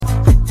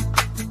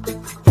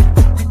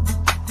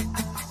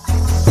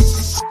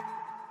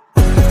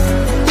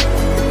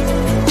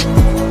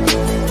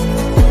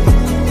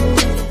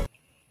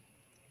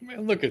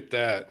Look at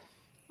that.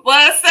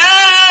 What's up?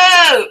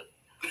 I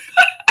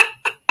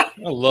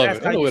love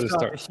it. That's how you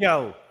start the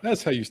show.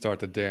 That's how you start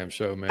the damn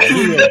show, man.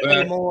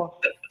 Say more.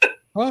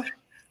 Huh?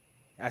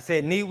 I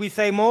said, need we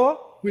say more?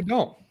 We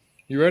don't.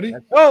 You ready?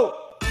 Let's go.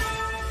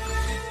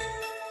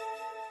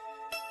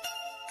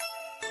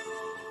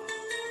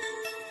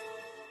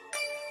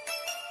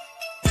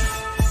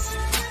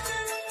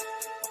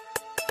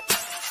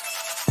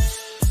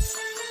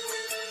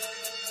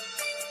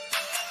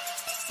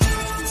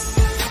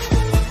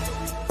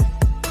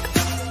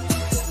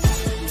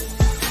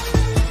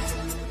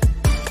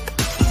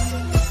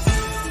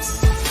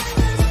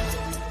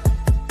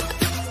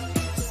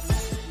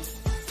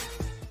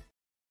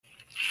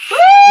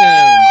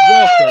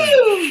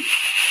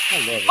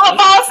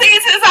 Football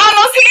season's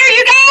almost here,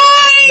 you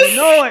guys. You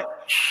know it.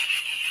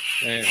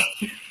 Man,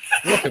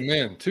 welcome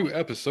in to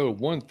episode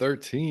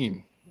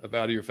 113 of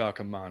Out of Your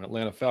Falcon Mind,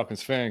 Atlanta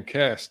Falcons fan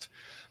cast.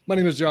 My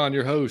name is John,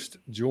 your host,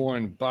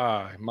 joined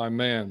by my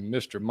man,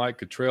 Mr. Mike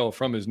Cottrell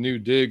from his new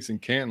digs in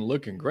Canton,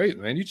 looking great,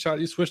 man. You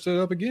switched it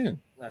up again.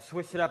 I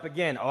switched it up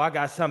again. Oh, I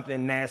got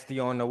something nasty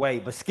on the way,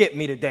 but skip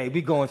me today.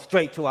 We going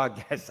straight to our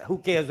guest. Who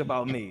cares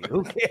about me?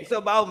 Who cares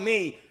about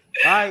me?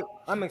 All right,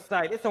 I'm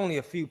excited. There's only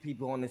a few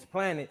people on this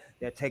planet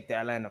that take the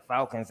Atlanta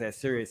Falcons as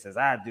serious as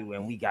I do,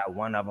 and we got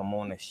one of them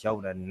on the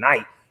show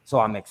tonight. So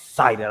I'm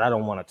excited. I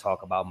don't want to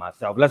talk about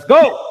myself. Let's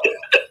go.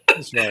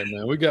 That's right,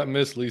 man. We got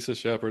Miss Lisa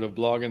Shepard of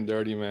Blogging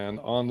Dirty Man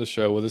on the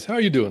show with us. How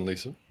are you doing,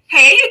 Lisa?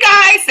 Hey, you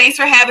guys. Thanks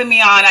for having me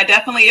on. I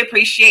definitely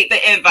appreciate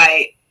the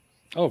invite.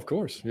 Oh, of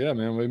course. Yeah,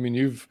 man.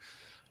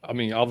 I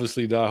mean,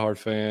 obviously diehard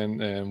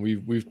fan, and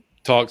we've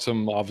talked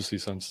some, obviously,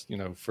 since,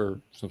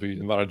 for since we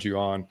invited you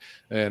on,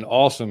 and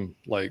awesome.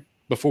 Like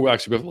before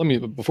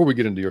we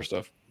get into your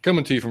stuff,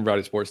 coming to you from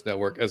Variety Sports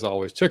Network, as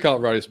always, check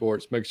out Variety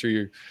Sports. Make sure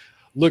you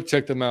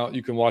check them out.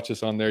 You can watch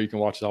us on there. You can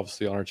watch us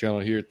obviously on our channel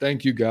here.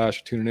 Thank you guys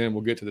for tuning in.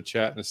 We'll get to the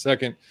chat in a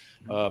second.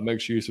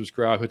 Make sure you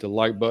subscribe, hit the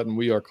like button.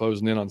 We are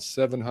closing in on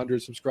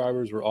 700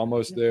 subscribers. We're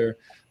almost there.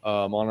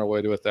 On our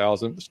way to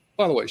 1,000.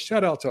 By the way,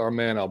 shout out to our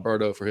man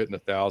Alberto for hitting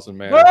 1,000,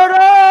 man.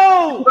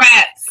 Alberto!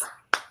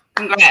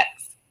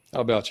 Congrats. How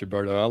about you,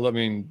 Berto? I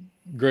mean,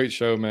 great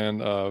show, man.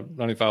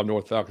 95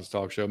 North Falcons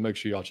Talk Show. Make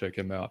sure y'all check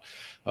him out.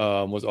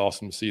 Was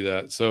awesome to see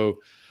that. So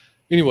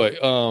anyway,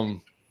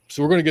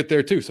 so we're going to get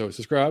there too. So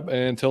subscribe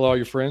and tell all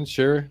your friends,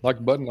 share, like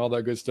the button, all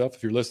that good stuff.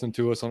 If you're listening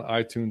to us on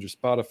iTunes or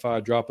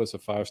Spotify, drop us a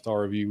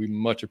 5-star review. We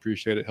much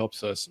appreciate it.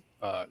 Helps us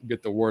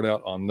get the word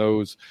out on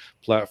those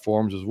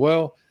platforms as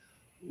well.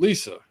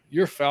 Lisa,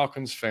 your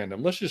Falcons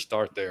fandom. Let's just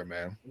start there,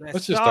 man.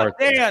 Let's just start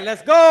there.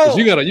 Let's go.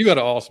 You got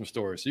an awesome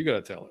story, so you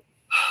got to tell it.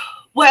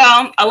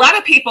 Well, a lot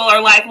of people are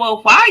like,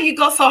 well, why you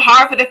go so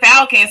hard for the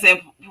Falcons,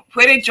 and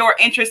where did your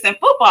interest in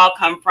football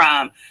come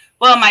from?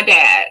 Well, my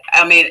dad.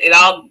 I mean, it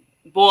all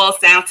boils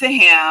down to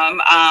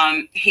him.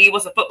 He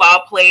was a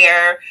football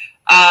player,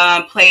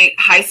 played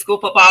high school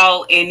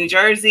football in New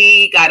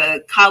Jersey, got a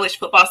college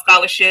football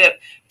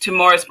scholarship to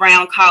Morris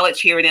Brown College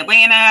here in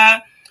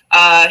Atlanta.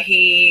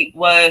 He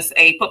was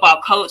a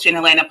football coach in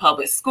Atlanta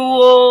Public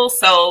Schools.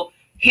 So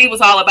he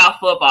was all about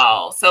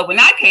football. So when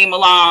I came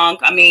along,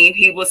 I mean,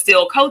 he was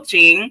still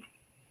coaching.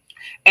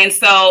 And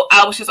so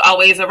I was just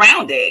always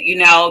around it,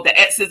 the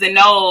X's and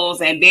O's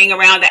and being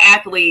around the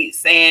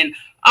athletes and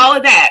all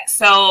of that.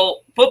 So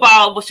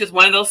football was just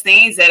one of those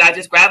things that I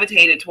just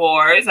gravitated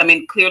towards. I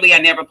mean, clearly I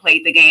never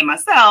played the game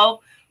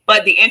myself,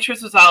 but the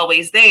interest was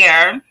always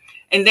there.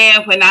 And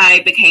then when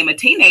I became a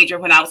teenager,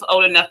 when I was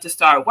old enough to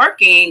start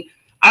working,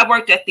 I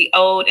worked at the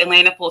old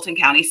Atlanta Fulton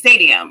County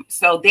Stadium.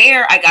 So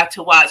there I got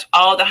to watch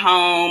all the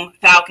home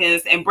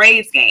Falcons and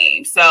Braves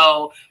games.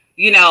 So,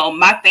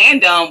 my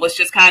fandom was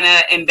just kind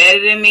of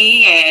embedded in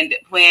me. And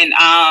when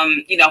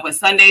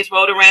Sundays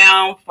rolled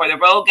around for the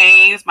road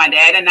games, my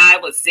dad and I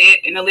would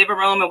sit in the living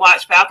room and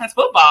watch Falcons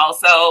football.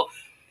 So,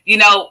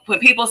 when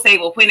people say,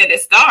 well, when did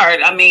it start?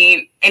 I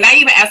mean, and I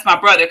even asked my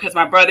brother, because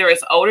my brother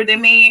is older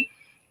than me.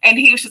 And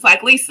he was just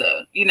like,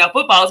 Lisa,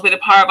 football has been a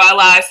part of our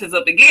lives since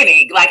the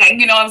beginning. Like,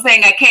 what I'm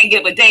saying? I can't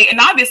give a date. And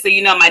obviously,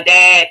 my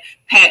dad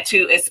had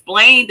to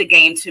explain the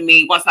game to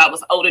me once I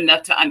was old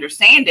enough to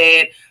understand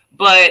it.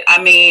 But I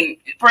mean,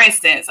 for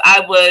instance,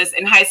 I was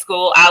in high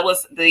school. I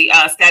was the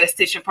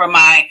statistician for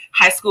my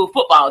high school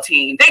football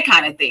team, that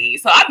kind of thing.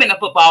 So I've been a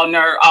football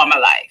nerd all my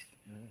life.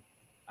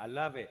 I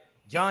love it.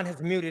 John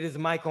has muted his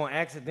mic on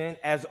accident,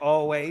 as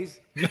always.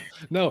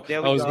 No, I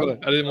was gonna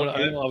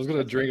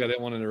drink. I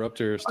didn't want to interrupt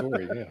your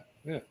story.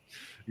 Yeah,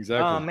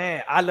 exactly. Oh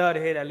man, I love to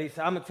hear that,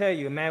 Lisa. I'm gonna tell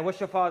you, man. What's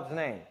your father's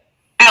name?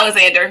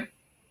 Alexander.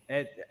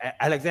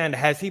 Alexander,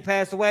 has he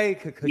passed away?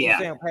 Could you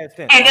say past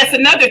tense? And that's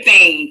another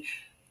thing.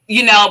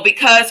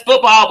 Because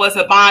football was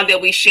a bond that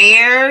we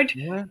shared,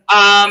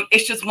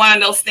 it's just one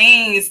of those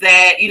things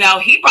that,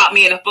 he brought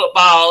me into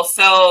football.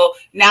 So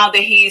now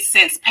that he's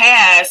since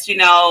passed,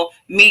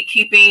 me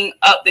keeping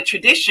up the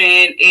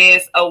tradition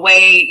is a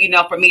way,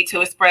 for me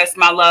to express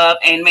my love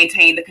and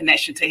maintain the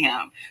connection to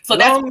him. So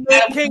that's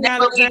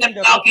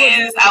the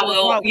Falcons. I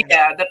will,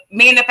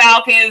 me and the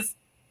Falcons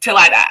till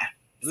I die.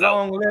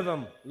 Long live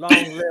him. Long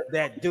live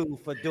that dude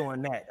for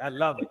doing that. I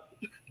love it.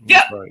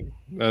 Yeah. Right.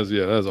 That's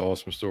an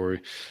awesome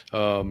story.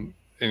 And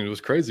it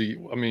was crazy.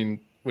 I mean,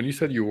 when you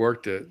said you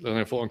worked at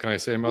Fulton County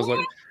Stadium, I was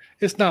like,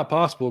 it's not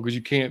possible because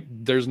you can't.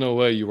 There's no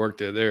way you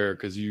worked it there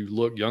because you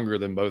look younger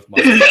than both my.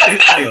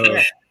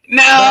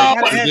 No.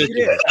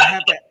 I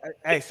have to,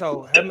 hey,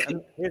 so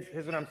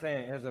here's what I'm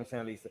saying. Here's what I'm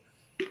saying, Lisa.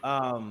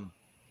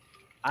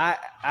 I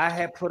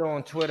had put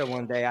on Twitter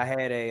one day. I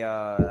had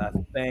a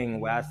thing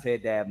where I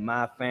said that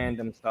my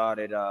fandom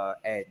started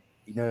at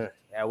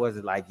that was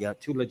like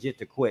too legit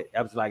to quit.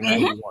 That was like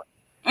 91.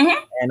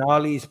 And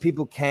all these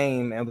people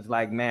came and was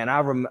like, man, I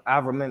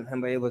remember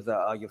him. It was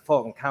your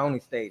Fulton County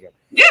Stadium.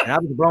 Yeah. And I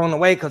was blown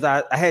away because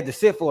I had to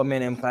sit for a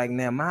minute and was like,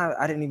 man,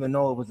 I didn't even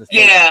know it was a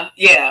stadium.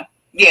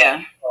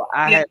 Yeah. So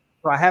I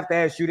have to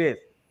ask you this.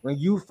 When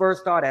you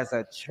first started as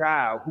a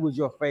child, who was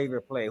your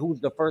favorite player? Who was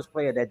the first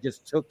player that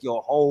just took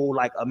your whole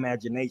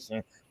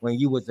imagination when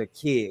you was a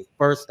kid,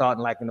 first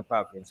starting in the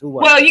Falcons? Who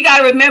was? Well, you got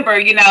to remember,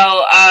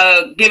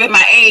 given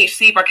my age,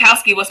 Steve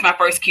Barkowski was my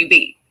first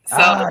QB. So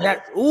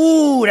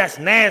that's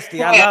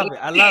nasty. I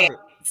love it.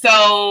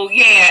 So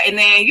and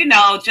then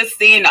just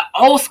seeing the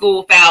old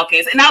school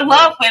Falcons, and I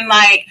love when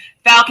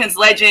Falcons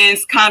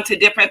legends come to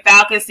different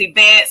Falcons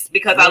events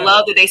because I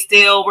love that they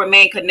still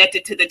remain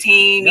connected to the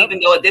team,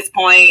 even though at this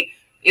point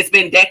it's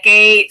been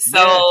decades.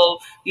 So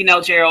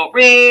Gerald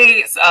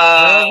Riggs,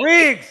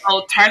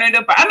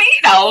 alternative. I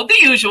mean, the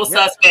usual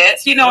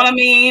suspects. You know what I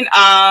mean?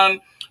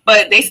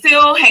 But they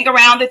still hang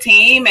around the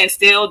team and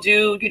still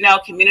do,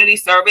 community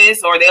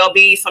service, or they'll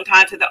be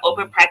sometimes at the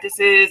open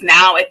practices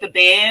now at the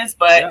Benz.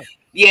 But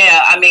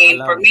I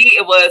mean, for me,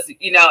 it was,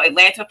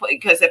 Atlanta,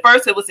 because at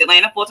first it was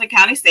Atlanta Fulton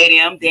County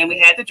Stadium. Then we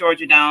had the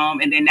Georgia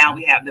Dome, and then now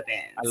we have the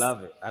Benz.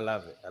 I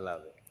love it.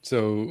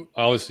 So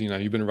obviously,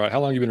 you've been how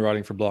long have you been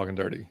writing for Blog and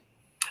Dirty?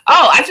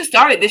 Oh, I just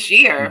started this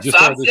year, so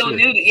I'm still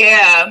new.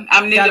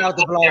 I'm new. Shout out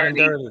to Blog and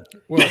Dirty.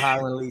 We're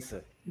hiring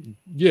Lisa.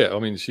 Yeah, I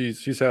mean,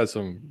 she's had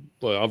some.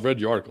 Well, I've read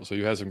your articles, so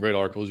you had some great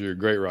articles. You're a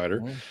great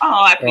writer.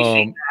 Oh, I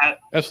appreciate that.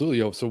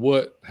 Absolutely. So,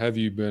 what have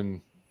you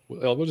been?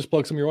 We'll just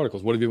plug some of your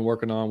articles. What have you been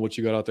working on? What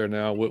you got out there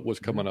now? What's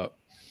coming up?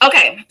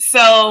 Okay,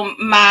 so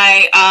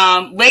my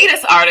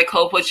latest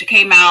article, which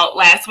came out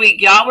last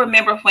week, y'all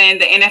remember when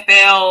the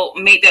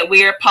NFL made that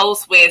weird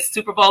post with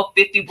Super Bowl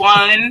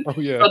 51? Oh,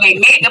 yeah. So they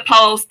made the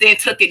post, then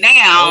took it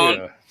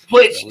down,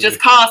 which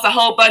just caused a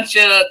whole bunch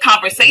of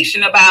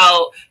conversation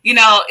about,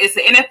 is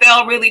the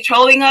NFL really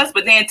trolling us?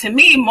 But then to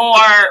me, more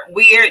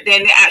weird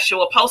than the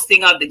actual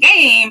posting of the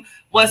game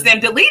was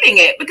them deleting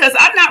it, because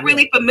I'm not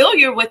really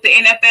familiar with the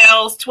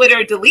NFL's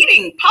Twitter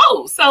deleting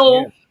posts.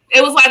 So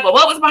it was like, well,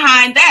 what was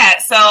behind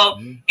that? So,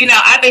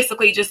 I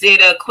basically just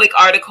did a quick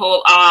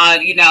article on,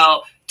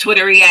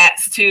 Twitter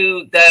reacts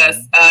to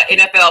the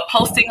NFL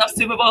posting of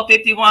Super Bowl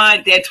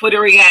 51. Then Twitter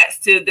reacts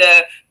to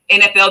the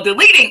NFL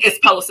deleting its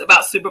post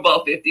about Super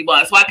Bowl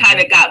 51. So I kind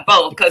of got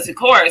both because, of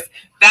course,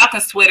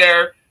 Falcons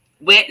Twitter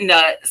went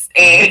nuts.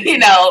 And,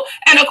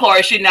 and of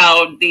course,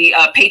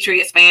 the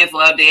Patriots fans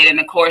loved it. And,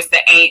 of course, the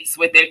Aints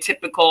with their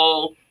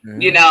typical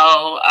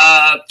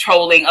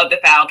trolling of the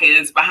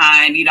Falcons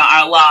behind,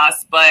 our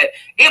loss. But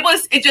it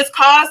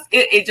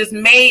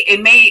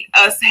made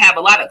us have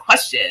a lot of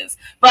questions.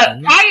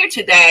 But prior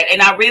to that,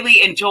 and I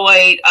really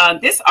enjoyed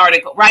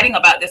writing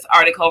about this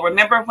article.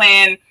 Remember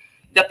when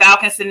the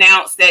Falcons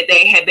announced that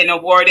they had been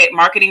awarded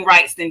marketing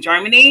rights in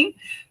Germany?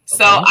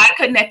 So I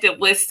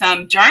connected with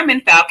some German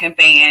Falcon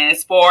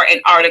fans for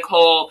an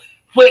article,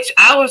 which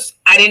I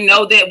didn't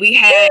know that we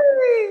had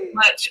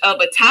much of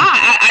a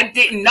tie. I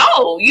didn't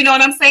know, you know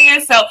what I'm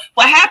saying? So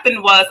what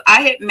happened was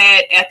I had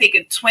met, I think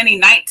in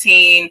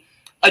 2019,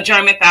 a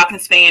German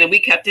Falcons fan, and we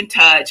kept in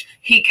touch.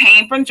 He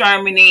came from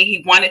Germany.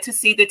 He wanted to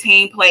see the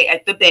team play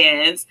at the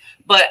Benz,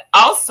 but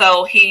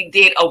also he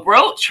did a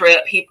road trip.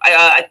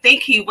 I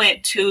think he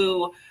went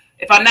to,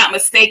 if I'm not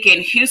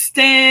mistaken,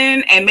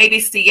 Houston and maybe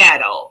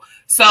Seattle.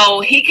 So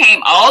he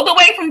came all the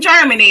way from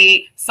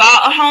Germany,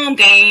 saw a home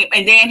game,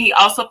 and then he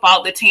also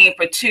followed the team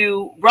for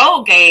 2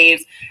 road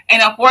games.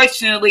 And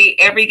unfortunately,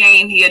 every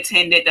game he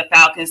attended, the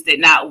Falcons did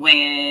not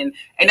win.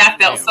 And I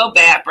felt so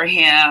bad for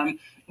him.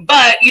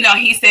 But,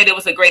 he said it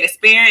was a great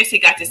experience. He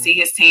got to see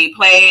his team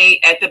play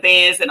at the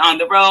Benz and on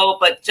the road.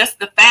 But just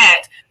the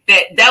fact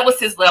that was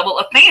his level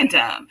of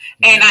fandom.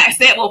 And I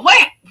said, well,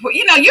 what?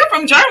 You're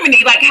from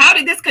Germany. Like, how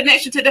did this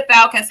connection to the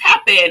Falcons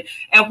happen?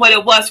 And what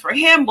it was for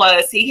him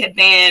was he had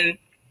been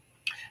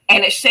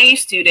an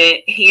exchange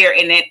student here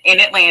in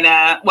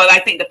Atlanta. Well, I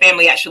think the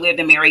family actually lived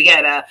in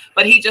Marietta,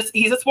 but he's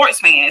a sports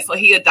fan. So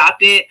he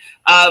adopted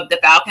the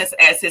Falcons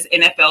as his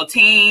NFL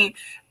team.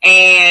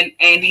 And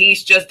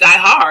he's just die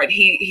hard.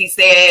 He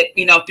said,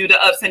 through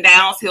the ups and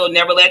downs, he'll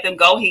never let them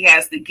go. He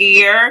has the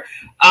gear.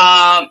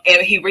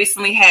 And he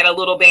recently had a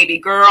little baby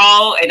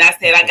girl. And I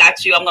said, I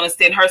got you. I'm going to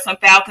send her some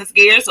Falcons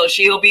gear, so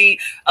she'll be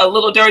a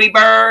little dirty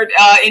bird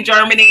in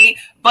Germany.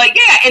 But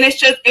yeah, and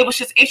it was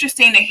just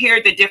interesting to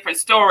hear the different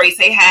stories.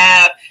 They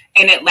have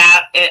an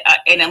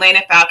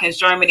Atlanta Falcons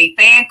Germany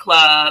fan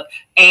club.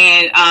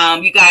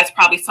 And you guys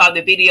probably saw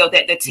the video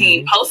that the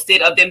team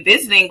posted of them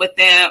visiting with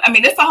them. I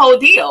mean, it's a whole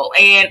deal.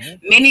 And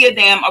many of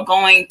them are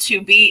going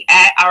to be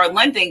at our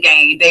London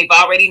game. They've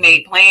already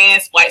made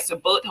plans. Flights are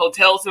booked.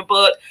 Hotels are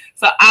booked.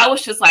 So I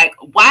was just like,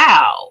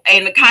 wow.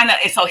 And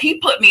so he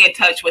put me in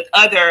touch with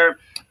other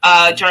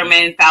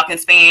German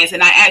Falcons fans.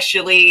 And I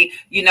actually,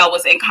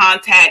 was in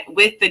contact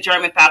with the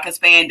German Falcons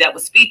fan that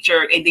was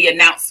featured in the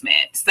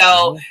announcement.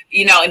 So,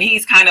 and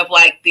he's kind of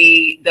like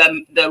the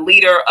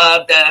leader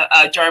of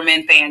the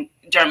German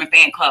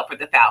fan club for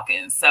the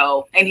Falcons.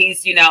 So, and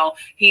he's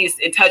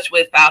in touch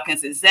with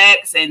Falcons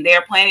execs, and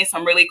they're planning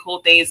some really cool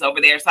things over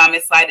there. So I'm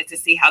excited to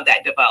see how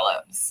that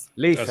develops.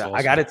 Lisa, awesome.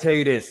 I got to tell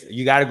you this.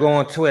 You got to go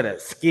on Twitter.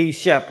 Ski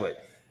Shepherd,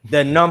 the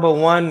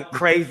 #1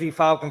 crazy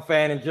Falcon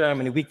fan in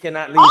Germany. We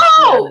cannot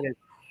leave.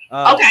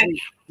 Okay.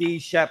 Ski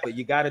Shepherd,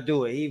 you got to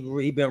do it.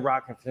 He been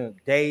rocking since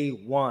day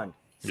one.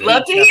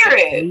 Love to hear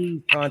it.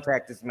 Please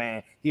contact this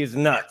man. He is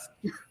nuts.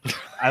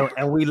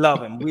 And we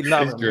love him. We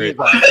love him. Great.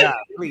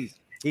 Please.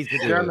 He's the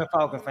German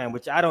Falcon fan,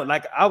 which I don't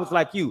like. I was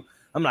like you.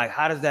 I'm like,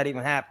 how does that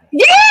even happen?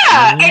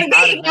 Yeah, and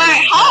they went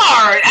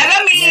hard. And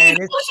I mean,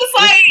 it was just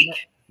like.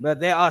 But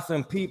there are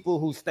some people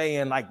who stay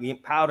in like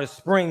Powder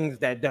Springs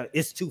that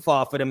it's too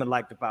far for them to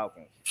like the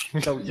Falcons.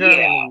 So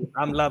Germany,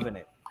 I'm loving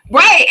it.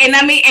 Right. And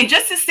I mean, and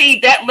just to see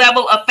that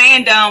level of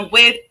fandom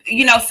with,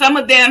 some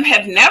of them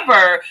have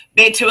never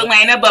been to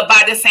Atlanta, but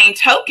by the same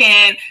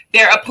token,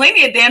 there are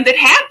plenty of them that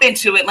have been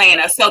to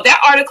Atlanta. So that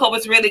article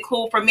was really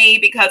cool for me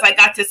because I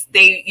got to,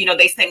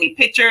 they sent me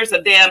pictures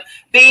of them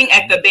being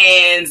at the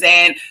Benz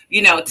and,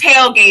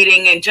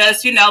 tailgating and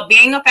just,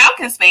 being a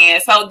Falcons fan.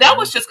 So that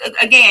was just,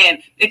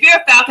 again, if you're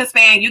a Falcons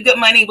fan, you get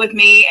money with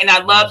me. And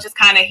I love just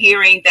kind of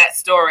hearing that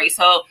story.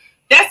 So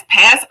that's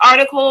past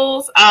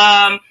articles.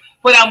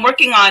 What I'm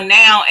working on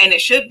now, and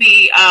it should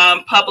be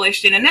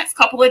published in the next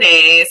couple of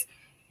days.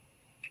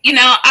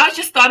 I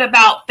just thought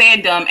about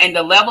fandom and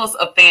the levels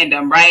of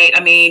fandom, right? I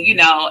mean,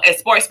 as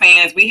sports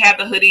fans, we have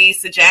the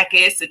hoodies, the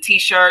jackets, the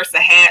t-shirts, the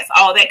hats,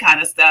 all that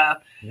kind of stuff.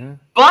 Yeah.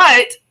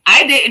 But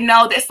I didn't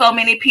know that so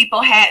many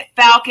people had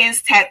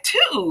Falcons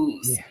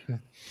tattoos.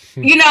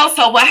 Yeah.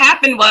 So what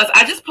happened was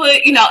I just put,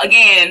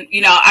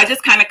 I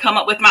just kind of come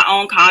up with my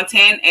own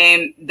content,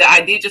 and the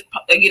idea just,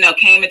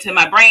 came into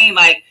my brain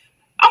like,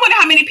 I wonder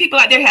how many people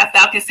out there have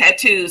Falcons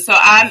tattoos. So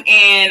I'm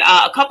in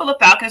a couple of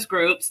Falcons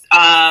groups.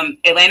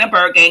 Atlanta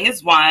Bird Gang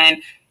is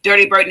one.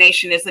 Dirty Bird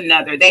Nation is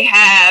another. They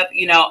have,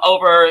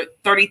 over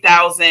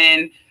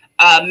 30,000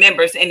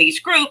 members in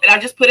each group. And I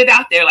just put it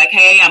out there like,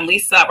 hey, I'm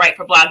Lisa, I write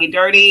for Blogging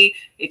Dirty.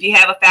 If you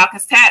have a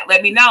Falcons tat,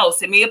 let me know.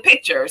 Send me a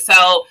picture.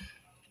 So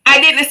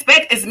I didn't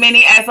expect as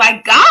many as I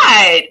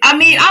got. I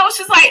mean, I was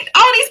just like,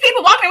 all these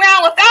people walking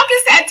around with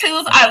Falcons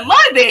tattoos. I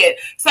love it.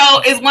 So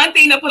it's one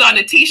thing to put on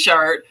a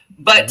t-shirt,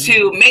 but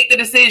to make the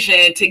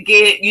decision to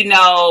get,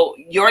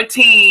 your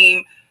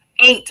team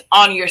inked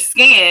on your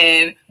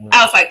skin,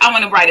 I was like, I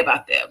want to write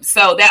about them.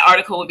 So that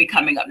article will be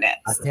coming up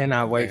next. I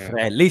cannot wait for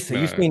that. Lisa,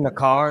 you seen the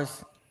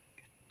cars?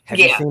 Have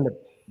you seen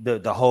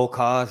the whole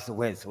cars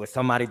where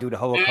somebody do the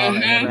whole car?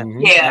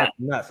 Yeah. That's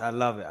nuts. I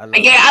love it.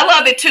 I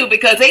love it too,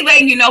 because they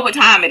letting you know what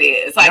time it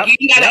is. Like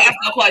you got to ask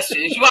no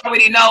questions. You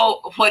already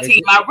know what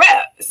team I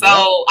rep. So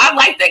I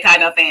like that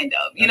kind of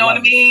fandom. You know what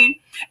I mean?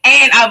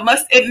 And I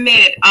must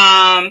admit,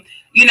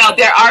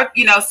 there are,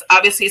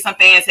 obviously some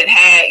fans that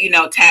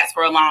had, tats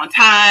for a long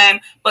time,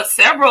 but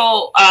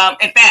several,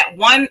 in fact,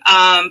 one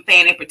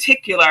fan in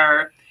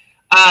particular,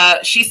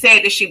 she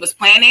said that she was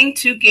planning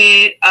to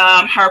get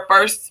her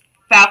first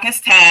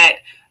Falcons tat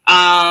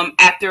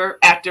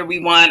after we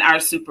won our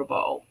Super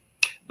Bowl.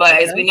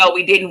 But as we know,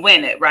 we didn't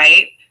win it,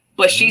 right?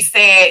 But she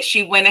said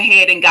she went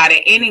ahead and got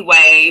it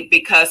anyway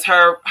because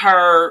her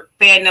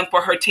fandom for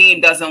her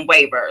team doesn't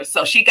waver.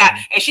 So she got,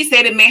 and she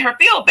said it made her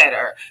feel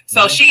better.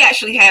 So she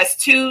actually has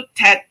two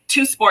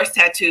sports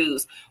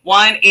tattoos.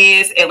 One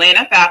is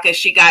Atlanta Falcons.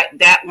 She got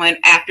that one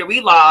after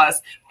we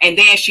lost. And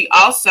then she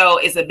also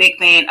is a big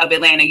fan of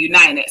Atlanta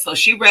United. So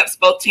she reps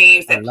both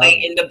teams that play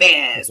in the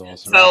Benz.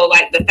 Awesome. So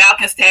like the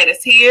Falcons tat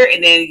is here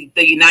and then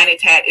the United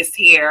tat is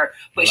here,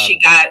 but she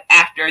got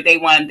after they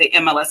won the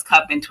MLS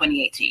Cup in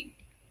 2018.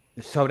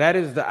 So that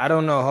is I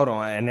don't know. Hold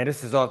on. And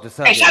this is off the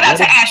subject. Hey, shout out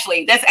to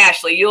Ashley. That's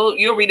Ashley.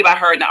 You'll read about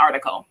her in the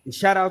article.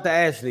 Shout out to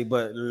Ashlly,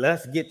 but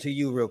let's get to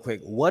you real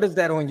quick. What is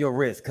that on your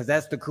wrist? Because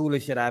that's the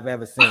coolest shit I've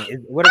ever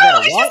seen. What is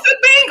that? It's just a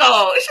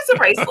bingo. It's just a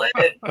bracelet.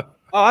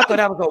 Oh, I thought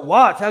that was a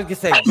watch. I was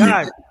just saying,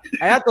 God,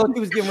 I thought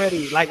you was getting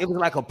ready. Like it was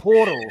like a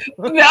portal.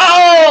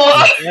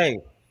 No. Hey,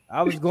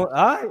 I was going.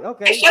 All right,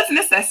 okay. It's just an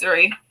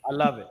accessory. I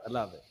love it.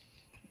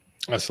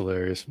 That's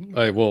hilarious.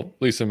 Hey, well,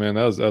 Lisa, man,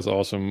 that's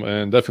awesome,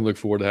 and definitely look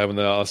forward to having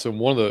that. So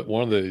one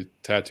of the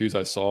tattoos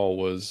I saw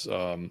was,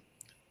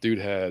 dude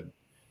had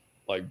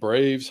like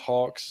Braves,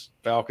 Hawks,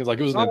 Falcons, like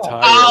it was an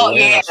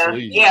entire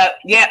sleeve.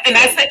 Yeah. And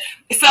I said,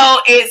 so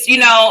it's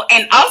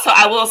and also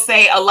I will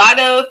say a lot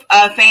of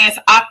fans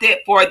opted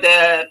for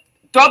the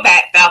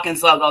throwback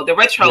Falcons logo, the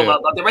retro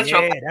logo, the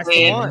retro. Yeah, that's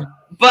the one.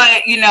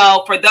 But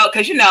for those,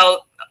 because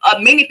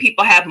many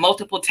people have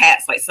multiple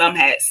tats. Like some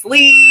had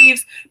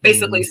sleeves,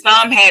 basically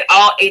some had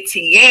all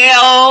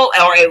ATL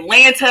or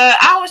Atlanta.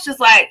 I was just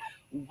like,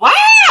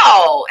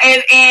 wow.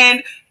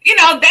 And you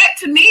know, that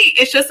to me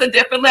is just a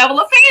different level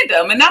of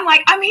fandom. And I'm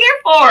like, I'm here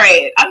for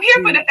it. I'm here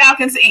for the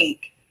Falcons Inc.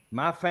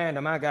 My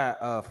fandom, I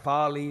got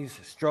Follies,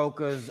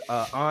 Strokers,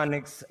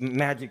 Onyx,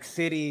 Magic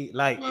City.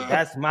 Like,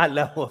 that's my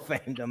level of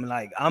fandom.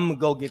 Like, I'm gonna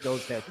go get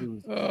those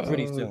tattoos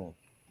pretty soon.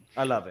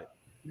 I love it.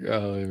 Yeah,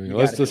 I mean,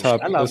 let's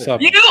hop. You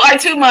are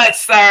too much,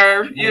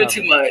 sir. You're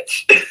too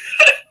much.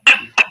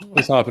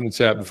 Let's hop in the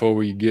chat before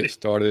we get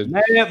started.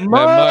 Man,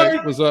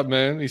 Mike, what's up,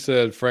 man? He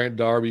said Frank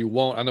Darby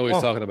won't. I know what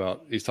he's talking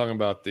about. He's talking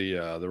about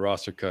the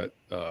roster cut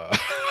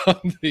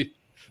on the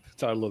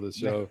title of the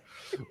show.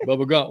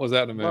 Bubba Gump, what's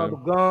happening, man?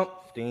 Bubba Gump,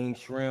 steamed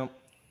shrimp.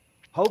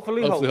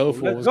 Hopefully. Let's Let's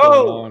what's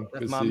go. going on? That's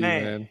Good my to see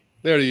man. you, man.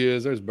 There he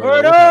is. There's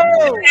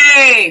Berto.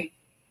 Hey.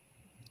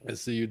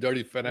 Let's see you,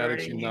 Dirty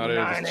Fanatics United.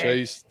 It's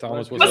Chase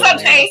Thomas. What's up,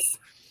 Chase?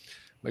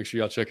 Make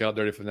sure y'all check out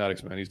Dirty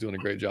Fanatics, man. He's doing a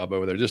great job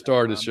over there. Just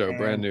started his show,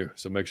 brand new.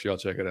 So make sure y'all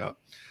check it out.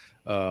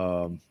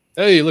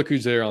 Hey, look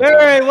who's there on time.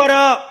 Hey, what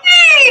up?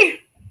 Hey.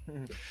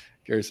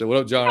 Gary said, what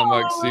up, John? I'm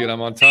Mike C, and I'm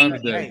on time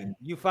today. Hey,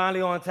 you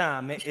finally on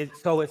time.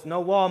 So it's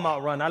no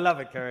Walmart run. I love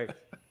it, Kerry.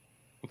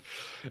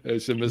 She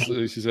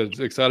said,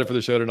 excited for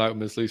the show tonight with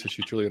Miss Lisa.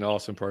 She's truly an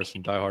awesome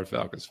person, diehard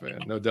Falcons fan.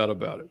 No doubt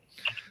about it.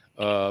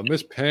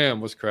 Miss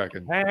Pam, what's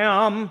cracking?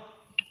 Pam.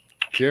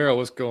 Kara,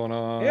 what's going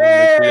on?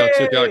 Yay! Make sure y'all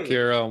check out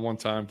Kara on One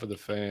Time for the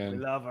Fan. We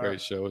love her.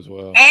 Great show as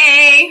well.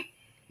 Hey.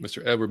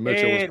 Mr. Edward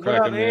Mitchell was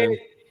cracking, man.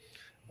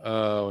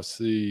 Let's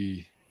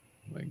see.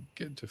 Let me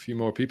get to a few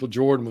more people.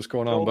 Jordan, what's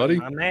going on, buddy?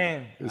 My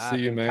man. Good to see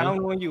you, man.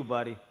 Count on you,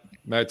 buddy.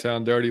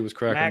 Mactown Dirty was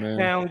cracking, man.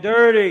 Mactown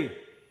Dirty.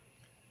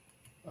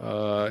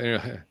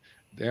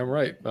 Damn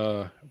right.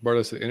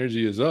 Berto said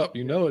energy is up.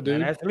 You know it, dude.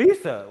 And that's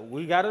Lisa.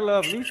 We gotta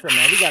love Lisa,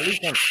 man. We got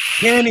Lisa.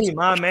 Kenny,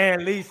 my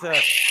man, Lisa.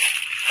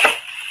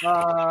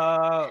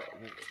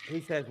 He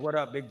says, what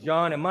up, Big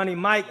John and Money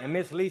Mike and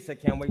Miss Lisa.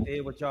 Can't wait to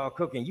hear what y'all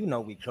cooking. You know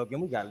we cooking.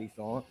 We got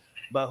Lisa on.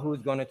 But who's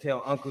gonna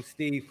tell Uncle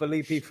Steve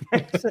Felipe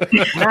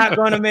not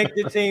gonna make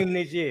the team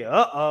this year?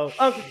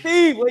 Uncle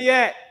Steve, where you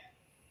at?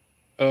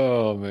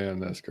 Oh man,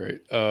 that's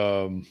great.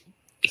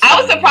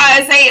 I was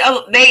surprised they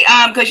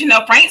because you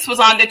know Franks was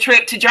on the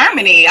trip to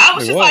Germany. I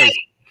was just like,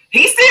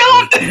 he's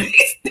still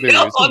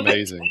it's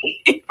amazing.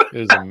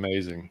 It's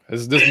amazing.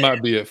 This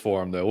might be it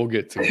for him, though. We'll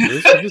get to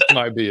it. This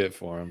might be it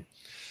for him.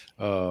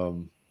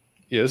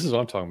 Yeah, this is what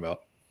I'm talking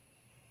about.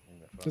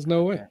 There's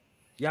no way.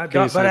 Y'all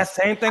got, but that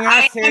same thing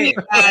I said.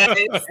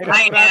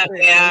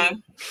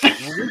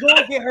 We're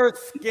gonna get her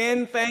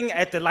skin thing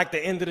at the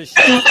end of the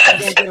show. We're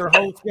gonna get her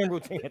whole skin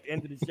routine at the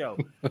end of the show.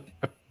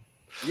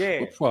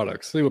 Yeah. What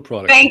products? See what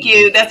products. Thank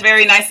you. That's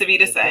very nice of you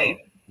to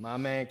say. My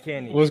man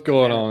Kenny. What's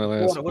going on,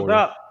 Atlanta supporter? What's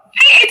up?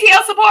 Hey,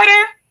 ATL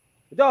supporter.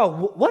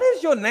 Dog, what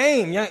is your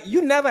name?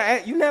 You never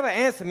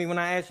answer me when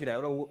I ask you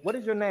that. What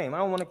is your name? I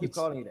don't want to keep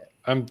calling you that.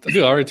 Dude,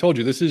 I already told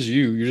you this is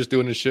you. You're just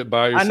doing this shit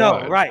by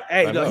yourself. I know, right?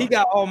 Hey, look, he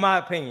got all my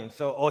opinions.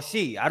 So, or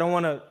she. I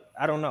don't know.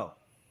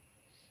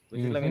 But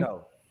just let me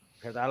know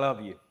because I love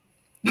you.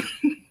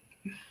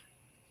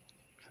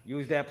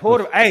 Use that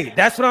portal. Hey,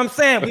 that's what I'm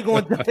saying. We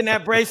going to jump in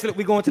that bracelet.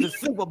 We going to the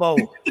Super Bowl.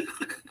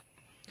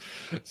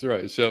 That's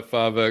right. Chef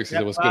 5X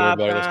said, what's good,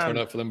 everybody? Let's turn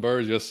up for them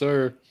birds. Yes,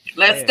 sir.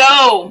 Let's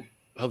go.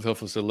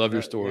 Helpful said, love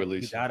your story,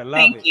 Lisa. You gotta love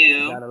Thank it. you.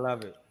 You gotta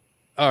love it.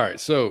 All right,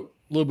 so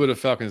a little bit of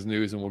Falcons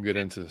news, and we'll get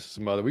into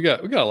some other. We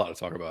got a lot to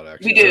talk about.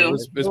 Actually, we do.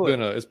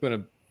 It's been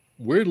a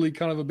weirdly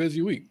kind of a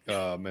busy week,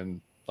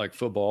 and like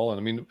football, and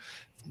I mean,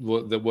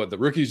 the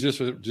rookies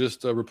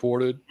just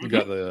reported. We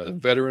got the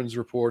veterans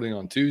reporting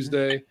on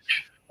Tuesday.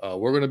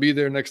 We're going to be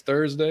there next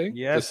Thursday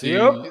to see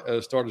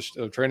start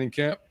a training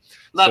camp.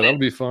 Love so it. that'll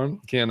be fun.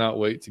 Cannot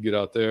wait to get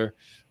out there.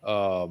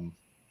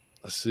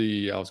 Let's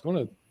see. I was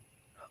going to.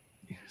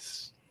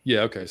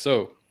 Yeah. Okay.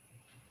 So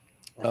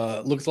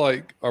looks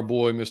like our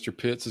boy Mr.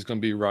 Pitts is going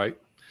to be right.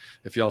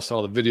 If y'all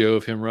saw the video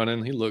of him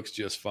running, he looks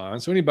just fine.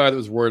 So anybody that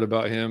was worried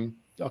about him,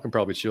 y'all can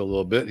probably chill a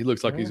little bit. He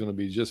looks like he's going to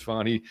be just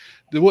fine. It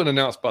wasn't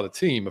announced by the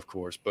team, of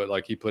course, but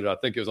like he put it, I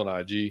think it was on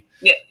IG.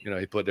 Yeah. You know,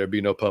 he put there'd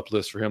be no pup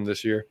list for him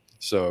this year.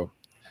 So,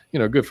 you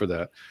know, good for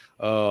that.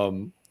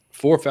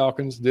 4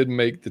 Falcons did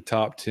make the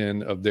top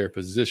 10 of their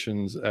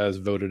positions as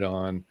voted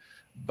on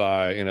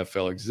by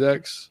NFL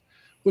execs,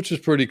 which is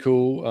pretty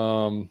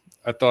cool.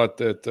 I thought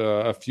that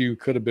a few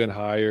could have been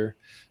higher.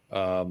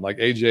 Like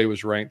AJ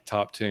was ranked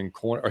top 10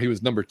 corner, or he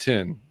was number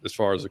 10 as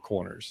far as the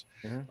corners.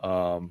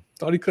 Thought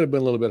he could have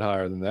been a little bit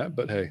higher than that,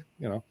 but hey,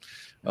 you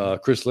know,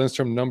 Chris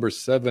Lindstrom, number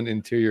 7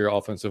 interior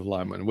offensive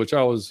lineman, which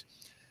I was.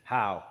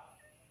 How?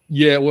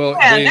 Yeah, well,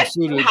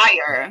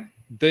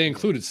 they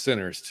included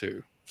centers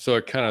too, so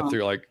it kind of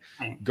threw like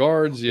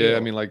guards. Yeah, I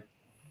mean, like,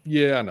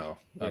 yeah, I know,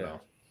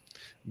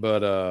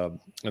 but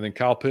and then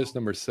Kyle Pitts,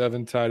 number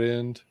 7 tight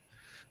end.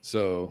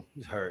 So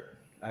he's hurt.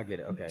 I get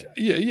it. Okay.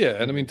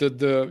 Yeah, and I mean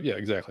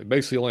exactly.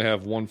 Basically, only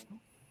have one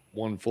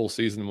full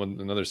season when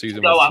another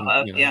season. Go off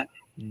of,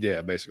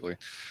 yeah, basically.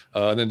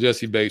 And then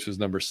Jesse Bates was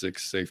number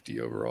 6 safety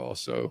overall.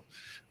 So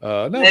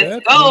not let's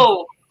bad.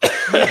 go.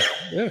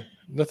 Yeah.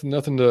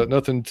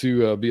 Nothing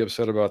to be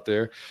upset about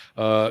there.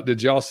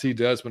 Did y'all see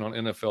Desmond on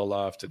NFL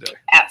Live today?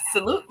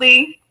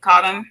 Absolutely.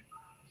 Caught him.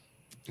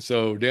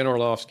 So Dan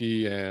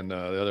Orlovsky and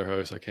the other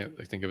host, I can't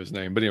think of his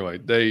name, but anyway,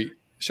 they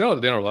shout out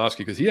to Dan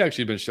Orlovsky because he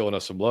actually been showing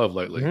us some love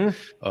lately.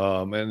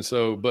 And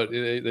so, but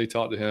they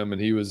talked to him,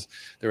 and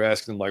they're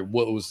asking him, like,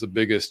 what was the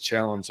biggest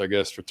challenge, I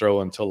guess, for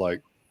throwing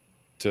to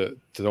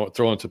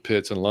throwing to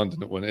Pitts in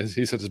London, when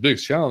he said his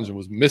biggest challenge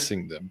was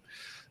missing them.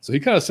 So he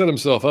kind of set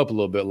himself up a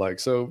little bit, like,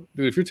 so,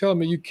 dude, if you're telling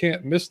me you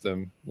can't miss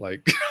them,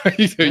 like,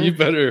 you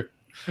better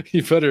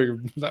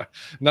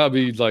not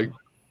be like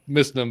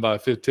missing them by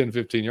 10,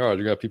 15 yards.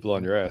 You got people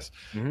on your ass.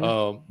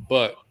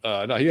 But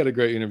no, he had a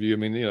great interview. I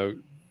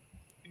mean,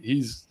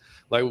 he's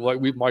like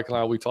Mike and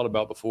I, we talked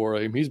about before.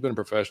 I mean, he's been a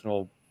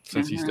professional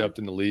since he stepped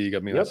in the league. I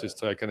mean, that's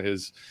just kind of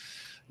his.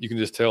 You can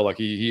just tell, like,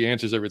 he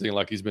answers everything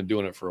like he's been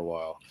doing it for a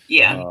while.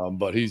 Yeah.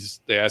 But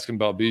they asked him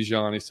about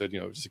Bijan. He said,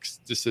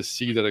 just to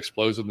see that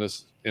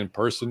explosiveness in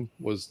person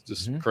was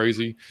just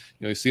crazy.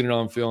 He's seen it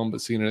on film,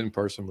 but seeing it in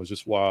person was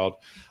just wild.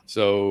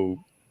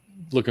 So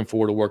looking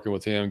forward to working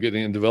with him,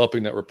 getting and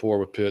developing that rapport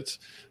with Pitts.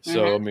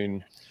 So, I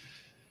mean,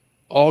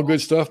 all good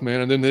stuff,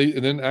 man. And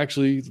then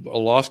actually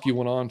Orlovsky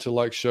went on to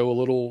like show a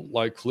little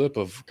like clip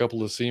of a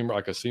couple of seam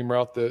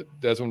route that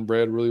Desmond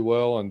bred really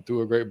well and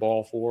threw a great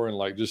ball for, and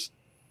like just,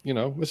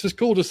 it's just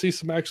cool to see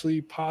some actually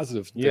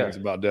positive things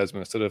about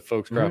Desmond instead of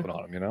folks crapping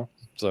on him,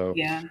 So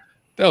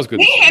that was good.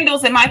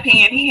 In my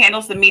opinion, he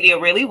handles the media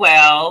really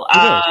well.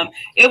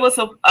 It was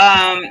a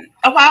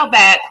while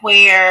back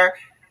where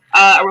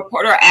a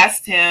reporter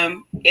asked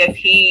him if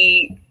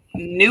he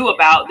knew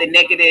about the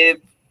negative,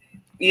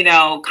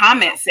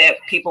 comments that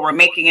people were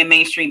making in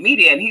mainstream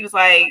media. And he was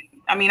like,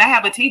 I mean, I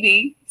have a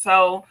TV,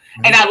 so,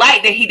 and I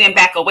like that he didn't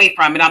back away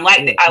from it. I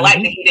like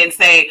that he didn't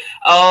say,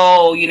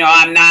 oh,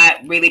 I'm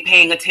not really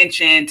paying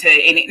attention to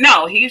any.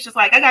 No, he was just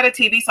like, I got a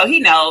TV, so he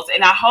knows.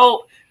 And I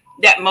hope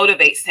that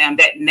motivates him,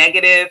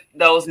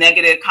 those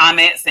negative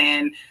comments.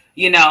 And,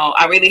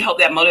 I really hope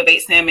that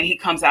motivates him and he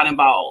comes out in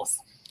balls.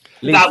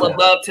 I would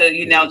love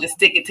to, just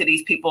stick it to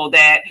these people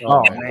that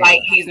like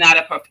he's not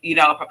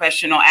a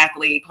professional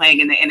athlete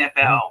playing in the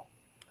NFL.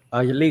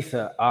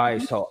 Lisa, all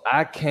right, so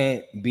I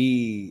can't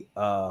be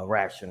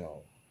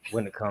rational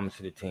when it comes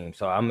to the team.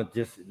 So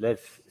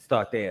let's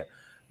start there.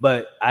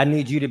 But I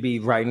need you to be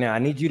right now. I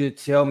need you to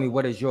tell me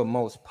what is your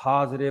most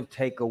positive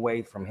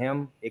takeaway from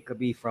him. It could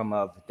be from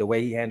the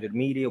way he handled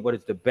media. What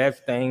is the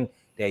best thing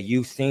that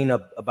you've seen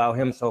about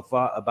him so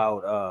far,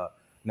 about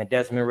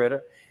Desmond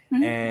Ridder?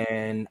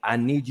 And I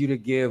need you to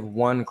give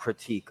one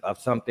critique of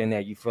something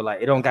that you feel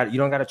like you don't got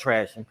to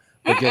trash him,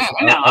 but just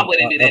I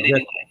wouldn't do that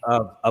anyway.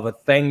 Of a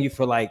thing you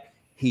feel like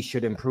he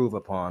should improve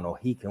upon or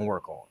he can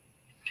work on.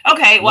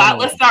 Okay, well,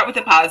 let's start with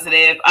the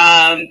positive.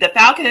 The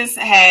Falcons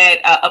had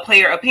a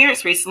player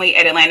appearance recently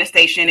at Atlanta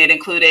Station. It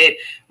included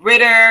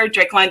Ridder,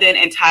 Drake London,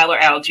 and Tyler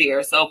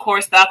Algier. So, of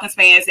course, Falcons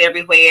fans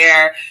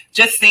everywhere,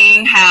 just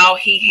seeing how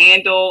he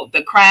handled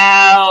the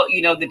crowd,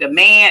 the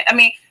demand. I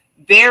mean,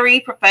 very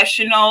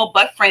professional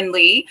but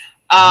friendly.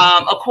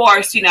 Of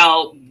course,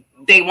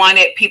 they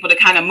wanted people to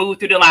kind of move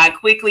through the line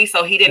quickly,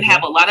 so he didn't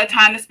have a lot of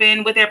time to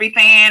spend with every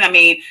fan. I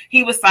mean,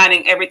 he was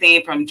signing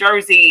everything from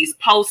jerseys,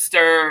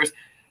 posters,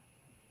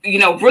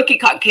 rookie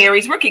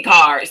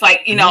cards,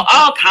 like,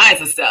 all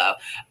kinds of stuff.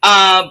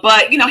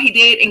 But, he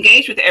did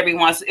engage with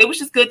everyone. So it was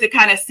just good to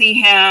kind of see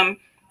him,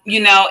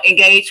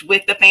 engage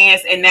with the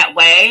fans in that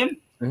way.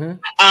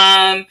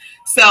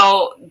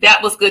 So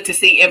that was good to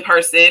see in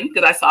person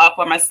because I saw it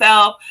for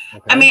myself.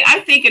 I mean, I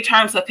think in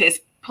terms of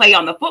his play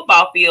on the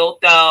football field,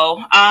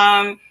 though,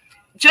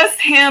 just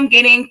him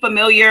getting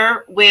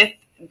familiar with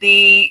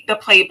the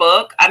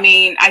playbook. I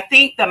mean, I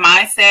think the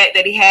mindset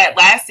that he had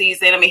last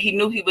season, I mean, he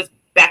knew he was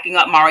backing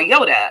up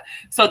Mariota.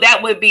 So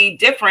that would be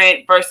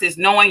different versus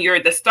knowing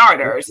you're the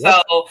starter. So,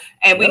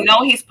 and we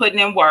know he's putting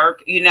in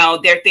work. There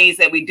are things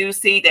that we do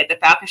see that the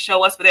Falcons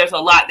show us, but there's a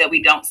lot that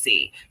we don't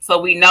see. So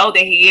we know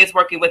that he is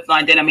working with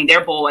London. I mean,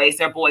 they're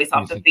boys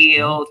off the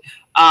field.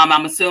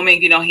 I'm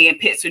assuming, he and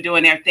Pitts are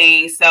doing their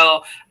thing.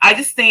 So I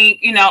just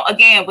think,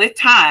 again, with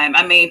time,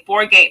 I mean,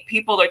 4 game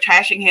people are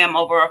trashing him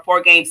over a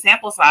 4-game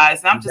sample size.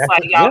 And I'm just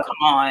like, y'all,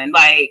 come on,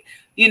 like,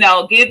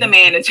 give the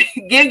man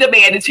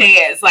a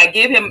chance. Like,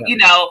 give him,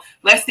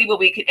 let's see what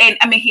we can. And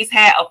I mean, he's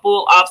had a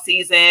full off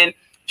season.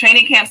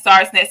 Training camp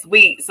starts next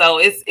week, so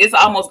it's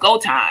almost go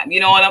time. You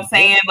know what I'm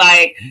saying?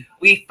 Like,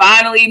 we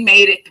finally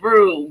made it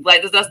through.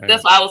 Like,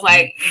 that's why I was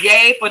like,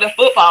 yay for the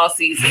football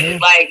season.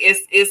 Like,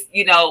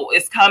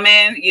 it's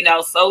coming.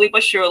 Slowly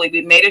but surely,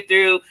 we made it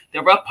through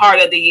the rough part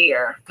of the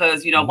year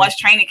because once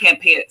training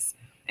camp hits.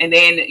 And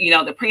then,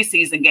 the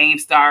preseason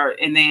games start.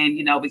 And then,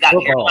 we got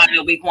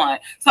Carolina week 1.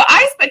 So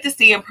I expect to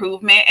see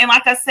improvement. And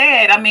like I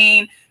said, I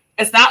mean,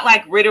 it's not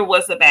like Ridder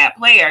was a bad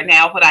player.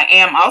 Now, what I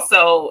am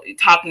also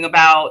talking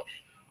about,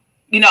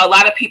 a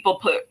lot of people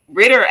put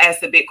Ridder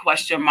as the big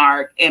question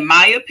mark. In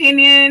my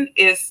opinion,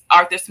 is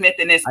Arthur Smith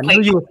in this play. I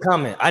knew you was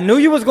coming. I knew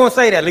you was going to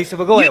say that, Lisa,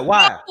 but go ahead.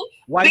 Why?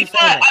 Why because, you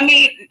saying that? I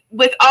mean,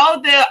 with all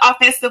the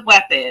offensive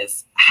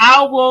weapons,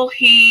 how will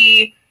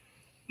he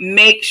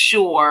make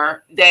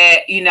sure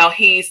that,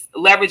 he's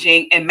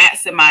leveraging and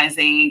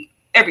maximizing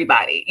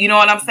everybody. You know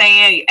what I'm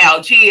saying?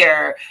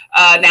 Algier.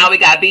 Now we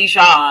got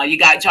Bijan. You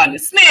got Jonathan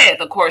Smith,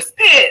 of course,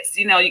 Pitts.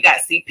 You got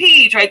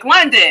CP, Drake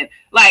London.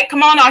 Like,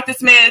 come on, Arthur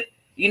Smith.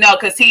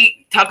 Because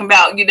he talking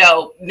about,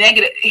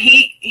 negative.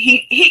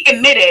 He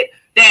admitted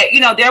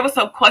that, there was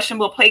some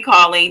questionable play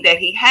calling that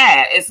he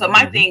had. And so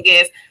my thing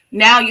is,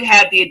 now you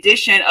have the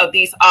addition of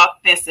these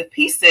offensive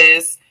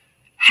pieces.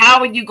 How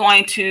are you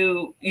going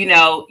to,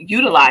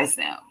 utilize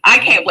them? I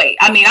can't wait.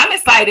 I mean, I'm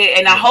excited,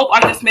 and I hope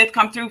Arthur Smith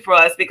come through for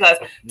us, because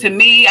to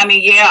me, I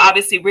mean, yeah,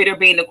 obviously Ritter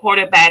being the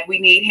quarterback, we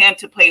need him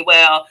to play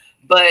well.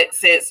 But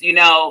since,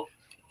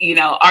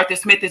 Arthur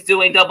Smith is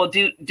doing double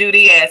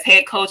duty as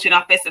head coach and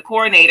offensive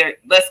coordinator,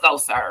 let's go,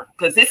 sir,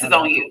 because this is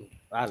on you.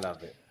 I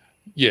love it.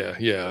 Yeah,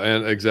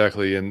 and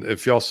exactly. And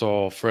if y'all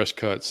saw Fresh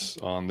Cuts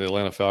on the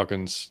Atlanta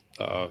Falcons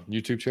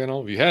YouTube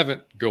channel, if you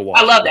haven't, go watch.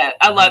 I love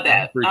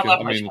that.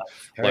 Freaking,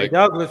 Harry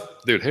Douglas,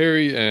 dude,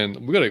 Harry, and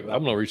I'm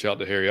gonna reach out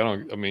to Harry.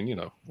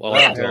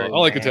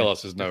 All I can tell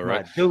us is no,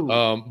 right?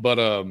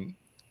 But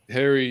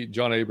Harry,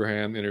 John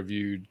Abraham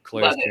interviewed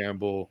Calais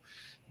Campbell,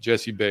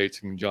 Jesse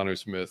Bates, and John O.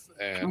 Smith,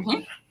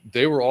 and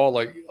they were all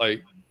like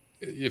I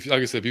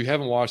said, if you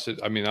haven't watched it,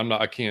 I mean,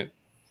 I can't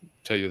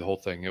tell you the whole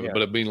thing,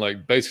 but it being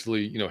like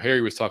basically,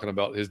 Harry was talking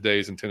about his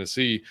days in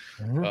Tennessee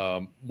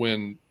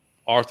when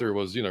Arthur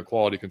was,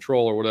 quality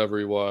control or whatever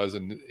he was,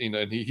 and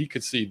and he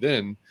could see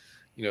then,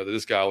 that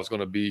this guy was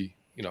going to be,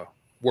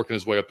 working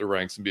his way up the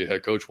ranks and be a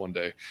head coach one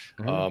day.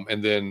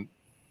 And then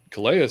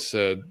Calais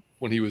said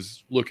when he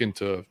was looking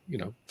to,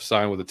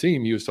 sign with a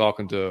team, he was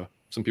talking to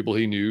some people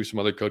he knew, some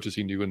other coaches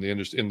he knew in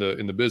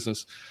the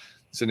business.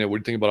 Said, "What do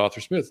you think about Arthur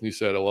Smith?" And he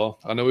said, "Well,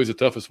 I know he's the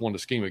toughest one to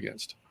scheme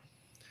against."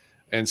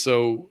 And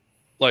so,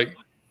 like,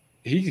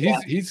 he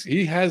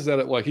has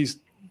that, like, he's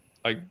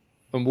like,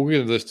 and we'll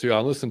get into this too. I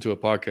listened to a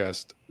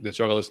podcast that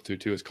y'all got to listen to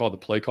too. It's called The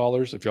Play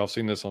Callers. If y'all have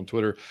seen this on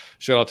Twitter,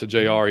 shout out to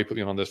JR. He put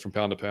me on this from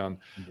Pound to Pound.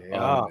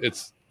 Yeah.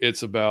 It's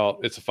a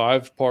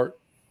 5-part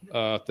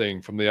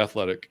thing from The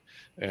Athletic,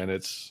 and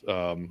it's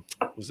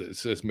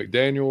it's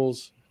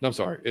McDaniels. No, I'm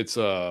sorry. It's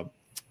Sean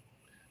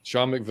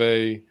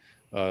McVay,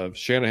 Kyle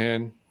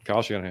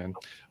Shanahan,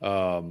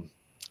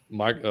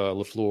 Mike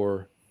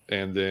LaFleur,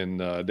 and then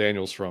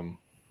Daniels from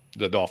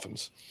the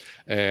Dolphins.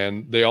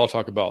 And they all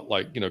talk about,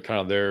 like, kind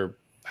of their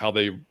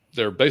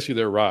basically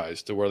their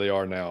rise to where they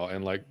are now,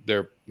 and like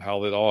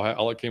how it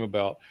all came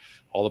about,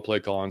 all the play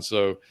calling.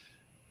 So,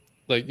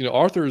 like,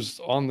 Arthur's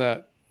on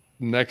that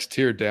next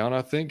tier down.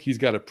 I think he's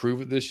got to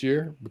prove it this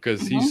year,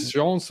 because he's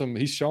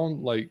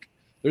shown like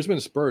there's been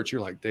spurts.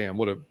 You're like, damn,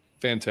 what a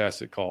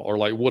fantastic call, or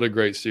like, what a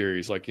great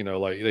series. Like,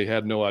 like they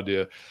had no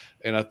idea.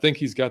 And I think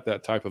he's got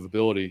that type of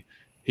ability.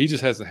 He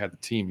just hasn't had the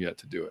team yet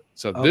to do it.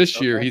 So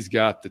this year he's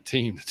got the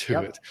team to do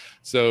it.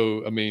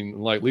 So, I mean,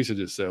 like Lisa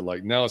just said,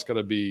 like, now it's got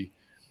to be,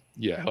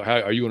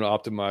 how are you going to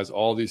optimize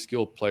all these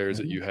skilled players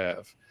that you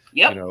have?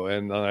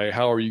 And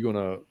how are you going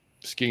to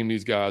scheme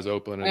these guys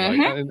open?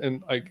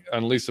 And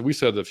and Lisa, we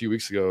said a few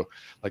weeks ago,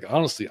 like,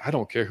 honestly, I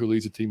don't care who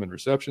leads the team in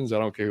receptions. I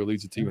don't care who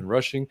leads the team in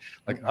rushing.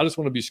 Like, I just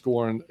want to be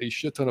scoring a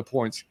shit ton of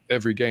points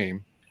every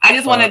game. I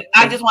just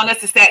want us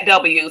to stack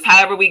W's.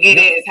 However we get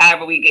it is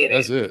however we get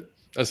it.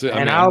 That's it.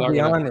 And I'll be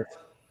honest,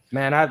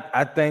 man,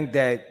 I think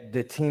that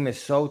the team is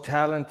so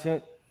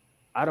talented.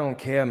 I don't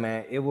care,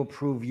 man. It will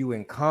prove you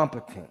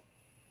incompetent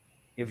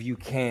if you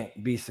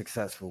can't be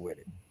successful with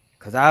it.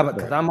 Because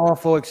I'm all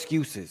for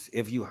excuses.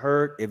 If you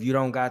hurt, if you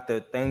don't got the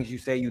things you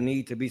say you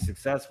need to be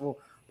successful,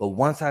 but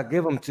once I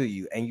give them to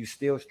you and you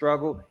still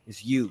struggle,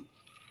 it's you.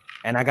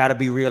 And I got to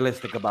be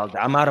realistic about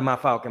that. I'm out of my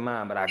Falcon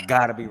mind, but I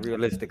got to be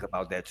realistic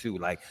about that too.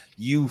 Like,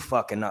 you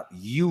fucking up,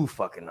 you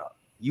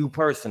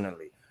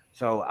personally.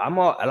 So I'm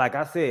all, like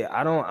I said,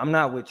 I'm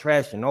not with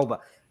trashing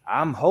nobody.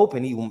 I'm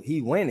hoping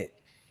he win it.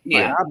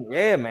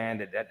 Yeah,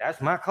 man.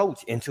 That's my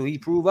coach until he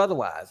prove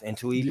otherwise.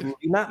 Until he prove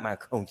he's not my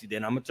coach,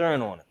 then I'm gonna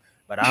turn on him.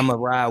 But I'm gonna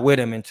ride with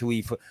him until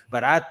he.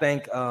 But I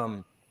think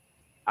I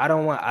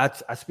don't want.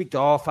 I speak to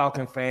all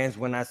Falcon fans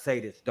when I say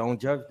this. Don't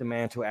judge the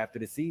man till after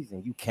the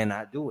season. You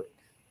cannot do it.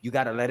 You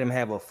got to let him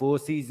have a full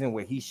season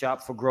where he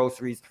shopped for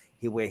groceries,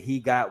 where he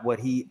got what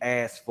he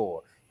asked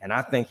for, and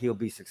I think he'll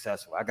be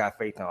successful. I got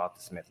faith in Arthur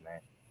Smith, man.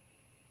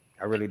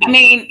 I really do. I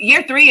mean,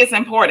 year 3 is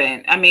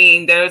important. I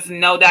mean, there's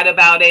no doubt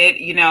about it.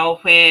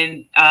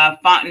 When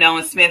Fontenot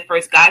and Smith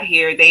first got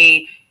here,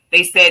 they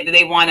said that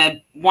they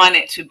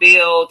wanted to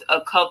build a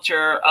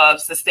culture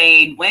of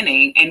sustained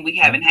winning, and we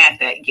haven't had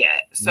that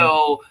yet.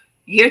 So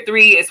year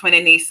 3 is when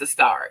it needs to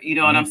start. You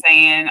know what I'm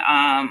saying?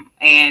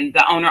 And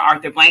the owner,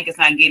 Arthur Blank, is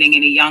not getting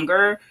any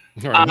younger.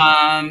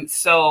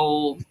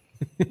 So,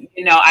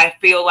 I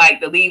feel like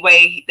the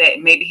leeway that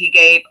maybe he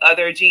gave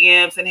other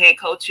GMs and head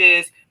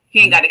coaches, he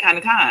ain't got the kind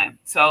of time.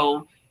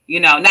 So,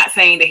 not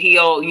saying that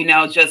he'll,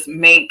 just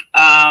make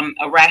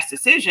a rash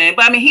decision.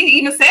 But, I mean, he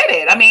even said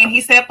it. I mean,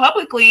 he said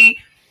publicly,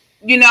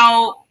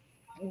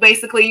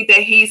 basically that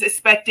he's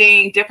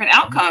expecting different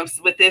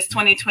outcomes with this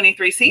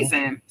 2023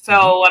 season.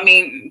 So, I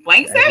mean,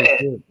 Blank said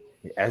it.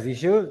 As he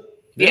should.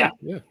 Yeah.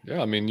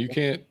 I mean, you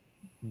can't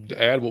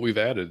add what we've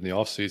added in the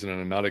offseason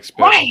and not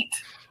expect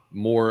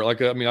more.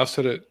 Like, I mean, I've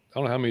said it, I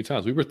don't know how many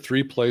times. We were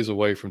 3 plays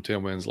away from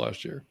 10 wins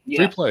last year.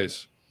 3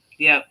 plays.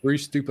 Yeah. 3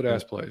 stupid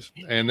ass plays.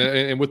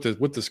 And with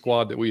the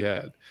squad that we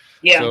had.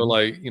 Yeah. So,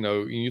 like, you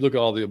know, you look at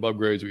all the above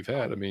grades we've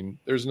had. I mean,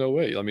 there's no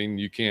way. I mean,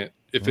 you can't.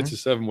 If it's a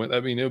 7 win, I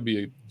mean, it would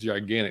be a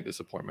gigantic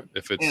disappointment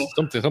if it's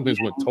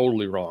something's went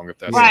totally wrong. If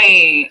that's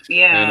right,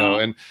 yeah, you know,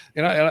 and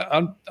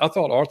I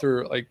thought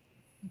Arthur, like,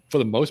 for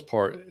the most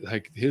part,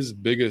 like his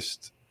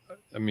biggest,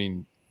 I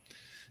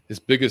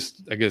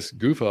guess,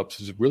 goof ups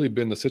has really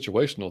been the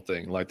situational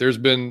thing. Like, there's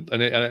been,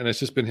 and it's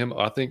just been him.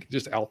 I think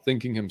just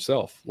outthinking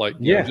himself. Like,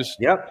 you know,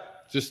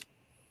 just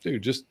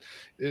dude, just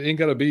it ain't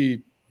got to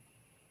be.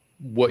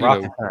 What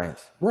rocket you know,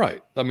 science.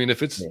 Right? I mean,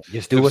 if it's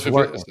just do what's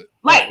working.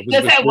 Like,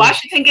 does that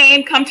Washington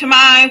game come to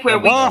mind where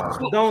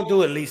don't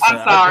do it, Lisa?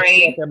 I'm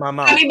sorry.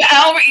 I mean,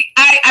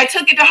 I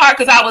took it to heart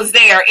because I was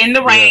there in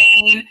the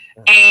rain,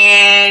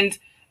 and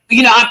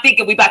you know, I'm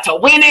thinking we about to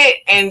win it,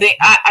 and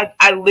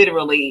I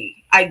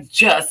literally, I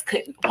just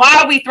couldn't.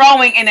 Why are we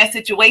throwing in that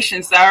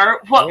situation, sir?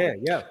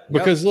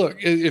 Because look,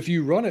 if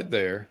you run it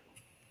there.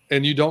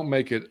 And you don't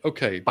make it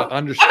okay, but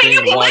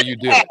understand why you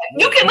did it.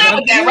 You can live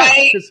with that,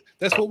 right?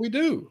 That's what we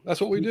do.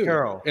 That's what we do.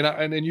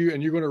 And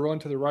you're going to run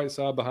to the right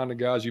side behind the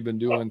guys you've been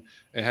doing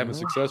and having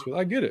success with.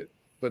 I get it,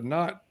 but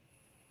not.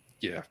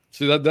 Yeah.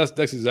 See, that's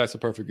the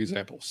perfect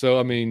example. So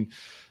I mean,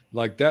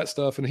 like that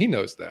stuff, and he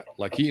knows that.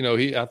 Like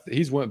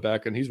he's went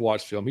back and he's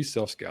watched film. He's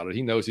self-scouted.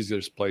 He knows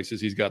there's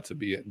places he's got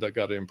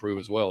to improve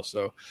as well.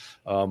 So.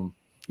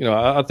 You know,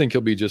 I think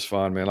he'll be just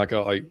fine, man. Like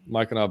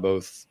Mike and I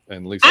both,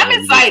 and Lisa. I'm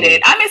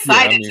excited. I'm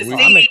excited to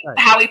see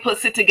how he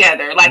puts it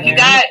together. Like, you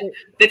got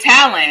the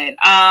talent.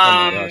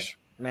 Oh my gosh.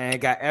 Man,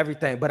 got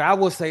everything. But I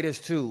will say this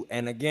too,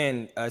 and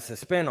again, it's a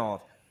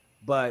spinoff.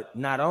 But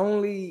not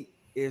only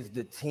is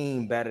the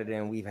team better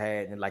than we've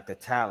had, and like the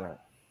talent,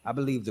 I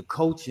believe the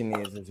coaching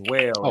is as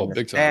well. Oh, and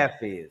big the staff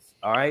is.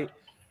 All right.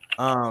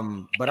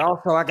 But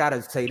also, I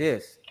gotta say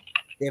this: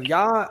 if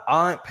y'all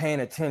aren't paying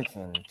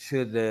attention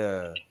to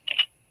the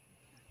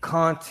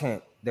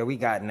content that we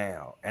got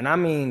now, and I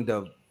mean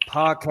the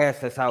podcast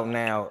that's out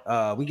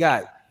now, we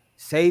got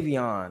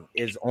Savion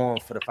is on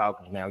for the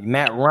Falcons now.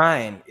 Matt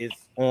Ryan is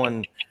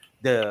on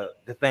the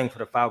thing for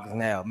the Falcons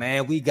now.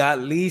 Man, we got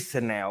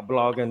Lisa now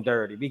blogging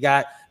dirty. We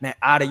got man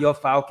out of your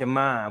Falcon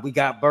mind. We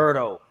got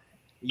Berto.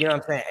 You know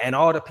what I'm saying? And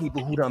all the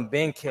people who done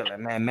been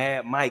killing, man,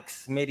 Mad Mike,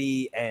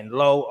 Smitty, and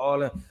Lowe, all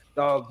the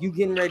dog. You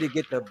getting ready to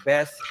get the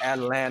best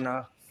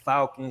Atlanta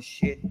Falcons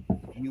shit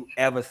you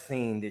ever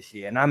seen this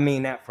year, and I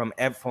mean that from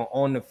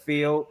on the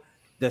field,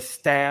 the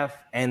staff,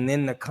 and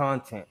then the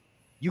content.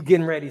 You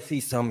getting ready to see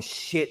some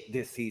shit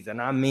this season.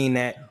 I mean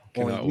that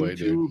on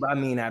YouTube. I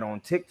mean that on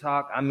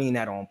TikTok. I mean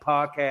that on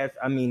podcasts.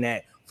 I mean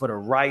that for the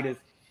writers.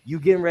 You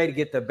getting ready to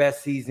get the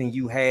best season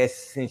you had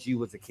since you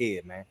was a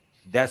kid, man.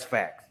 That's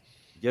facts.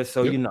 Just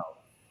so you know.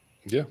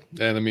 Yeah,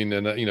 and I mean,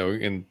 and you know,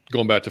 and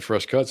going back to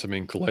fresh cuts, I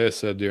mean, Calais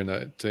said during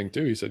that thing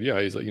too. He said,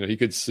 he's like, he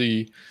could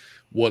see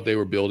what they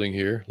were building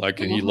here, like,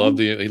 and he loved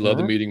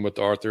the meeting with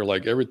Arthur.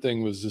 Like,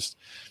 everything was just,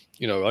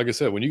 like I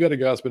said, when you got a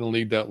guy that's been in the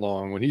league that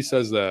long, when he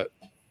says that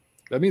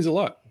means a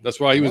lot. That's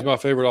why he was my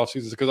favorite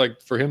offseason, because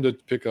like for him to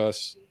pick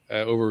us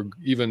over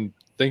even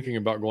thinking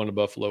about going to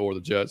Buffalo or the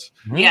Jets,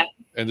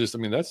 and just, I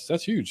mean,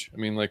 that's huge. I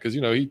mean, like, because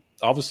he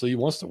obviously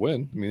wants to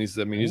win. I mean,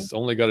 he's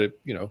only got it.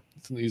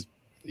 He's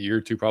a year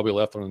or two probably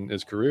left on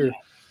his career.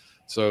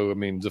 So I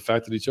mean, the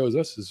fact that he chose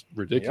us is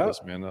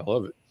ridiculous, man. I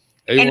love it.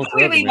 And I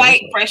really like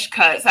fresh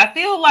cuts. I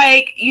feel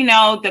like,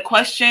 the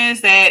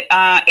questions that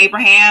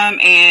Abraham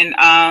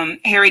and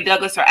Harry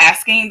Douglas are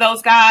asking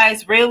those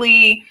guys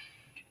really,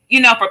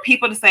 for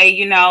people to say,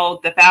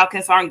 the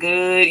Falcons aren't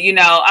good,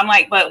 I'm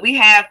like, but we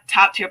have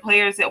top tier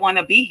players that want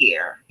to be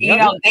here.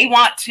 They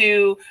want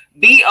to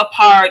be a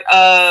part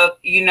of,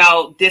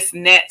 this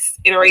next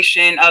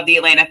iteration of the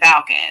Atlanta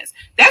Falcons.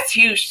 That's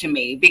huge to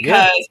me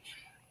because,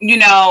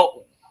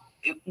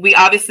 we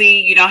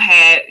obviously,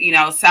 had,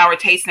 sour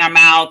taste in our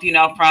mouth,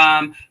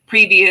 from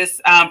previous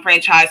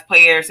franchise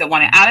players that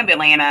wanted out of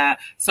Atlanta.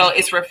 So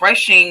it's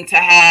refreshing to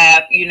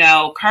have,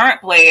 current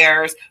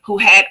players who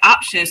had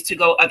options to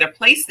go other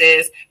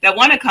places that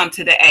want to come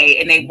to the A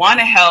and they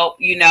want to help,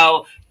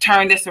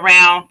 turn this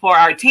around for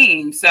our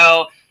team.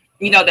 So,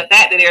 the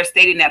fact that they're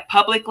stating that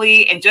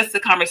publicly and just the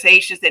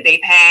conversations that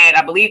they've had,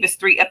 I believe it's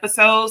 3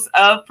 episodes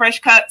of Fresh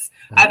Cuts.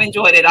 I've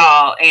enjoyed it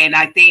all. And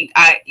I think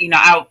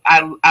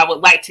I would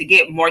like to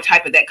get more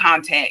type of that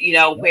content,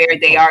 where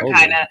they are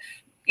kind of,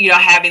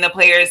 having the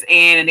players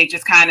in and they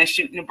just kind of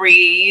shooting the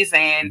breeze.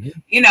 And,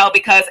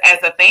 because as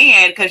a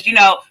fan, because,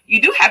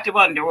 you do have to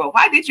wonder, well,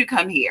 why did you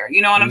come here?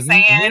 You know what I'm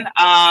saying?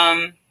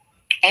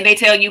 And they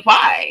tell you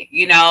why,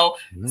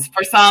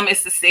 for some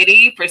it's the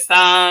city, for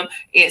some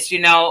it's,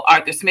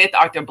 Arthur Smith,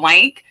 Arthur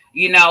Blank,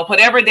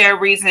 whatever their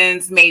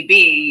reasons may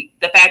be.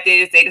 The fact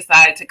is they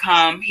decided to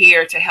come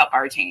here to help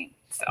our team.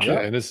 So. Yeah,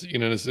 and it's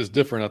it's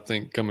different. I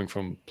think coming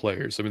from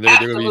players. I mean, they're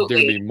going to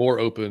be more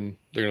open.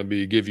 They're going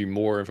to give you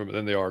more information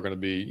than they are going to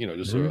be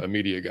just a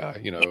media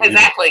guy.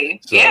 Exactly.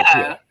 So,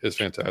 yeah, it's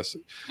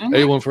fantastic.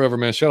 A1 forever,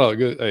 man. Shout out,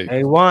 good. Hey,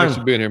 A1. Thanks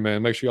for being here,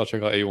 man. Make sure y'all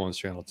check out A1's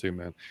channel too,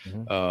 man.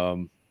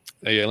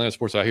 Hey, Atlanta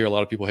Sports. I hear a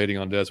lot of people hating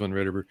on Desmond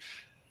Ridder.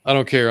 I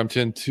don't care. I'm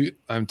 10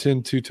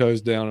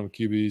 toes down on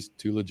QBs.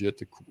 Too legit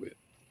to quit.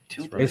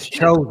 It's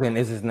Chosen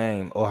is his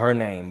name or her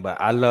name, but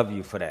I love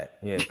you for that.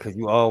 Yeah, because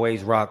you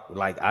always rock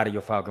like out of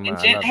your Falcon mind.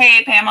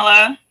 Hey,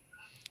 Pamela.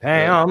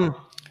 Pam.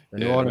 The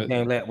New Orleans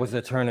game was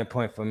a turning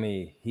point for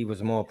me. He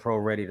was more pro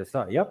ready to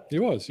start. Yep. He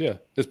was, yeah.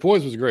 His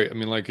poise was great. I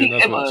mean, like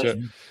that's what he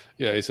said,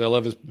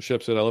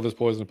 Shep said, I love his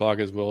poise in the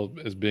pocket as well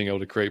as being able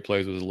to create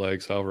plays with his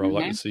legs. However, I would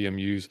like to see him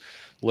use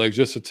legs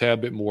just a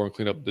tad bit more and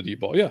clean up the deep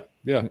ball. Yeah.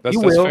 That's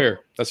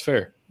fair. That's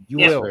fair.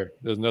 Fair.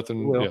 There's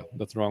nothing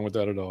wrong with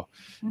that at all.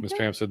 Ms.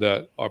 Pam said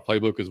that our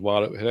playbook is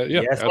wide open.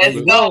 Yeah, yes,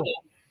 absolutely. Let's go.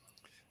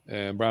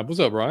 And Brian, what's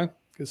up, Brian?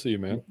 Good to see you,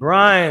 man.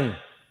 Brian.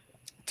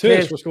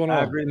 Tish, what's going on?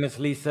 I agree, Miss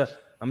Lisa.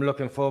 I'm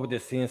looking forward to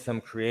seeing some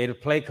creative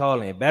play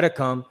calling. It better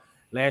come.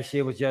 Last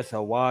year was just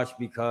a wash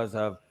because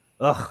of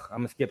I'm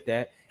gonna skip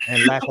that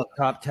and lack of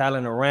top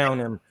talent around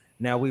him.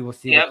 Now we will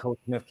see what Coach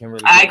Smith can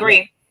really. I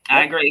agree.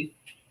 I agree.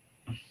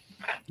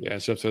 Yeah,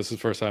 and Shep says this is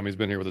the first time he's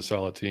been here with a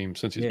solid team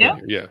since he's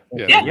been here.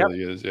 Yeah, it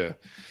really is. Yeah,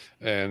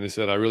 and they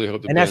said I really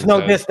hope. And that's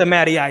no diss to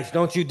Matty Ice.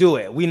 Don't you do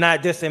it. We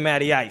not dissing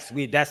Matty Ice.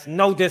 That's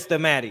no diss to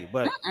Matty.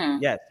 But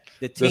yes,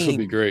 the team. This would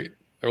be great.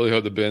 I really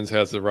hope the Benz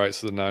has the rights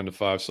to the 9 to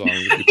 5 song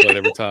that we played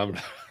every time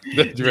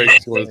that Drake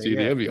scores a TD.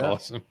 That'd be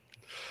awesome.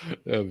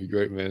 That would be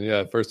great, man.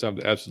 Yeah, first time,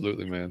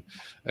 absolutely, man.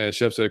 And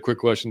Shep said, a quick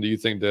question: do you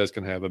think Dez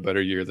can have a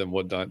better year than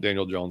what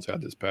Daniel Jones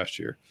had this past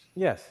year?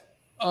 Yes.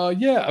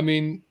 Yeah. I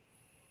mean,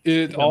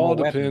 it all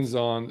depends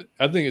on.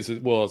 I think it's a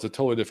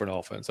totally different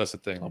offense. That's the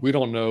thing. We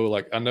don't know.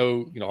 Like I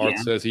know, Art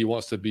says he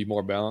wants to be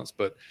more balanced,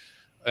 but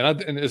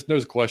and it's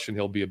no question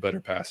he'll be a better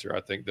passer,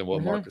 I think, than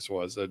what Marcus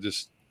was.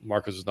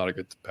 Marcus is not a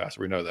good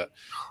passer. We know that.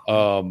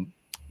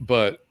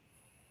 But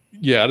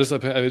yeah,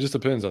 it just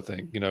depends. I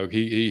think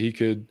he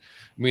could.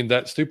 I mean,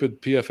 that stupid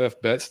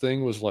PFF bets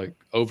thing was like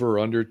over or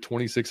under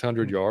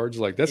 2,600 yards.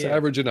 Like that's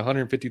averaging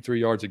 153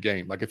 yards a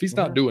game. Like if he's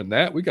not doing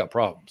that, we got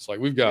problems. Like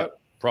we've got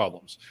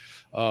problems.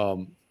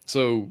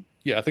 So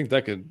yeah, I think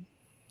that could.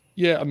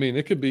 Yeah, I mean,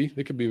 it could be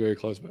very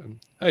close, man.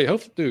 Hey,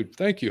 dude,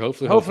 thank you.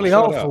 Hopefully.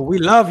 We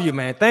love you,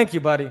 man. Thank you,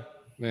 buddy.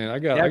 Man, I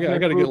got to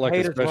get like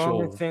a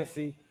special.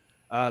 Cincy.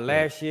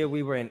 Last year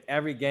we were in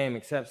every game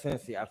except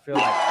Cincy. I feel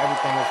like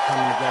everything is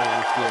coming together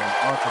this year, and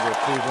Arthur will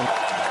prove it.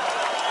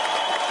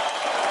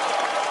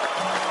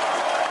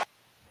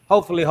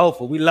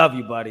 Hopefully. We love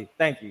you, buddy.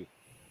 Thank you.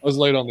 I was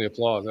late on the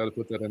applause. I had to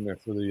put that in there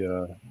for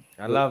the.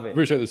 I love it.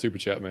 Appreciate the super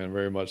chat, man.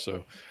 Very much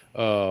so.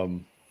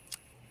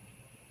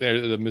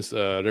 Miss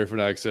Derek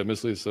Fanatic said,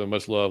 Miss Lisa,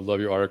 much love.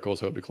 Love your articles.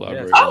 Hope you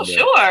collaborate. Yes. Oh,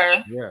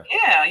 sure. Yeah.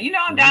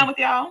 I'm down with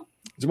y'all.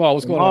 Jamal,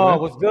 what's going on, man?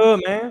 What's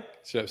good, man?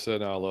 Chef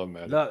said, no, I love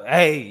Matt.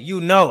 Hey,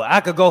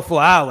 I could go for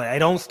an hour. I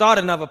don't start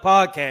another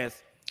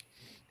podcast.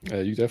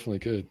 Yeah, you definitely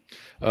could.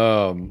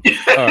 All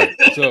right.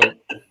 So,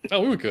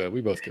 we could.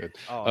 We both could.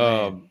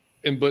 Oh,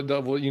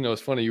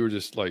 it's funny. You were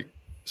just like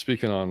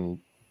speaking on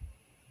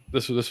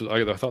this was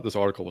I thought this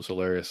article was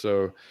hilarious.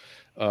 So,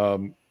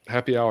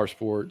 Happy Hour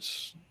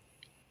Sports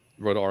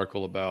wrote an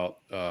article about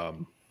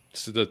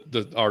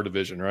our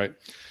division, right?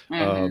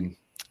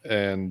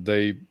 And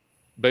they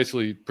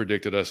basically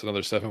predicted us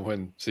another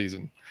 7-win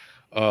season,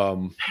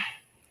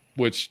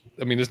 which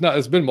I mean,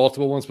 it's been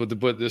multiple ones, but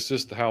it's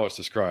just how it's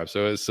described.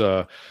 So it's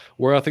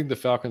where I think the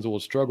Falcons will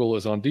struggle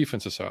is on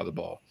defensive side of the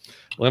ball.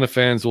 Atlanta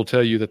fans will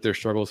tell you that their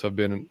struggles have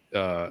been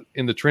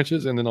in the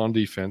trenches and then on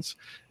defense,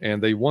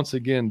 and they once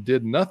again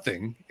did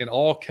nothing in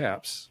all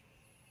caps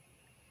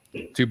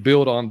to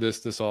build on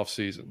this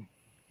offseason.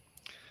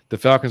 The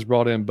Falcons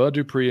brought in Bud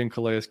Dupree and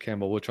Calais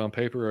Campbell, which on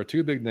paper are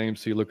two big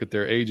names. So you look at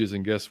their ages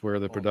and guess where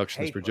the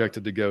production is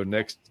projected to go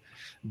next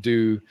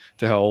due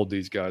to how old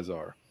these guys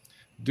are.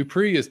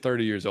 Dupree is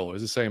 30 years old.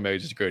 He's the same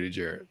age as Grady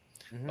Jarrett.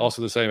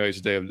 Also the same age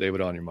as David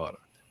Onyemata.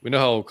 We know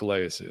how old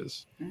Calais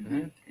is.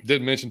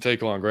 Didn't mention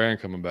Taquan Graham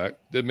coming back.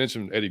 Didn't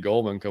mention Eddie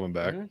Goldman coming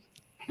back.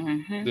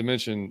 Didn't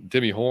mention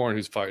Demi Horn,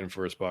 who's fighting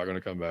for a spot, going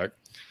to come back.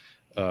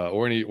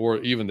 Or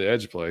even the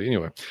edge play.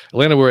 Anyway,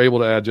 Atlanta were able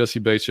to add Jesse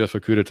Bates, Jeff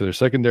Okudah to their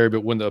secondary,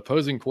 but when the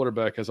opposing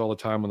quarterback has all the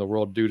time in the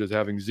world due to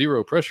having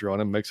zero pressure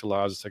on him, makes the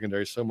lives of the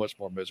secondary so much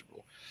more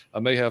miserable. I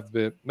may have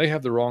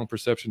the wrong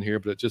perception here,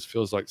 but it just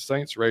feels like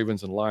Saints,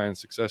 Ravens, and Lions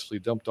successfully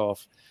dumped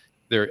off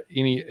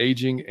any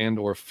aging and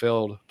or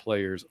failed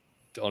players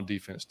on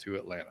defense to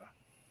Atlanta.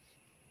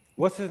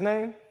 What's his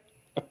name?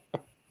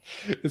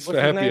 It's from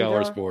Happy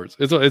Hour Sports.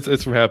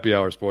 It's from Happy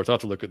Hour Sports. I'll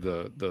have to look at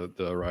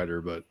the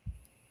writer, but.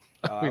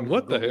 I mean,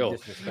 what the hell?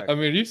 I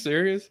mean, are you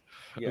serious?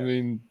 Yeah. I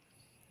mean,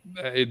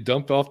 it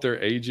dumped off their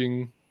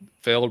aging,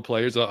 failed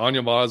players.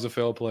 Onyemata is a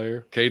failed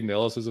player. Caden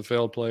Ellis is a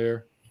failed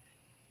player.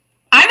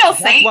 I know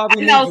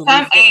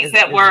some Saints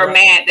that were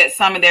mad that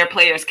some of their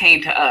players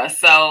came to us.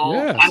 So,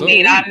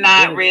 I'm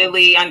not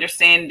really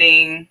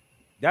understanding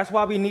That's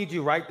why we need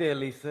you right there,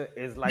 Lisa.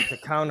 Is like to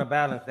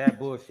counterbalance that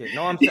bullshit.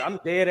 No, I'm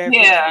dead ass.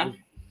 Yeah.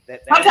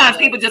 Sometimes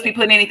people just be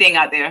putting anything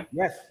out there.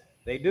 Yes,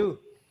 they do.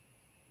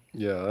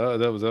 Yeah,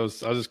 that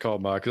was. I just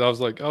called my because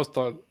I was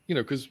thought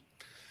because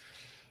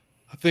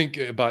I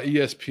think by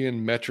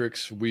ESPN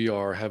metrics we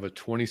have a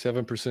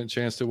 27%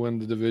 chance to win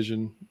the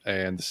division,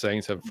 and the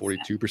Saints have a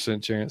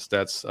 42% chance.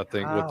 That's I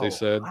think what they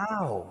said.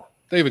 Wow.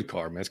 David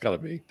Carr, man, it's got to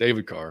be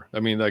David Carr.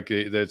 I mean, like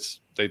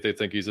they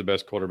think he's the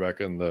best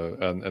quarterback in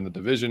the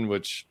division,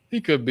 which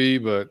he could be,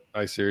 but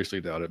I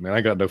seriously doubt it, man.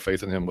 I got no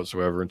faith in him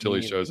whatsoever until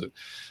he shows it.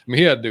 I mean,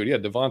 he had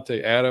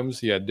Devontae Adams,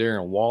 he had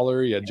Darren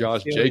Waller, he had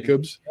Josh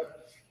Jacobs.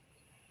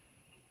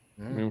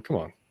 I mean, come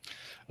on.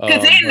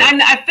 Because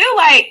I feel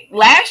like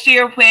last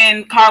year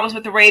when Carr was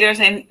with the Raiders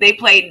and they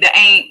played the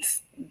Aints,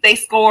 they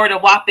scored a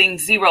whopping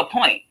 0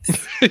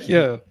 points.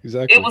 Yeah,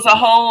 exactly. It was a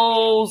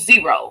whole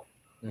 0.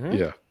 Mm-hmm.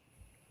 Yeah.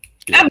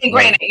 I mean,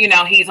 granted,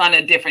 he's on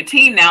a different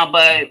team now,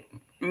 but I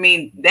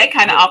mean, that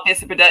kind of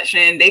offensive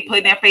production, they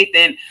put their faith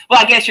in. Well,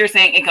 I guess you're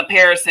saying in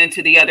comparison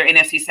to the other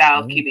NFC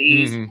South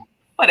QBs,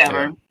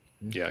 whatever.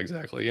 Yeah,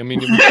 exactly. I mean,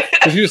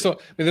 because you just don't.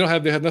 I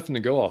mean, they have nothing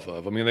to go off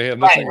of. I mean, they have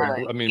nothing.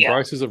 Right. I mean,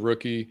 Bryce is a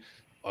rookie.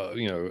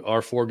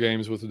 Our 4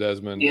 games with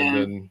Desmond,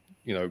 and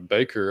then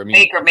Baker. I mean,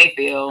 Baker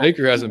Mayfield.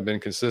 Baker hasn't been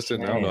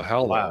consistent. I don't know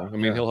how long. I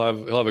mean, he'll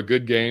have a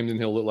good game, and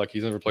he'll look like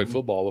he's never played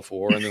football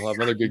before, and he'll have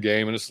another good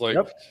game, and it's like.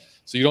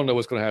 So you don't know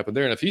what's going to happen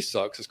there. And if he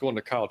sucks, it's going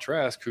to Kyle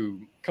Trask,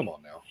 who, come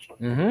on now.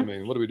 I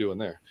mean, what are we doing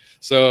there?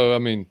 So, I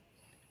mean,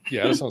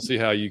 I just don't see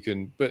how you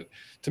can. But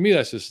to me,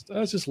 that's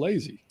just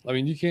lazy. I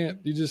mean,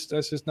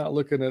 that's just not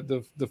looking at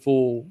the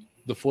full.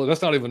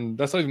 That's not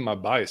even my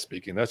bias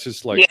speaking. That's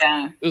just like,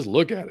 just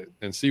look at it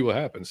and see what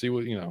happens. See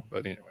what,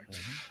 But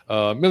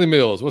anyway, Millie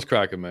Mills, what's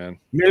cracking, man?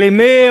 Millie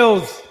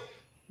Mills.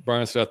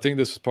 Brian said, I think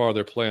this was part of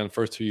their plan.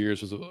 First 2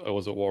 years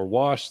was a war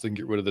wash, then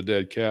get rid of the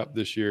dead cap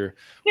this year.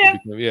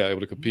 Able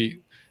to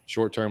compete,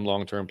 short-term,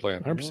 long-term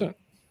plan. 100%.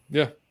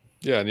 Yeah.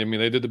 And I mean,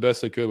 they did the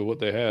best they could with what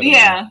they had.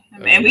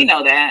 And we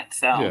know that.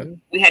 So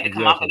we had to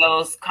come off of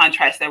those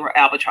contracts that were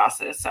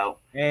albatrosses. So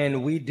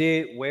and we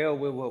did well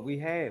with what we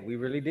had. We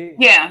really did.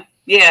 Yeah.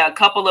 A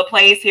couple of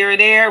plays here or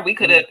there. We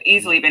could have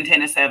easily been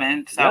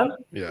 10-7. So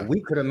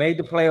we could have made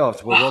the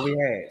playoffs with what we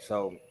had.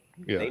 So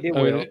they did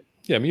well.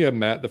 I mean, you have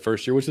Matt the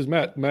first year, which is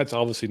Matt's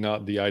obviously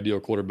not the ideal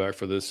quarterback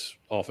for this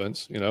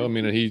offense, I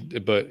mean,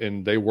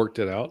 and they worked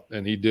it out,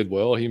 and he did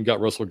well. He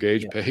got Russell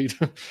Gage paid.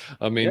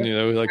 I mean,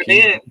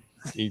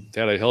 he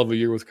had a hell of a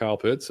year with Kyle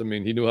Pitts. I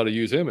mean, he knew how to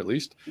use him at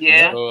least.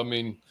 Yeah. So I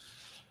mean,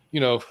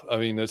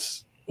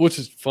 that's which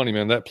is funny,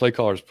 man. That Play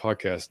Callers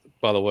podcast,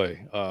 by the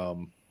way,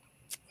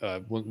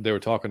 when they were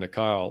talking to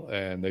Kyle,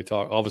 and they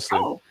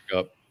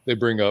they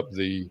bring up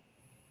the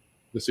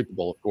Super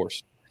Bowl, of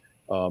course,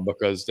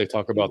 because they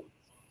talk about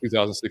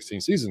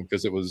 2016 season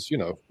because it was, we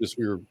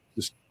were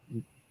just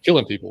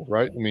killing people,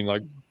 right? I mean,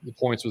 like the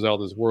points was out of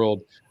this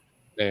world,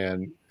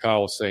 and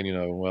Kyle was saying,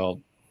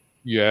 well,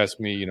 you asked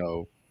me,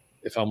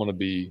 if I'm going to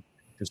be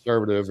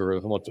conservative or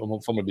if I'm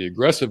going to be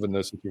aggressive in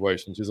those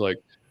situations. He's like,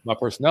 my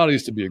personality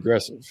is to be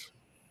aggressive.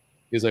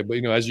 He's like,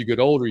 but as you get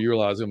older, you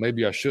realize,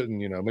 maybe I shouldn't,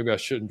 maybe I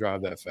shouldn't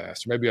drive that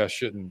fast, or maybe I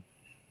shouldn't,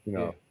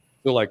 So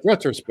like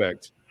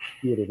retrospect,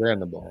 he would have ran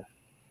the ball.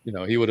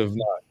 He would have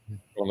not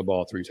thrown the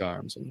ball 3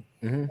 times and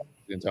the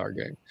entire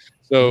game.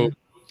 So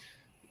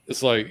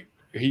it's like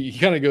he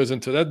kind of goes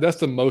into that. That's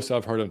the most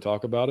I've heard him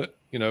talk about it.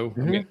 I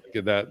mean,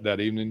 that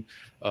evening.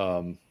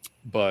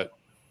 But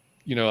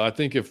I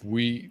think if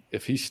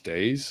he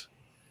stays,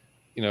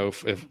 we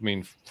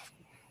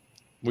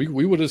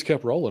would have just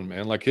kept rolling,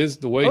 man. Like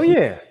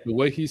the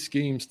way he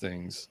schemes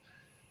things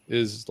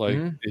is like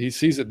he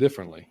sees it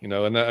differently, and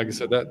that, like I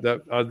said,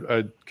 that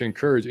I can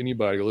encourage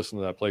anybody to listen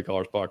to that Play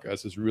Callers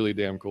podcast. It's really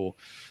damn cool.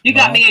 You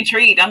got me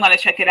intrigued. I'm going to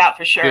check it out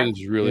for sure.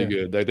 It's really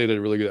good. They did it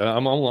really good.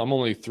 I'm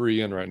only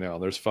 3 in right now.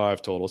 There's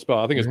 5 total.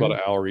 I think it's about an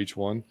hour each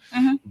one,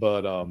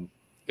 but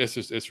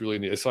it's really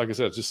neat. It's like I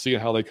said, it's just seeing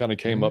how they kind of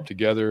came up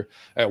together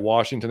at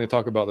Washington. They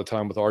talk about the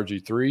time with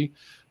RG3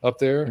 up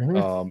there,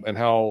 and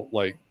how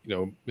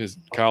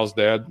Kyle's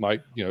dad,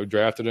 Mike,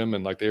 drafted him,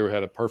 and like they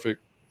had a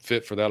perfect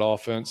fit for that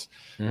offense.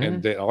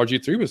 And then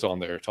RG3 was on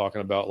there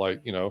talking about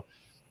the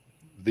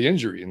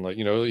injury, and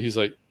he's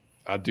like,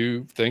 I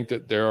do think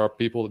that there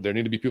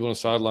need to be people on the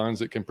sidelines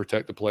that can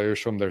protect the players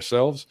from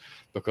themselves,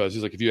 because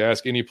he's like, if you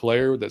ask any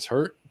player that's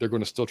hurt, they're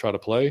going to still try to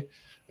play.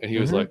 And he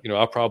was like,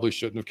 I probably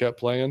shouldn't have kept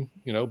playing,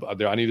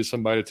 but I needed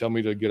somebody to tell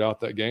me to get out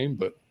that game,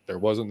 but there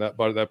wasn't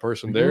that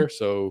person there.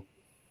 So,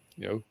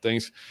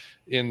 things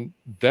in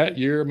that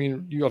year, I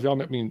mean, y'all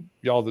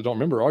that don't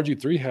remember,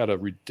 RG3 had a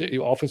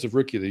ridiculous offensive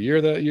rookie of the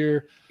year that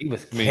year. He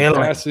was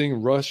passing,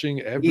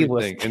 rushing,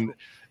 everything.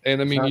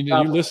 And I mean, you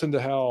listen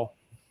to how,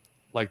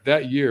 like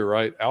that year,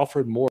 right?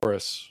 Alfred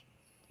Morris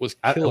was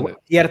killing it.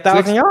 He had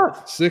 1,000 yards.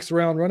 6th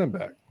round running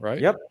back, right?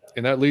 Yep.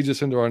 And that leads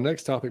us into our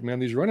next topic, man,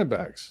 these running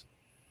backs.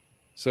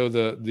 So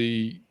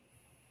they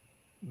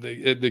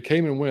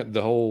came and went,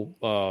 the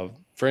whole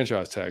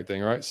franchise tag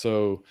thing, right?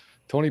 So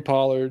Tony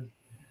Pollard,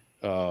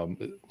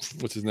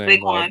 what's his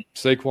name? Saquon.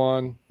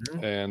 Saquon,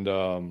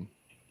 and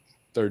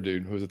third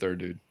dude? Who was the third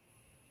dude?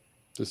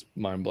 Just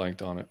mind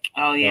blanked on it.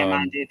 Oh yeah,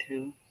 mine did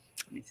too.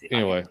 Let me see.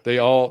 Anyway, they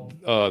all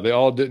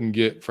didn't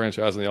get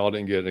franchise and they all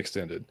didn't get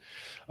extended.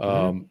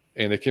 And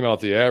they came out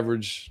the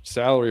average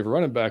salary of a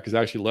running back is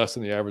actually less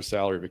than the average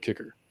salary of a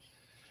kicker,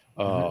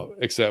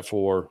 except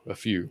for a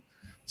few.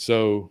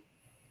 So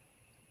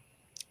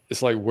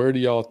it's like, where do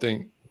y'all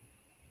think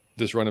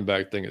this running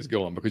back thing is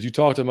going? Because you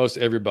talk to most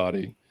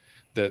everybody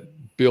that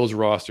builds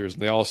rosters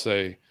and they all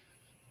say,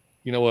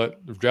 you know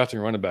what, drafting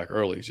a running back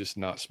early is just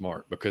not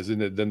smart, because then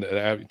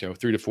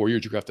 3 to 4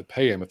 years, you have to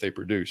pay them if they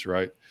produce,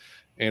 right?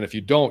 And if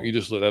you don't, you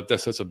just that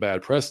sets a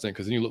bad precedent,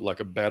 because then you look like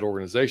a bad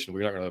organization.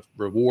 We're not going to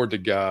reward the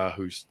guy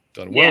who's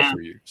done well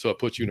for you. So it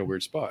puts you in a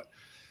weird spot.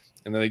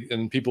 And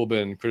then people have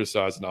been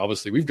criticized, and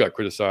obviously we've got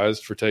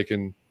criticized for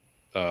taking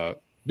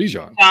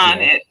Bijan.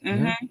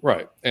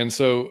 Right. And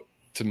so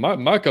to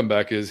my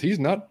comeback is he's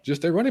not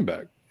just a running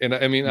back. And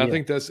I mean, I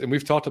think and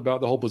we've talked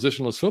about the whole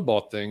positionless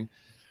football thing.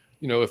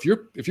 You know, if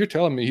you're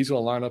telling me he's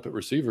going to line up at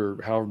receiver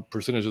how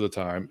percentage of the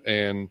time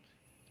and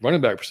running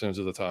back percentage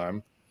of the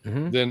time,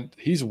 then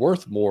he's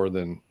worth more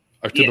than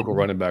a typical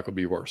running back would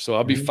be worth. So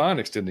I'll be fine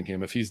extending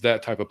him if he's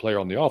that type of player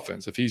on the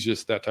offense. If he's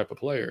just that type of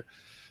player,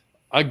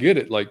 I get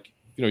it. Like,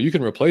 you know, you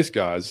can replace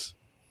guys,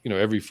 you know,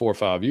 every 4 or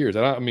 5 years.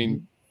 And I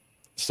mean,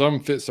 some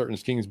fit certain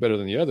schemes better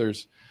than the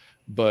others,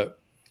 but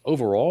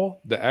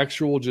overall, the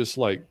actual just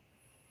like,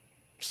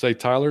 say,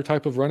 Tyler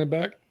type of running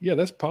back,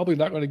 that's probably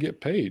not going to get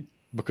paid,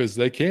 because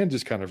they can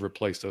just kind of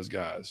replace those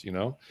guys, you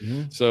know?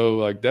 So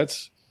like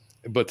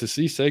but to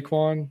see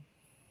Saquon,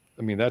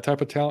 I mean, that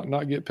type of talent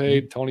not get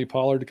paid, Tony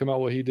Pollard to come out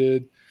what he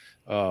did.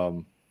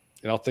 And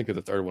I'll think of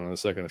the third one in a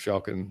second if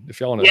y'all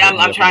want to. Yeah,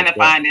 I'm trying to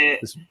find it.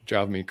 It's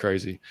driving me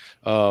crazy.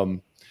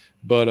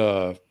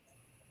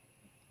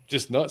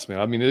 Just nuts, man.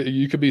 I mean,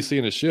 you could be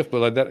seeing a shift, but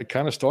like that, it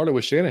kind of started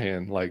with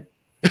Shanahan. Like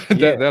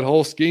that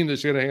whole scheme that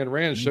Shanahan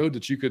ran showed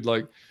that you could,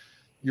 like,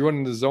 you're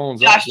running the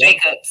zones. Josh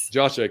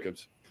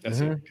Jacobs. That's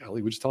it.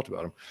 Golly, we just talked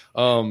about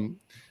him.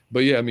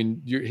 But yeah, I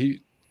mean, he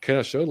kind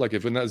of showed, like,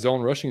 if in that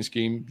zone rushing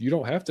scheme, you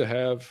don't have to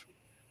have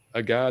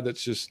a guy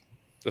that's just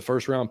the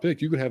first round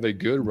pick. You can have a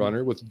good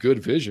runner with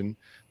good vision,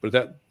 but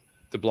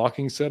the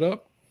blocking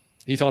setup,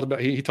 he talked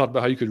about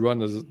how you could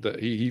run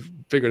he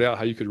figured out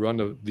how you could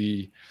run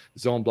the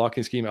zone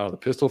blocking scheme out of the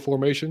pistol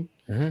formation.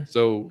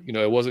 So, you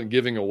know, it wasn't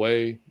giving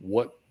away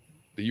what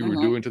you were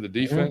doing to the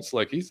defense.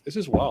 Like, it's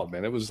just wild,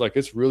 man. It was like,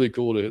 it's really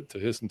cool to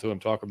listen to him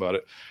talk about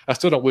it. I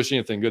still don't wish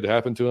anything good to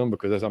happen to him,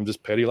 because I'm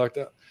just petty like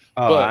that.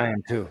 Oh, but I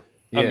am too.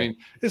 I mean,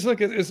 it's like,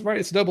 it's right.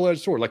 It's a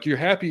double-edged sword. Like, you're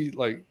happy,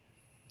 like,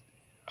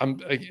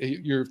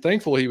 you're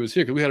thankful he was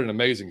here, because we had an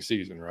amazing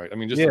season, right? I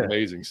mean, just an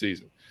amazing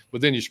season. But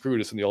then you screwed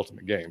us in the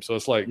ultimate game. So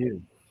it's like,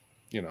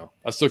 you know,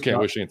 I still can't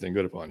wish anything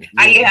good upon you.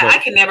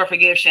 I can never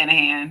forgive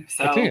Shanahan.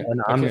 So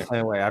I'm the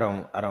same way. I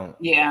don't.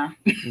 Yeah.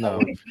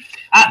 No.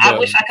 I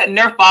wish I could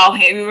Nerf ball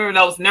him. You remember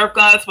those Nerf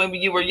guns when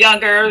you were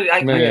younger? I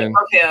could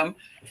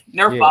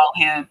Nerf ball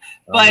him.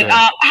 But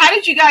how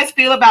did you guys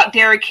feel about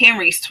Derrick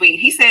Henry's tweet?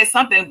 He said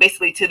something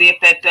basically to the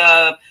effect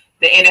of,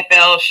 the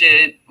NFL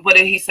should, what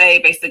did he say?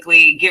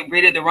 Basically, get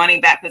rid of the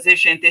running back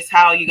position. This is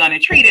how you're going to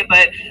treat it.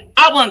 But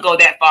I wouldn't go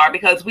that far,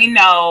 because we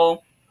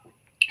know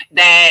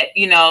that,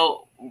 you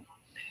know,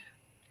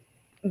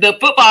 the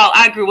football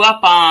I grew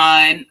up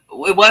on,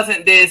 it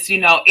wasn't this, you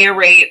know, air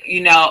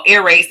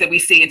race that we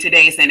see in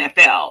today's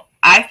NFL.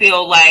 I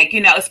feel like,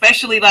 you know,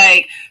 especially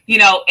like, you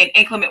know, in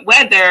inclement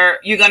weather,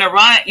 you're going to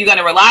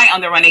rely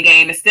on the running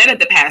game instead of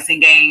the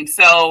passing game.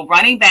 So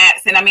running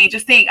backs, and I mean,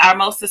 just think our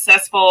most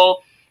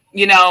successful,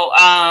 you know,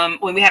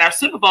 when we had our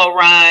Super Bowl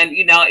run,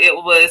 you know, it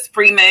was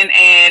Freeman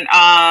and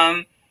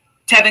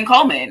Tevin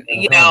Coleman.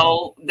 You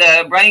know,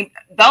 the running,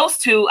 those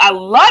two, I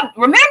love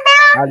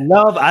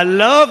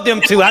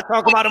them too. I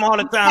talk about them all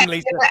the time,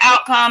 Lisa. The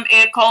outcome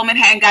if Coleman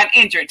hadn't gotten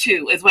injured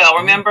too, as well.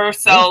 Remember?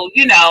 So,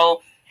 you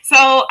know,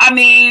 I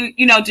mean,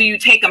 you know, do you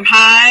take them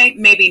high?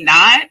 Maybe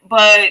not,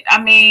 but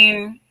I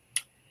mean,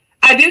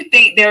 I do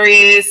think there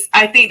is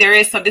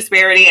some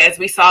disparity, as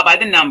we saw by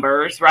the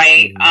numbers,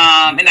 right?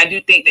 And I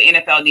do think the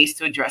NFL needs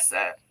to address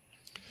that.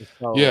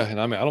 So, and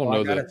I mean, I don't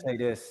know I gotta that. say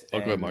this. Go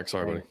ahead, Mike.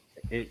 Sorry,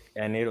 buddy.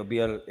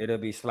 It'll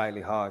be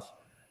slightly harsh,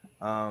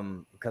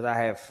 because I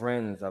have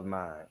friends of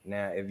mine.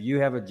 Now, if you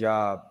have a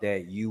job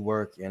that you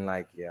work in,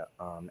 like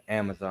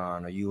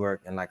Amazon, or you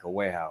work in like a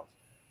warehouse,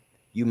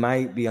 you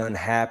might be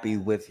unhappy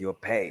with your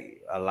pay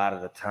a lot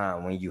of the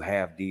time when you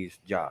have these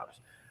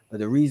jobs. But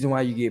the reason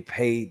why you get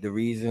paid, the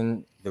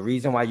reason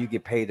why you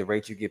get paid the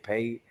rate you get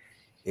paid,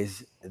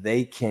 is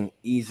they can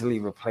easily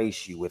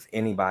replace you with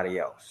anybody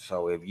else.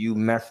 So if you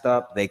messed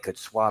up, they could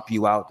swap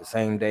you out the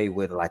same day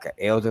with like an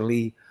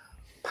elderly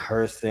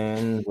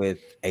person, with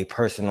a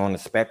person on the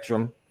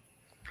spectrum.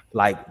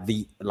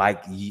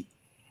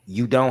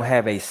 You don't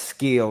have a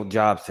skilled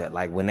job set.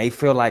 Like, when they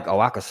feel like, oh,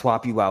 I could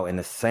swap you out and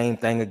the same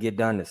thing will get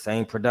done, the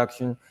same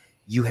production,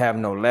 you have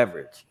no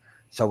leverage.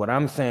 So what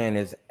I'm saying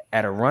is,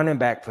 at a running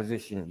back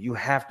position, you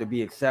have to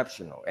be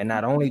exceptional. And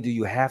not only do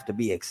you have to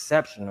be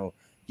exceptional,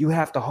 you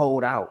have to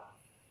hold out.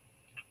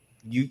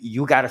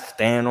 you got to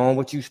stand on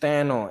what you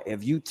stand on.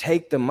 If you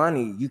take the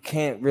money, you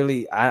can't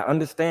really. I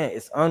understand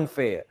it's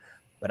unfair,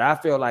 but I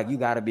feel like you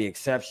got to be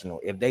exceptional.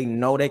 If they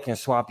know they can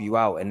swap you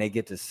out and they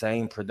get the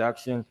same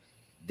production,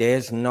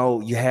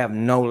 you have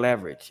no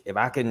leverage. If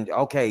I can,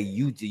 okay,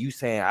 you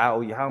saying I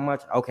owe you how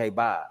much? Okay,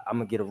 bye. I'm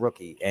gonna get a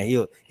rookie and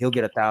he'll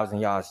get 1,000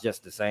 yards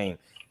just the same.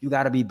 You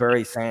got to be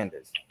Barry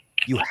Sanders.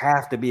 You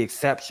have to be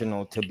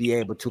exceptional to be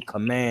able to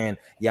command.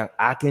 Yeah,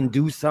 I can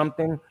do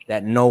something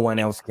that no one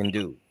else can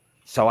do.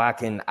 So I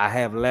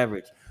have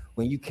leverage.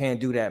 When you can't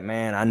do that,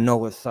 man, I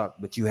know it sucks,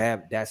 but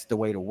that's the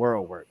way the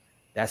world works.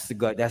 That's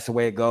the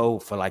way it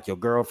goes for like your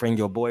girlfriend,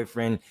 your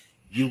boyfriend.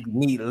 You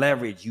need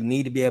leverage. You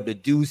need to be able to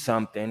do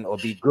something or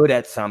be good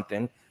at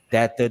something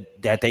that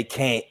they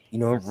can't,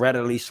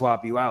 readily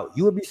swap you out.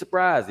 You would be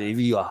surprised if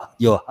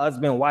your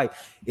husband,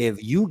 wife,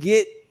 if you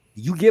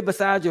get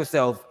beside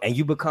yourself and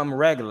you become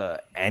regular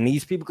and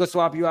these people could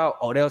swap you out,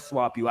 they'll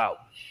swap you out.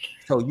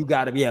 So you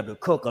got to be able to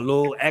cook a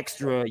little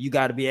extra. You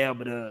got to be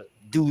able to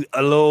do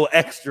a little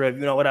extra, if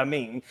you know what I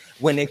mean.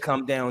 When it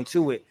come down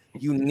to it,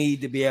 you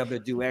need to be able to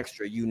do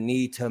extra. You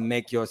need to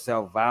make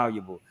yourself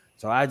valuable.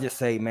 So I just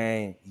say,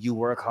 man, you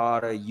work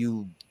harder. I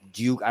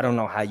don't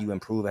know how you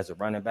improve as a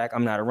running back.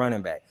 I'm not a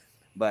running back,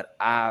 but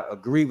I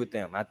agree with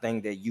them. I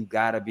think that you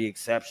got to be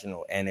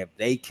exceptional. And if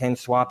they can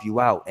swap you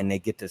out and they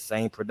get the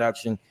same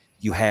production,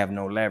 you have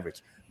no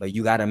leverage. But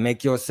you got to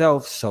make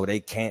yourself so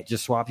they can't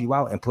just swap you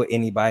out and put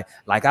anybody.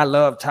 Like, I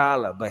love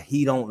Tyler, but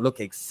he don't look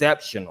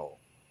exceptional.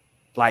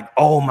 Like,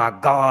 oh my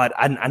God,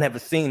 I never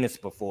seen this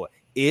before.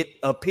 It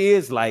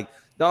appears like,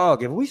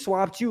 dog, if we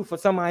swapped you for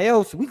somebody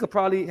else, we could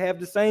probably have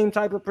the same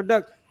type of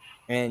product.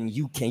 And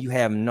you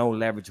have no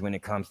leverage when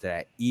it comes to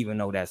that, even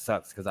though that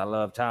sucks, because I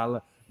love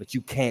Tyler, but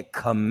you can't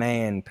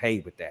command pay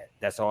with that.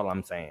 That's all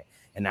I'm saying.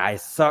 And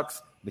it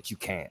sucks, but you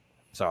can't.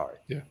 Sorry.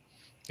 Yeah.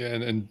 Yeah,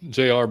 and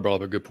JR brought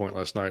up a good point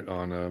last night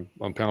on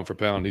Pound for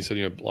Pound. He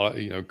said,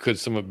 could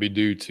some of it be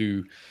due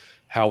to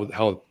how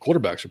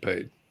quarterbacks are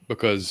paid?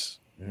 Because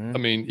I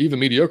mean, even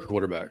mediocre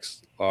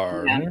quarterbacks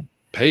are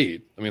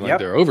paid. I mean, like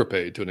they're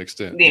overpaid to an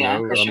extent. Yeah,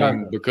 for sure. I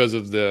mean, because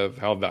of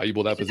how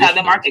valuable that position how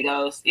the market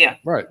goes. Yeah,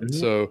 right. Mm-hmm.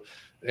 So,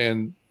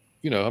 and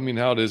I mean,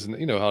 how it is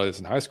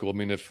in high school. I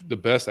mean, if the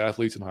best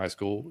athletes in high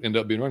school end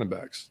up being running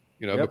backs,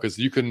 because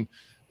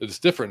it's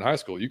different in high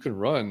school. You can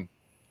run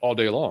all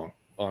day long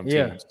on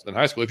teams in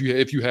high school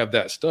if you have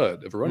that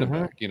stud of a running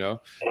back.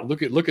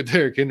 Look at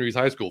Derrick Henry's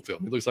high school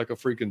film. He looks like a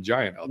freaking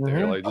giant out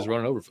there, like just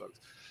running over folks.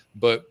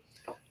 But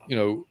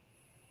you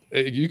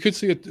could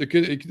see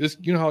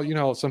it.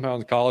 How somehow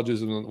in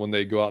colleges when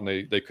they go out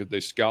and they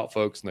scout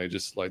folks and they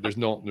just like there's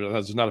not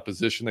a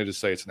position, they just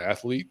say it's an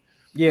athlete.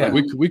 Yeah,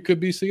 like we could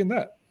be seeing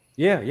that.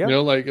 Yeah.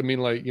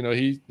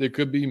 There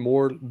could be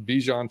more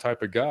Bijan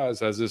type of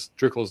guys as this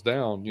trickles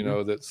down.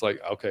 That's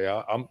like, okay,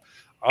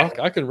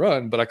 I can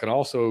run, but I can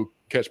also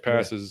catch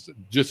passes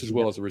just as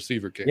well as a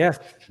receiver can. Yes,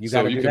 you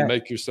can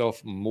make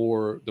yourself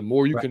more. The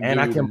more you can, and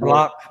do, I can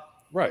block.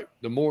 Right.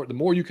 The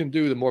more you can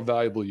do, the more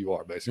valuable you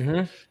are, basically.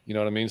 Mm-hmm. You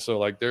know what I mean? So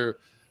like the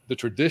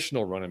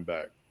traditional running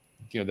back,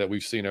 that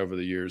we've seen over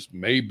the years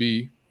may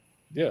be,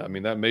 I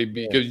mean, that may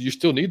be because you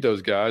still need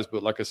those guys.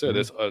 But like I said,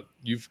 it's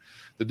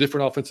the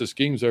different offensive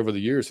schemes over the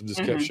years have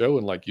just kept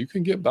showing like you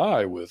can get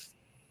by with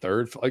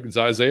third, like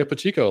Isaiah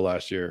Pacheco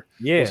last year.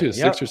 Yeah. Was he a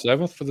 6th or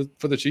 7th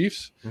for the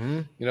Chiefs?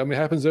 Mm-hmm. I mean, it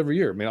happens every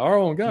year. I mean, our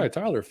own guy,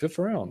 Tyler, 5th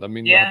round. I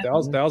mean,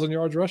 1,000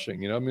 yards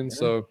rushing,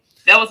 so.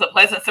 That was a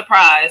pleasant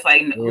surprise.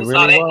 Like, who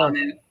saw that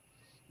coming?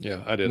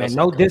 Yeah, I did. Man,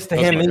 no diss to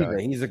him either.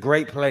 He's a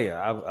great player.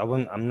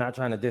 I'm not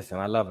trying to diss him.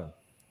 I love him.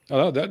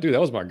 Oh, that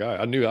was my guy.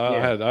 I knew I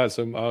had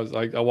some. I was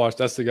like, I watched.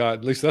 That's the guy.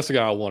 At least that's the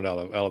guy I wanted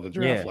out of the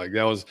draft. Yeah. Like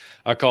that was.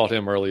 I called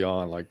him early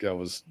on. Like that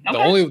was the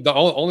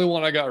only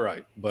one I got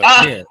right. But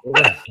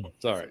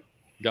it's all right.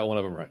 Got one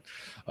of them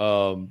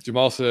right.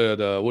 Jamal said,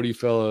 "What do you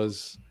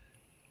fellas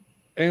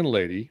and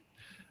lady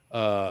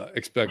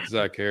expect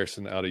Zach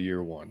Harrison out of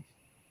year one?"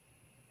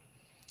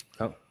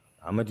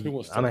 I'm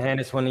gonna hand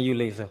this one to you,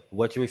 Lisa.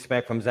 What you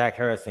expect from Zach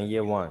Harrison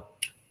year one,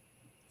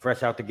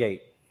 fresh out the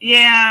gate?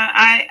 Yeah,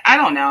 I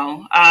don't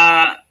know.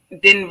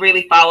 Didn't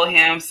really follow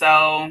him,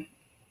 so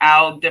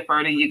I'll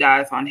defer to you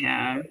guys on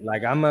him.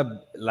 I'm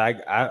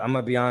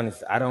gonna be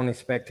honest. I don't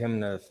expect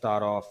him to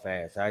start off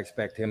fast. I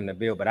expect him to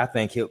build, but I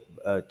think he'll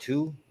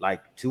 2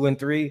 and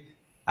 3.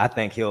 I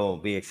think he'll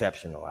be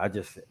exceptional.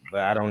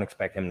 But I don't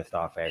expect him to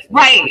start fast.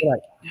 Right.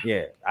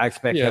 I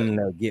expect him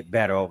to get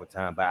better over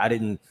time. But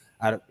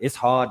it's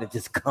hard to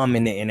just come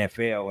in the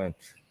NFL,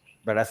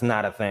 but that's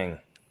not a thing.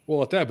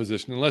 Well, at that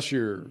position, unless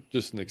you're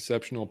just an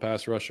exceptional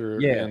pass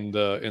rusher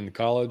in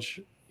college,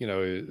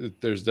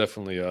 there's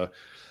definitely a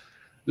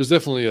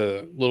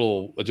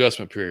little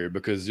adjustment period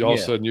because all of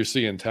a sudden you're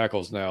seeing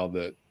tackles now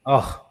that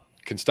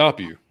can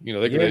stop you.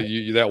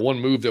 That one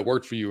move that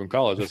worked for you in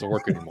college doesn't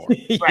work anymore.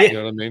 Right. You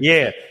know what I mean?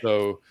 Yeah.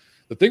 So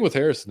the thing with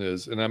Harrison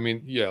is, and I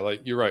mean,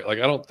 like you're right. Like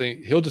I don't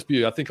think he'll just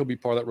be. I think he'll be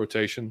part of that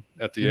rotation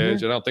at the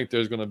edge. I don't think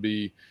there's going to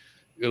be.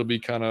 It'll be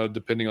kind of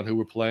depending on who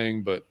we're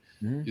playing, but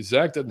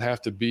Zach doesn't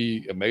have to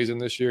be amazing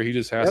this year. He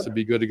just has to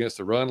be good against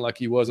the run like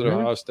he was at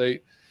Ohio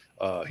State.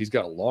 He's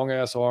got long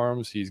ass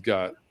arms. He's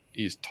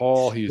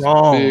tall. He's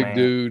Strong, a big man.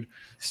 dude.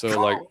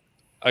 So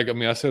I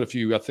mean, I said I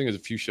think it was a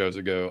few shows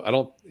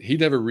ago. He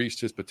never reached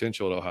his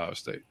potential at Ohio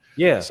State.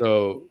 Yeah.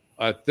 So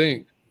I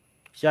think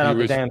Shout out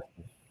to Dan.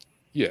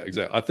 Yeah,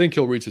 exactly. I think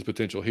he'll reach his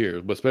potential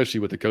here, but especially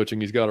with the coaching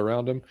he's got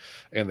around him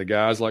and the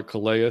guys like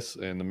Calais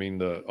and I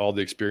mean all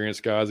the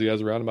experienced guys he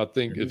has around him. I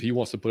think if he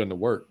wants to put in the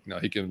work, now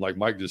he can, like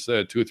Mike just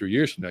said, 2 or 3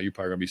 years from now, you're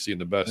probably gonna be seeing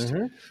the best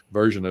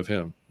version of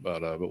him.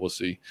 But we'll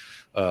see.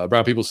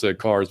 Brown people said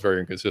Carr is very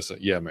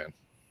inconsistent. Yeah, man.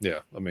 Yeah,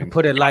 I mean,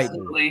 put it lightly.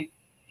 Absolutely.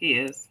 He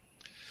is.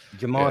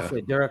 Jamal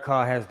said Derek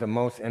Carr has the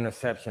most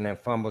interception and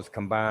fumbles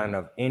combined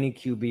of any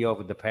QB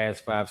over the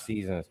past 5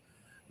 seasons.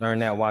 Learn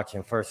that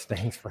watching First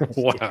Things First.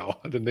 Wow,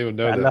 I didn't even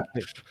know I that. love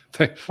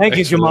it. Thank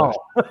you, Jamal.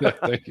 Yeah,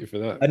 thank you for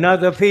that.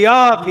 Another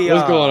PR.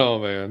 What's going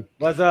on, man?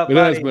 What's up, It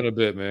buddy? has been a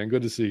bit, man.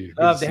 Good to see you.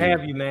 Love to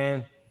have you,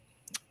 man.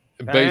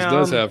 Bates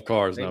does have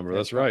Carr's number.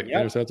 That's right.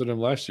 Yep. Intercepted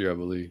him last year, I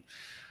believe.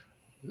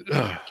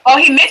 Oh,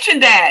 he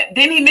mentioned that.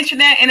 Didn't he mention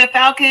that in a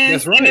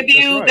Falcons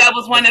interview? Right. That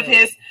was one of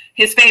his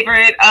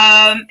favorite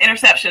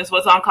interceptions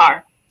was on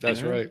Carr.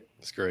 That's right.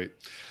 That's great.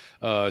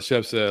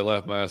 Shep said,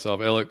 laughed my ass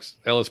off.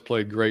 Ellis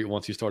played great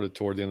once he started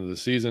toward the end of the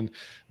season.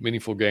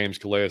 Meaningful games.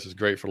 Calais is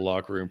great for the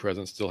locker room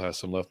presence. Still has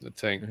some left in the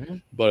tank,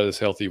 but is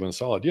healthy when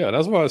solid. Yeah,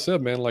 that's what I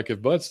said, man. Like,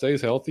 if Bud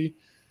stays healthy,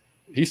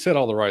 he said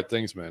all the right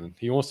things, man.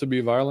 He wants to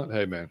be violent.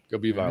 Hey, man, go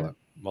be violent.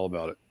 I'm all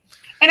about it.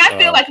 And I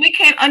feel like we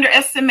can't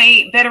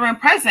underestimate veteran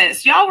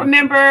presence. Y'all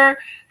remember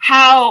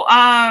how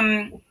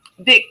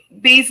Vic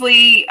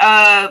Beasley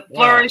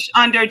flourished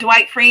under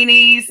Dwight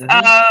Freeney's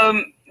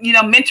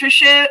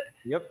mentorship?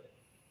 Yep.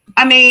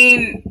 I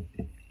mean,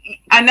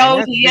 I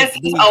know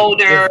he's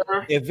older.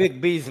 If Vic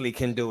Beasley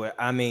can do it,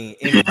 I mean,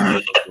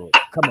 anybody can do it.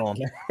 Come on,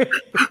 man.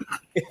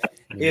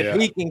 If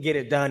he can get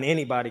it done,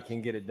 anybody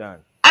can get it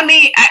done. I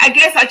mean, I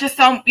guess I just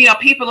don't,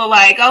 people are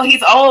like, oh,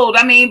 he's old.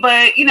 I mean,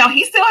 but,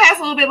 he still has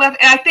a little bit left.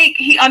 And I think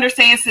he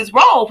understands his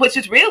role, which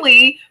is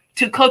really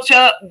to coach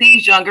up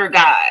these younger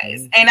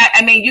guys. And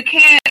I mean, you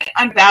can't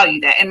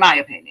unvalue that, in my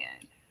opinion.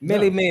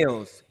 Millie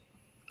Mills,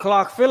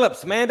 Clark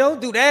Phillips, man,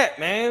 don't do that,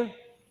 man.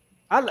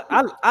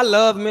 I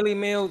love Millie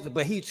Mills,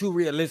 but he's too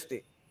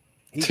realistic.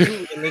 He's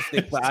too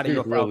realistic for out of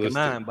your Falcon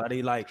mind,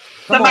 buddy. Like,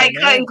 somebody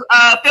cutting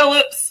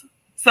Phillips.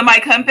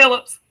 Somebody cutting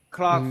Phillips.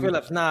 Clark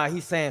Phillips, nah,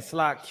 he's saying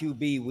slot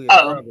QB with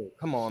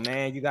Come on,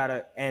 man. You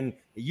gotta, and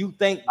you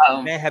think,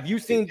 man, have you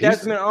seen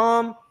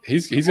Desmond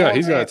He's got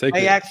to take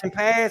play action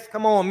pass.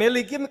 Come on,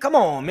 Millie. Come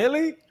on,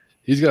 Millie.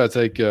 He's got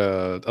to take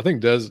I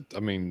think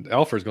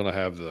Alfred's gonna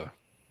have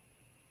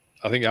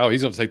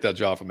he's gonna take that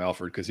job from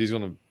Alfred because he's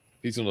gonna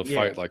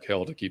fight like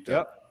hell to keep that.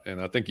 Yep. And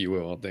I think he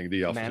will. I think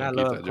the Alfred's man,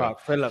 gonna I keep love that Clark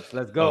job. Phillips.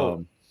 Let's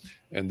go.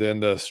 And then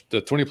the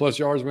 20+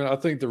 yards, man. I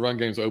think the run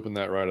game's open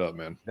that right up,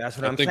 man. That's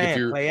what I'm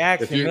saying. Play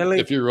action, Millie.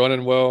 If you're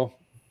running well,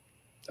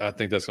 I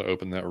think that's going to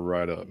open that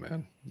right up,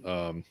 man.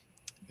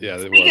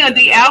 Speaking of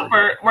D.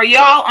 Alford, were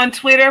y'all on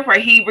Twitter where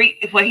he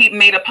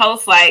made a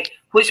post like,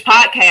 which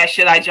podcast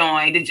should I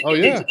join? Did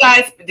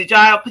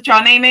y'all put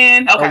y'all name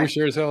in? Okay. Oh, we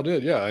sure as hell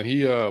did. Yeah.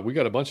 And we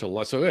got a bunch of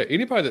likes. So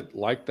anybody that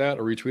liked that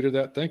or retweeted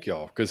that, thank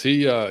y'all. Because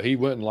he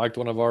went and liked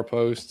one of our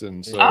posts.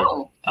 And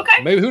so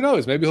okay. Maybe, who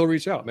knows? Maybe he'll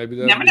reach out. Maybe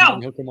never know.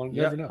 He'll come on.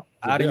 You never know.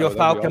 Out of your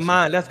Falcon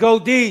mind. Let's go,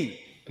 D.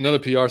 Another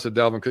PR said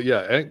Dalvin Cook.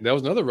 Yeah, that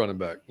was another running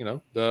back.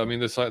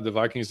 The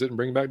Vikings didn't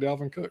bring back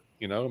Dalvin Cook.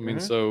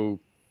 So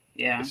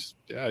yeah,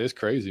 it's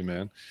crazy,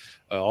 man.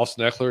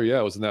 Austin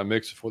Eckler, was in that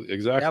mix before.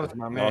 Exactly, that was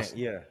my man.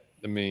 Austin,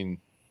 I mean,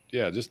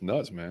 just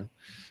nuts, man.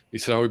 He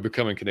said, "Are we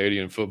becoming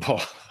Canadian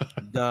football?"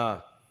 Duh.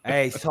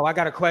 Hey, so I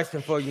got a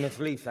question for you, Miss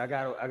Lisa. I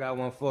got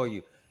one for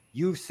you.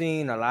 You've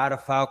seen a lot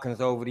of Falcons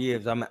over the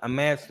years. I'm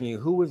asking you,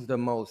 who is the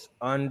most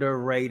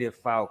underrated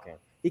Falcon?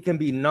 He can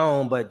be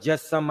known, but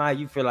just somebody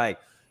you feel like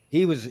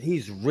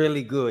he's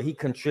really good. He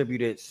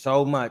contributed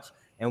so much,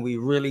 and we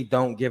really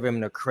don't give him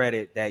the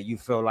credit that you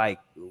feel like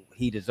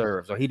he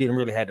deserves, or he didn't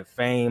really have the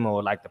fame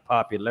or like the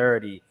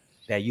popularity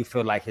that you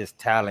feel like his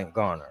talent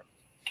garnered.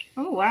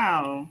 Oh,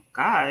 wow.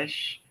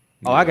 Gosh.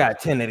 Oh, I got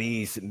 10 of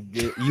these.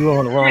 You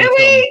on the wrong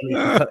really?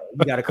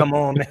 You got to come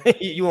on, man.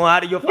 You want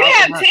out of your Falcon?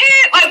 Yeah, 10?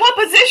 Like what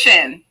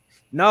position?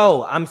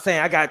 No, I'm saying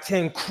I got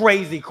 10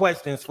 crazy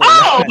questions for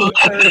you.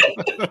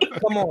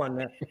 Come on,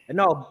 man.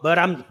 No, but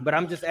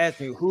I'm just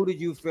asking you, who do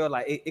you feel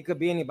like it could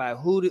be anybody?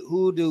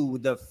 Who do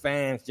the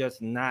fans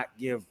just not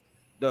give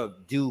the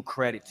due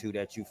credit to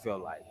that you feel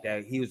like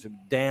that he was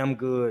damn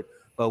good,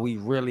 but we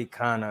really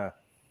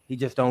he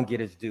just don't get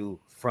his due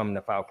from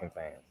the Falcon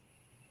fans?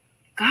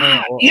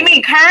 God, you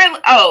mean current?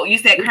 Oh, you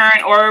said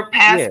current or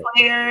past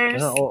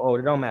players? Oh,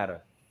 it don't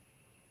matter.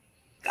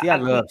 See, I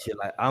love shit.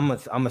 Like I'm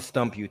a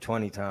stump you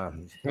 20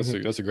 times.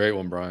 That's a great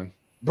one, Brian.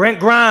 Brent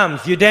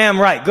Grimes, you're damn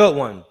right. Good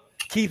one.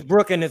 Keith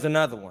Brooking is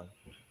another one.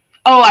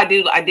 Oh, I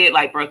did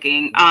like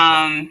Brooking.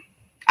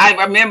 I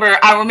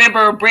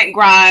remember Brent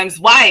Grimes'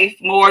 wife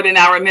more than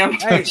I remember.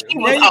 Hey, she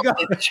was off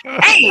the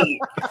chain.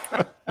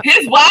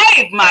 His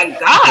wife, my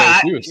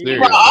God, she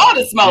brought all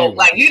the smoke.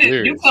 Like you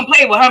couldn't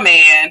play with her,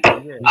 man.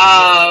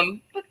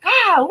 But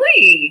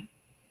golly.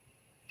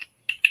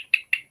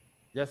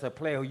 just a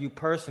player who you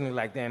personally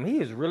like, damn, he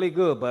is really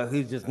good, but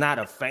he's just not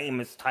a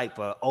famous type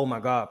of oh my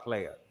god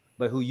player.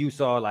 But who you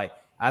saw like,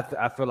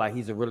 I feel like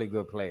he's a really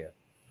good player.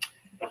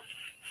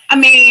 I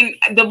mean,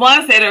 the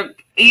ones that are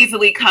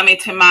easily coming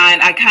to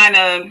mind, I kind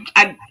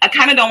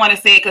of don't want to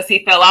say it because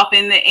he fell off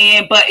in the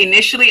end, but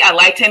initially I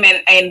liked him,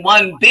 and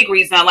one big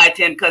reason I liked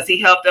him because he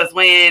helped us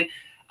win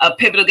a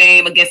pivotal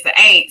game against the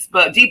Aints.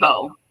 But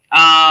Debo,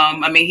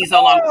 I mean, he's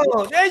no longer.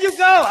 Oh, there you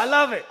go. I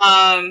love it.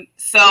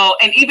 So,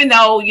 and even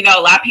though, you know,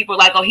 a lot of people are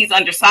like, oh, he's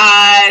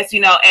undersized, you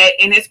know,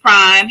 in his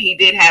prime, he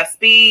did have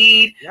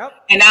speed. Yep.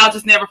 And I'll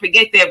just never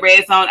forget that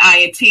red zone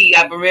INT.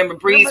 I remember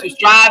Breeze was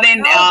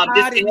driving.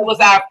 It was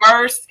our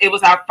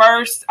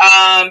first,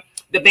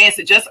 the Vans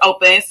had just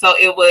opened. So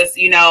it was,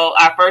 you know,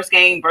 our first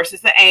game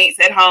versus the Aints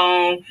at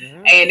home.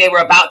 Mm-hmm. And they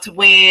were about to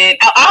win.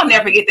 I'll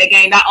never forget that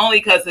game, not only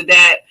because of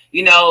that,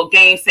 you know,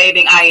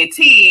 game-saving INT,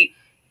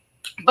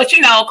 but,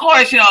 you know, of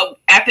course, you know,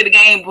 after the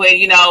game, when,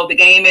 you know, the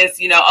game is,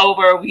 you know,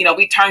 over, you know,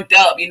 we turned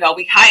up, you know,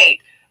 we hyped,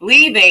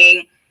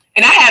 leaving.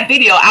 And I have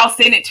video. I'll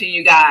send it to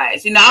you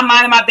guys. You know, I'm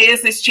minding my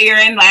business,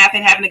 cheering,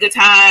 laughing, having a good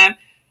time.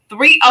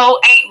 3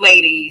 old Ain't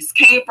ladies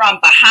came from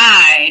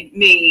behind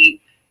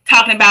me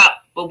talking about,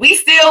 but we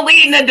still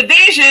leading the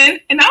division.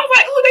 And I was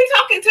like, who are they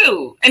talking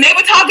to? And they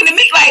were talking to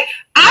me like,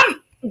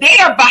 they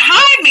are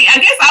behind me. I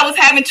guess I was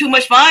having too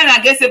much fun. I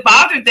guess it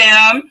bothered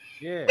them.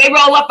 Yeah. They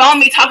roll up on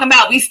me talking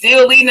about we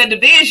still leading the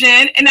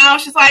division. And I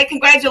was just like,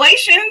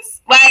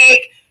 congratulations.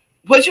 Like,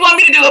 what you want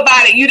me to do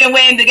about it? You didn't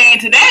win the game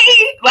today.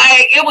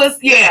 Like, it was,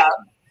 yeah.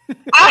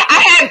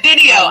 I have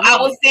video. I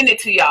will send it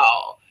to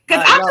y'all.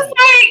 Because I'm just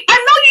like, I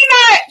know you're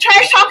not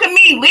trash talking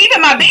me,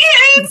 leaving my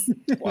business.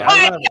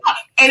 Like,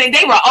 and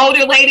they were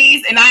older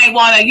ladies, and I didn't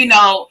want to, you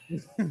know,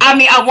 I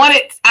mean, I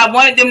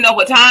wanted them to know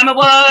what time it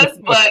was,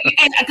 but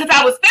because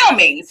I was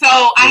filming, so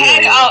I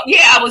had it all.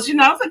 Yeah, I was, you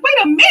know, I was like,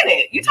 wait a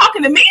minute, you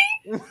talking to me?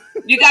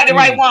 You got the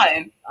right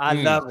one. I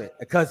love it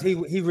because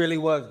he really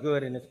was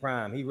good in his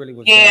prime. He really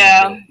was.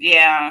 Yeah.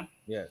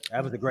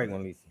 That was a great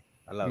one, Lisa.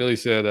 I love Millie it.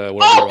 said, no,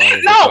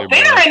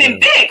 Finneran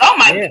and Vic. Oh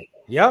my. Yeah.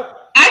 Yep.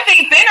 I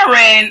think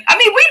Finneran. I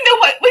mean, we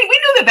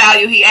knew the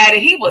value he added.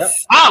 He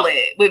was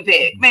solid with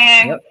Vic,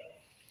 man. Yep.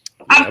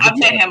 I've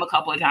met him a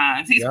couple of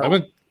times.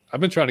 I've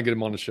been trying to get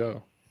him on the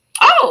show.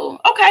 Oh,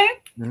 okay.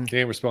 He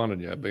ain't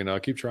responded yet, but you know, I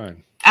keep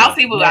trying. I'll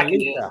see what I can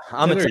do.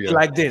 I'm gonna tell you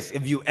like this: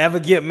 if you ever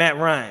get Matt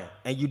Ryan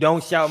and you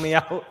don't shout me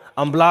out,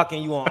 I'm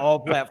blocking you on all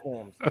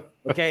platforms.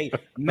 Okay,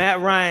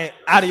 Matt Ryan,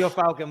 out of your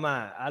Falcon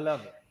mind. I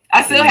love it.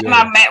 I still have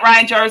my Matt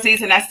Ryan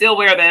jerseys and I still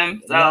wear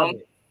them. So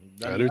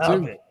I do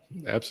too.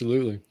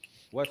 Absolutely.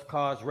 What's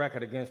Carr's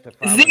record against the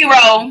Falcons?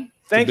 0.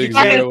 Thank you,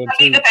 Chase.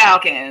 The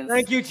Falcons.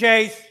 Thank you,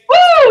 Chase.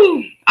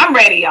 Woo! I'm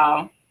ready,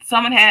 y'all.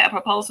 Someone had a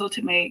proposal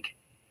to make.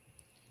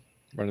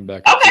 Running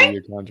back a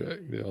 2-year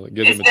contract. You know,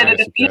 give them a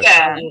chance to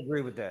cash. I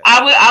agree with that.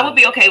 I would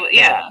be okay with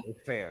it's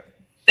fair.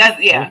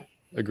 That's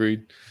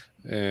Agreed.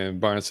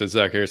 And Brian said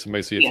Zach Harrison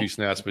may see a few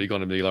snaps, but he's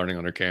going to be learning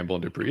under Campbell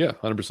and Dupree. Yeah,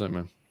 100%,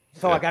 man.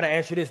 So I got to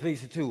ask you this,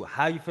 Lisa, too.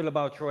 How you feel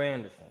about Troy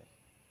Anderson?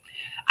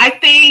 I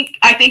think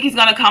he's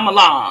going to come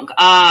along.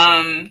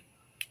 I'm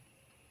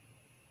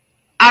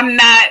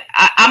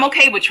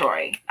okay with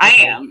Troy. I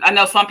am. I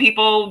know some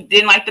people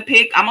didn't like the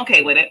pick. I'm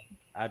okay with it.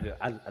 I do.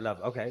 I love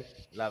it. Okay.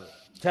 Love it.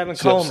 Kevin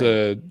Coleman.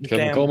 Said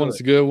Kevin Coleman's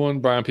a good one.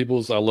 Brian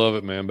Peoples, I love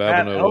it, man.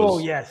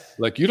 Babino yes.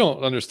 Like, you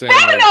don't understand.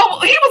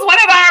 Babino, he was one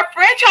of our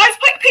franchise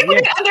players. People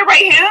didn't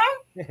underrate him.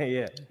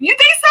 Yeah. You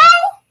think so?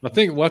 I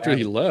think after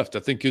he left,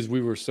 because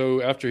we were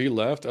so, after he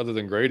left, other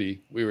than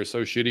Grady, we were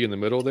so shitty in the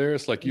middle there.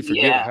 It's like you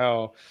forget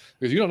how,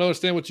 because you don't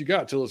understand what you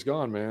got till it's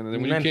gone, man. And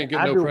then when you can't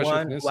get no pressure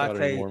from this side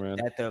anymore, man.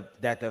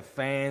 That the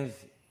fans,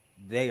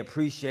 they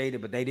appreciate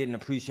it, but they didn't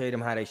appreciate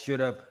him how they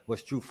should have,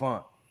 was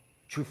Trufant.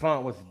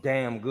 Trufant was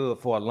damn good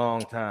for a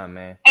long time,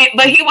 man.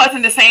 But he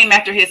wasn't the same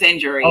after his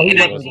injury. Oh,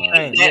 and I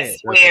think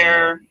that's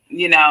where,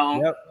 you know.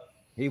 Yep.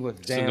 He was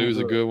damn Sanu's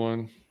good. A good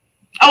one.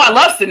 Oh, I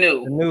love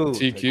Sanu.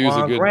 TQ's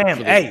a good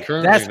one. Hey,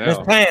 that's Miss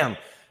Pam.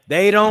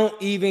 They don't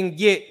even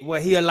get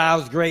what he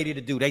allows Grady to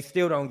do. They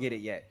still don't get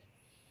it yet.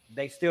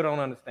 They still don't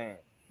understand.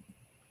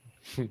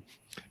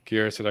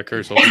 Kiara said I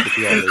curse all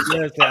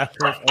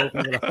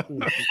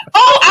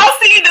Oh, I'll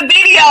see the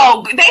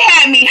video. They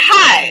had me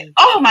hot.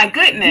 Oh my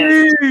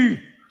goodness.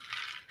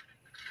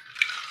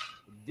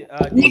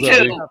 Me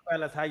too.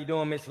 Fellas, how you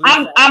doing, Miss Lee?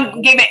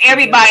 I'm giving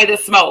everybody the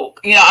smoke.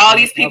 You know, all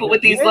these people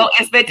with these low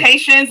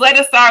expectations. Let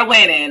us start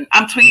winning.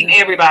 I'm tweeting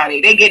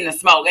everybody. They're getting the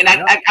smoke, and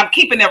I'm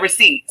keeping the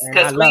receipts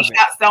because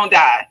screenshots don't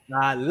die.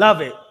 I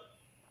love it.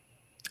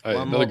 Hey,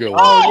 another good one.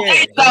 Oh,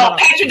 yeah. So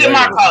Patrick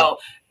DeMarco.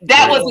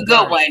 That was a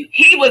good one.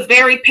 He was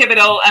very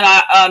pivotal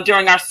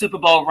during our Super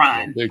Bowl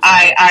run.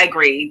 I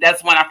agree.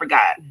 That's one I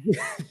forgot.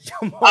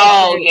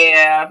 Oh,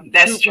 yeah.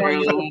 That's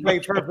true. Play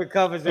perfect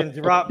covers and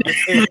drop the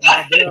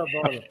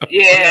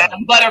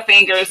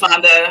Butterfingers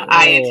on the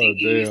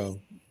INTs.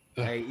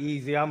 Hey,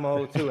 easy. I'm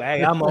old, too.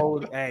 Hey, I'm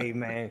old. Hey,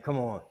 man. Come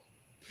on.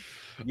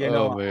 You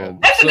know, man.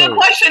 That's a good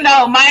question,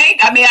 though,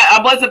 Mike. I mean,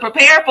 I wasn't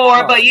prepared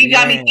for it, but you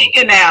got me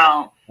thinking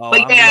now.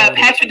 But yeah,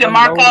 Patrick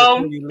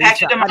DeMarco.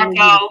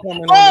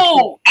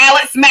 Oh,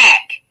 Alex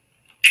Mack.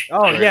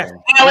 Oh yes,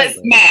 Alex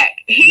Mack.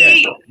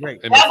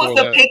 That was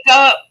the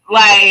pickup.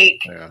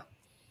 Like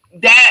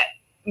that.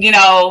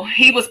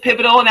 He was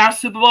pivotal in our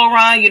Super Bowl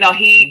run.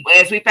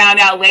 As we found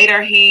out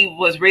later, he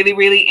was really,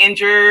 really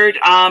injured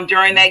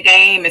during that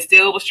game and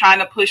still was trying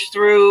to push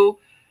through.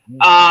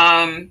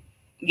 Alex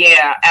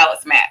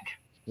Mack.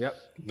 Yep.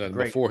 Then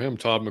before him,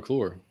 Todd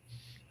McClure.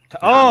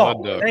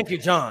 Thank you,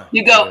 John.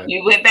 You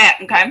went back,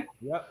 okay?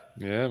 Yep.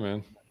 Yeah,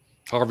 man.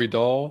 Harvey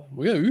Dahl.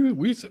 We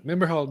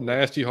remember how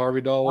nasty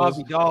Harvey Dahl was.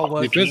 Harvey Dahl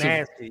was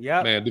nasty.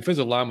 Yeah, man.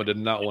 Defensive lineman did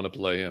not want to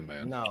play him,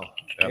 man. No,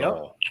 at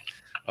all.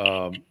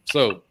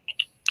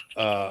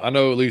 I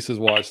know Lisa's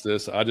watched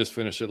this. I just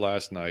finished it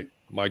last night.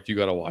 Mike, you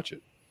got to watch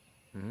it.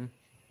 Mm-hmm.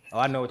 Oh,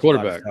 I know what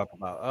quarterback you're talking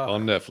about.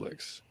 On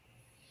Netflix.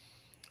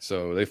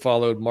 So they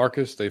followed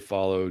Marcus, they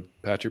followed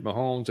Patrick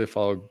Mahomes, they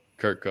followed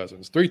Kirk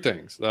Cousins. 3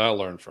 things that I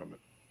learned from it.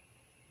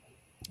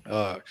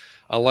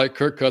 I like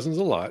Kirk Cousins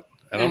a lot.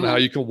 I don't know how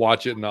you can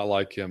watch it and not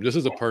like him. Just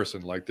as a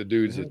person, like the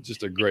dude's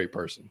just a great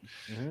person.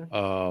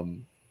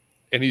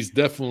 And he's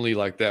definitely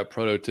like that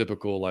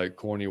prototypical, like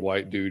corny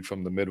white dude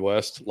from the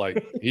Midwest.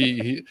 Like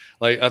he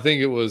like I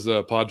think it was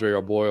Padre,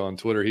 our boy on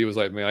Twitter. He was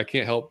like, man, I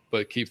can't help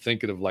but keep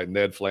thinking of like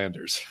Ned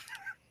Flanders.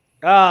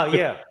 Oh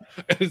yeah,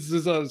 it's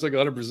like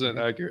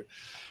 100% accurate.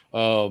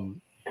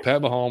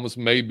 Pat Mahomes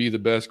may be the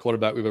best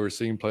quarterback we've ever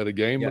seen play the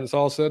game when it's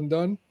all said and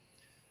done.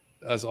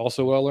 That's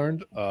also what I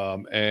learned.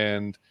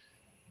 And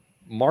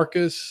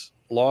Marcus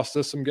lost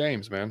us some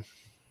games, man.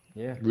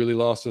 Yeah, really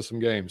lost us some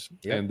games.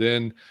 And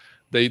then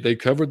they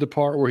covered the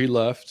part where he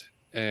left,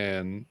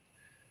 and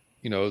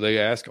they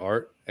asked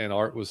Art, and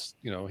Art was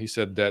he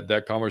said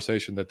that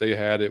conversation that they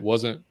had, he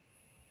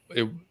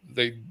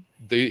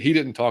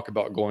didn't talk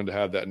about going to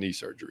have that knee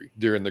surgery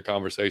during the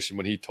conversation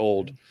when he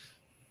told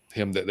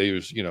him that they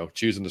was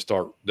choosing to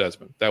start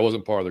Desmond. That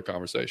wasn't part of the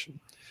conversation.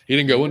 He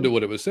didn't go into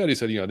what it was said. He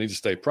said I need to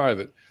stay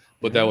private,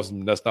 but that's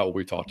not what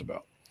we talked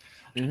about.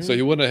 So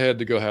he went ahead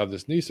to go have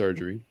this knee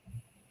surgery,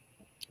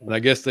 and I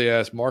guess they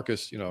asked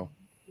Marcus,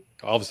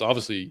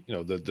 obviously,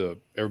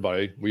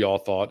 everybody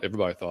thought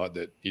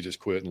that he just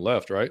quit and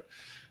left, right?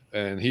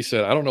 And he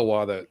said, I don't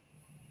know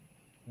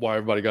why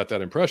everybody got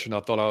that impression.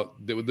 I thought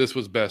this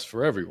was best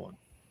for everyone.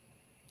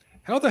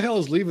 How the hell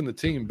is leaving the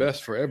team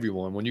best for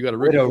everyone when you got a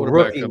rookie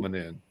quarterback coming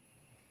in?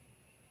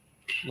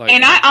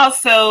 And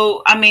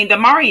the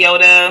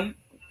Mariota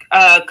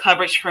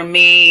coverage for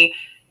me,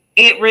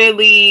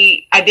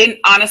 I didn't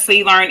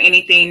honestly learn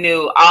anything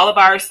new. All of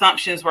our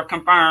assumptions were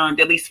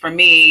confirmed, at least for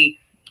me,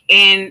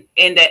 in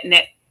that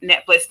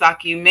Netflix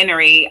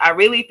documentary. I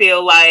really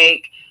feel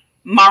like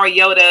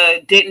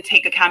Mariota didn't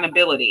take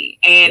accountability.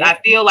 And I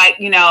feel like,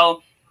 and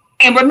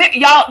remember,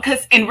 y'all,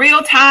 because in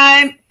real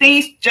time,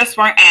 things just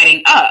weren't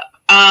adding up.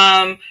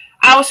 I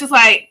was just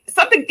like,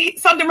 something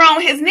wrong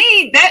with his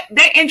knee.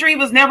 That injury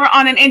was never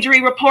on an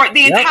injury report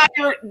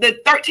the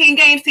 13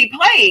 games he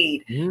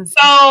played.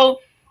 So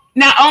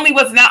not only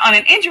was it not on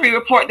an injury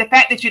report, the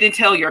fact that you didn't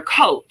tell your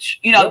coach,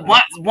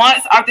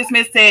 once Arthur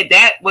Smith said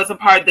that wasn't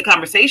part of the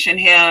conversation,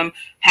 him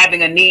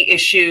having a knee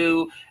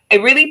issue,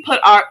 it really put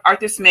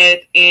Arthur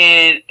Smith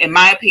in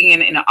my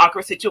opinion, in an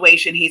awkward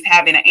situation. He's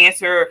having to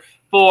answer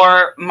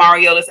for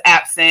Mariota's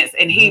absence,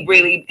 and he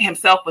really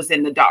himself was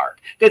in the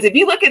dark. Because if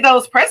you look at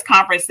those press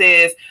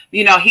conferences,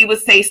 he would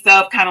say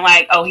stuff kind of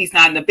like, oh, he's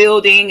not in the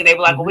building. And they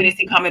were like, well, when is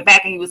he coming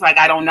back? And he was like,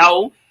 I don't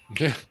know.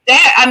 I was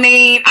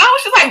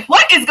just like,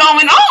 what is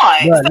going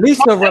on? Yeah,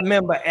 Lisa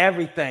remember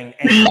everything.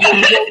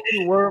 And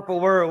word for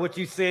word what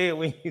you said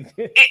when you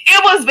did.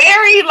 It was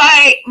very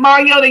like,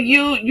 Mariota,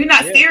 you're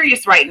not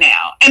serious right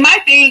now. And my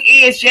thing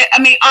is,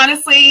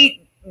 honestly,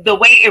 the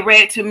way it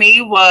read to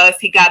me was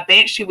he got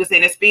benched, he was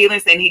in his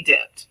feelings, and he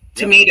dipped.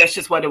 To me, that's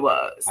just what it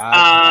was.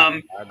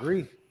 I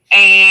agree.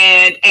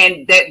 And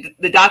that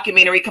the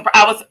documentary,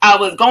 I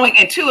was going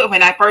into it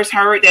when I first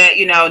heard that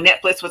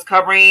Netflix was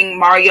covering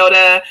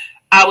Mariota.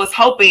 I was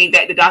hoping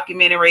that the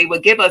documentary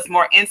would give us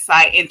more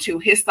insight into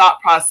his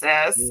thought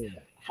process,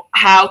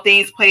 how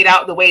things played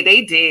out the way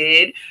they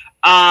did.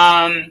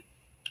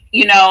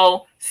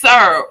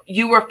 Sir,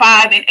 you were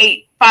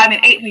 5-8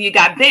 when you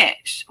got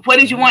benched. What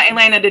did you want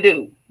Atlanta to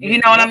do? You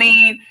know what I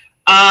mean?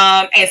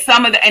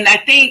 And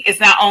I think it's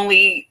not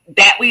only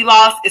that we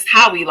lost, it's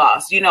how we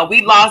lost.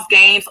 We lost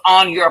games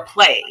on your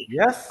play.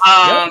 Yes.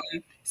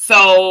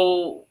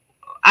 So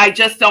I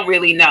just don't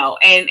really know.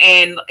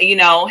 And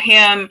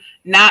him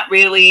not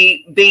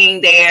really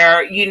being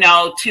there,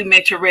 to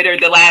mentor Ritter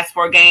the last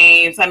 4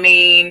 games.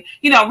 Ritter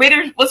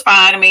was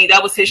fine.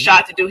 That was his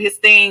shot to do his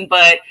thing,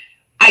 but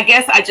I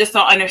guess I just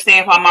don't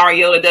understand why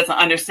Mariota doesn't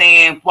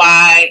understand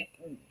why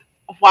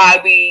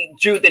we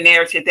drew the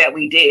narrative that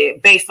we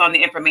did based on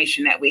the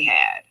information that we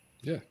had.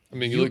 Yeah.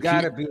 You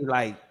gotta be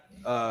like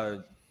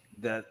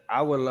that.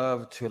 I would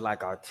love to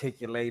like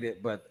articulate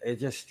it, but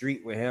it's just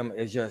street with him.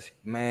 It's just,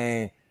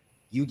 man,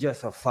 you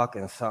just a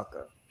fucking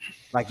sucker.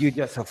 Like you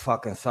just a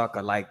fucking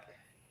sucker. Like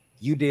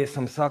you did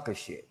some sucker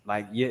shit.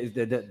 Like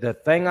the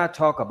thing I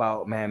talk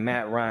about, man,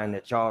 Matt Ryan,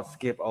 that y'all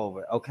skip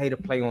over. Okay, to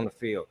play on the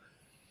field.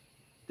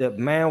 The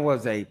man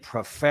was a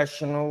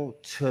professional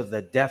to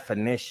the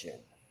definition.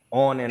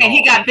 And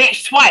he got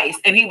benched twice,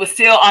 and he was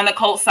still on the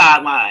Colts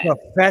sideline.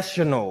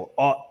 Professional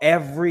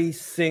every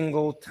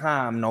single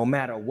time, no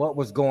matter what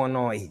was going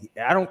on.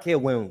 I don't care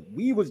when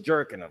we was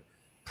jerking him.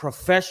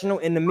 Professional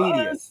in the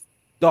media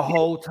the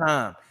whole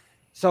time.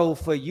 So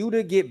for you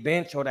to get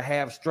benched or to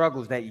have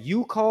struggles that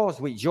you caused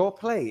with your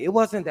play, it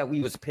wasn't that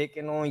we was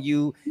picking on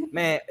you.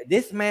 Man,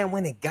 this man,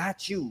 when it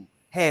got you,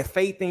 had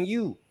faith in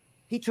you.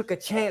 He took a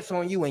chance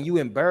on you and you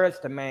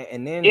embarrassed the man.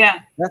 And then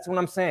that's what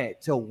I'm saying.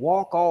 To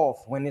walk off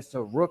when it's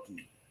a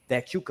rookie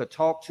that you could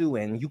talk to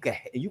and you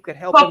could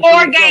help him. For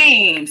 4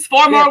 games,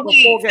 4 more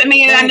weeks. I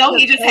mean, I know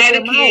he just had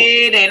a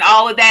kid and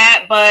all of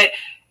that, but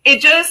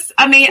it just,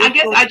 I mean, I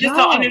guess I just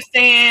don't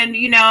understand,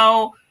 you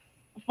know,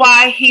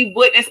 why he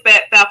wouldn't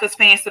expect Falcons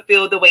fans to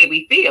feel the way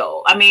we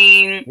feel. I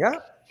mean,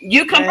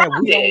 you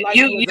confirmed it. Like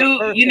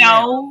you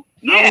know,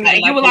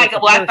 you were like,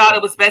 well, I thought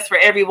it was best for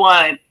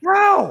everyone.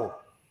 No.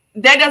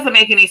 That doesn't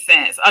make any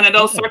sense. Under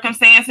those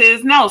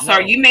circumstances, no,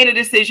 sir. You made a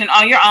decision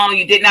on your own.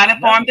 You did not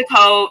inform the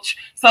coach.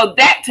 So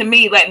that, to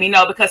me, let me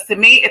know. Because to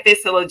me, if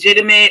it's a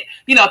legitimate,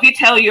 you know, if you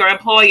tell your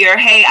employer,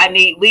 hey, I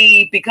need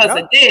leave because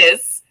of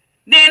this,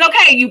 then,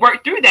 okay, you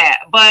work through that.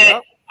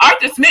 But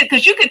Arthur Smith,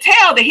 because you could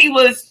tell that he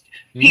was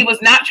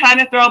not trying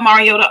to throw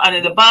Mariota under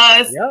the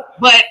bus,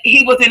 but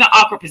he was in an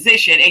awkward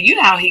position. And you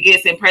know how he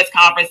gets in press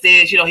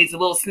conferences. You know, he's a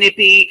little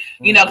snippy,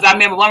 you know, because I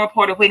remember one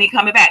reporter when he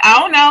coming back, I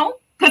don't know,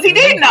 because he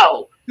didn't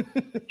know.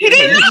 He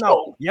didn't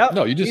know.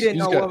 No, he didn't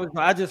know what was.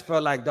 I just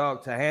felt like,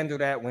 dog, to handle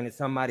that when it's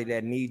somebody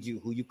that needs you,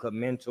 who you could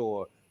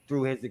mentor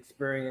through his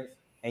experience,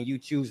 and you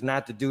choose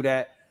not to do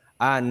that.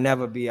 I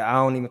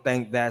don't even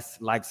think that's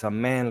like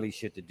some manly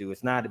shit to do.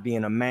 It's not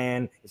being a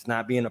man. It's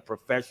not being a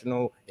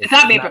professional. It's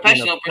not being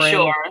professional for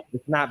sure.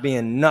 It's not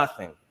being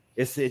nothing.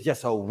 It's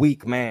just a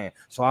weak man.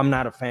 So I'm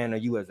not a fan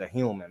of you as a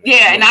human. Man.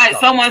 Yeah, and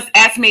someone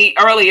asked me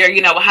earlier,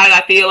 you know, how did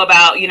I feel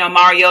about, you know,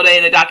 Mariota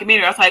in the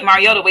documentary? I was like,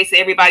 Mariota wasted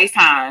everybody's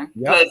time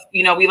because,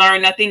 you know, we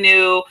learned nothing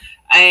new.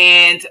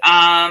 And,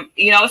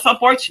 you know, it's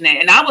unfortunate.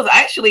 And I was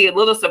actually a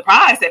little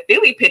surprised that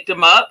Philly picked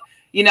him up,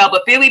 you know,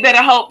 but Philly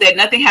better hope that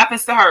nothing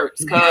happens to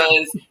Hurts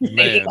because he's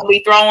going to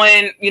be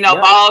throwing, you know,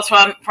 balls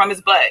from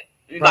his butt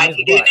like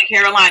he did in the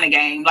Carolina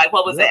game. Like,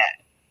 what was that?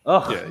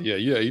 Yeah.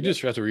 You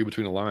just have to read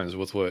between the lines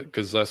with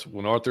because that's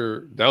when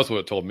that was what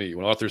it told me.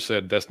 When Arthur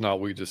said that's not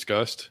what we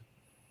discussed.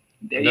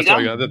 That's all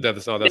you got to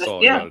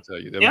tell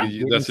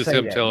you. That's just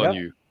him telling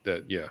you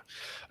that,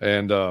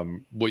 And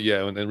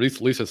and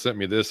Lisa sent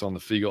me this on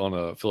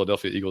the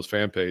Philadelphia Eagles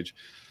fan page.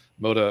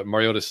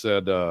 Mariota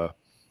said,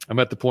 I'm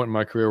at the point in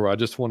my career where I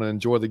just want to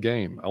enjoy the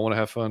game. I want to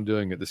have fun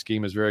doing it. The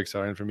scheme is very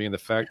exciting for me. And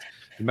the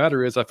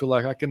matter is, I feel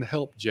like I can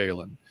help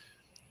Jalen.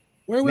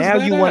 Now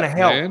you want to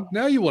help. Man?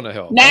 Now you want to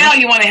help. Now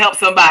you want to help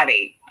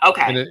somebody.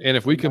 Okay. And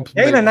if we can,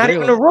 Jalen not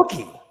even a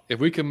rookie. If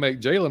we can make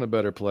Jalen a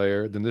better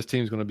player, then this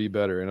team's going to be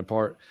better. And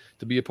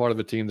to be a part of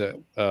a team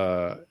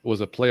that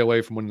was a play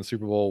away from winning the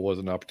Super Bowl was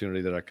an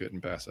opportunity that I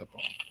couldn't pass up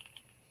on.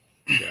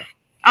 Yeah.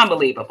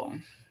 Unbelievable.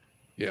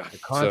 Yeah. The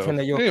content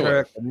of your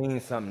character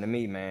means something to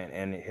me, man.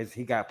 And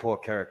he got poor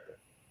character.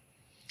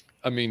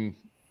 I mean,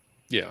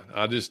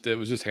 it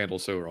was just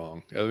handled so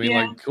wrong. I mean,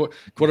 like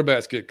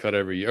quarterbacks get cut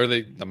every year.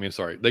 They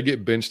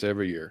get benched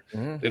every year.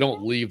 Mm-hmm. They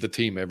don't leave the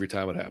team every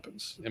time it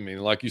happens. I mean,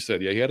 like you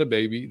said, he had a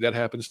baby. That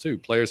happens too.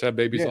 Players have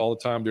babies all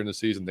the time during the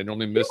season. They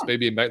only miss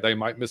they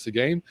might miss a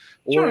game.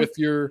 Or if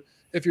you're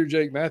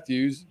Jake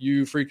Matthews,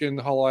 you freaking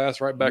haul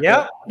ass right back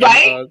up.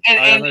 Right.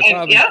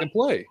 And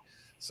play.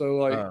 So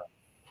like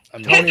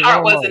his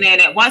heart wasn't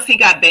in it. Once he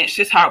got benched,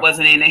 his heart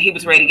wasn't in it. He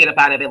was ready to get up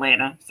out of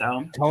Atlanta.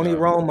 So Tony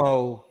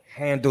Romo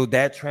handled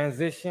that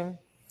transition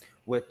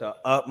with the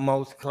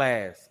utmost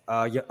class.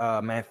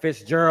 Man,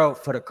 Fitzgerald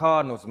for the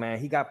Cardinals, man,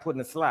 he got put in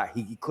the slot.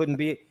 He couldn't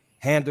be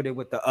handled it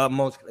with the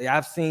utmost.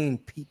 I've seen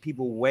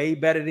people way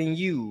better than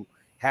you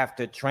have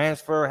to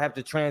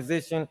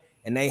transition,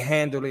 and they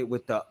handled it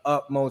with the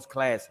utmost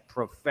class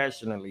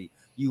professionally.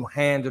 You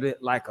handled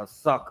it like a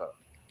sucker.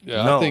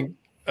 Yeah,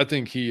 I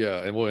think he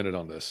and we'll end it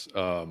on this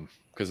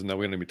because now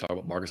we don't even talk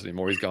about Marcus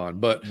anymore. He's gone,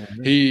 but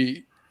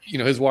he. You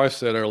know, his wife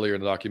said earlier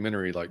in the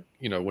documentary, like,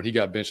 you know, when he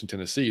got benched in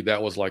Tennessee,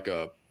 that was like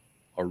a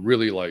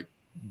really like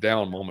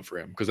down moment for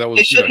him because that was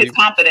it shook his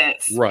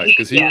confidence, right?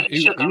 Because he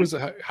was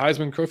a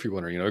Heisman Trophy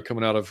winner, you know,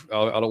 coming out of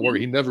work.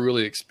 He never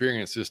really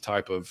experienced this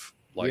type of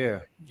like,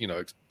 you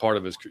know, part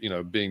of his, you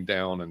know, being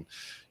down and,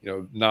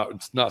 you know,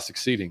 not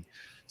succeeding.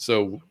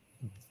 So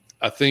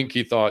I think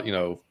he thought, you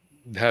know,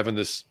 having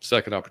this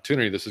second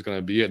opportunity, this is going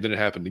to be it. Then it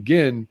happened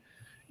again,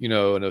 you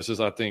know, and it was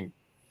just I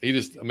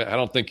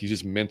don't think he's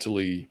just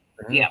mentally.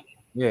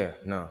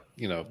 No.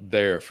 You know,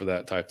 there for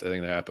that type of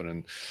thing to happen.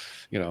 And,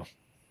 you know,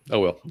 oh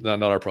well,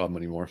 not our problem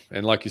anymore.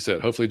 And like you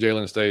said, hopefully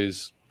Jalen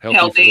stays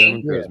healthy.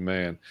 Because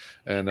man.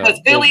 And because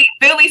Philly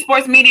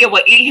sports media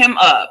will eat him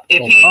up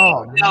if he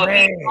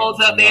goes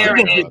up there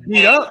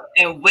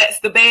and wets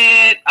the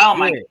bed. Oh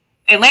my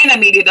Atlanta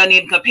media doesn't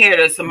even compare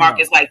to some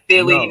markets like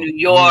Philly, New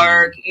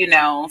York,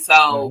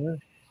 so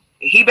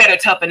he better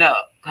toughen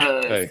up.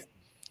 Hey,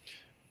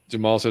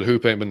 Jamal said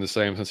Hoop ain't been the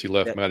same since he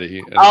left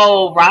Maddie.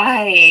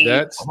 Right.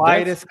 That's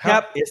quiet as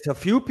kept. It's a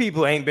few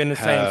people ain't been the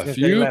same since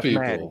they left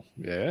Maddie.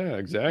 Yeah,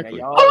 exactly.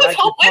 Who is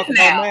Hoop with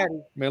now?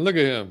 Man, look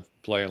at him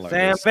playing like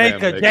Sam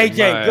Baker,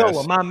 JJ, good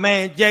one. My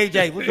man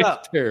JJ, what's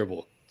up?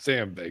 Terrible.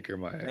 Sam Baker,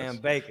 my ass. Sam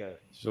Baker.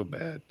 So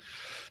bad.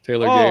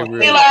 Taylor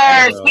Gabriel.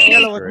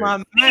 Taylor was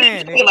my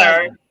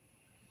man.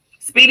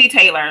 Speedy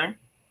Taylor.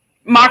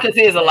 Marcus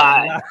is a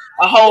lie.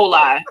 A whole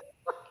lie.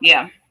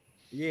 Yeah.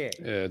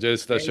 Yeah,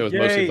 just that show is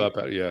mostly about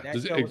that. Yeah,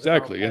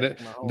 exactly, and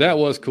that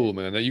was cool,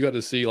 man. That you got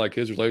to see like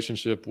his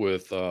relationship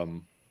with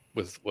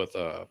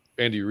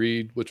Andy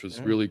Reid, which was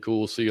really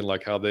cool. Seeing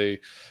like how they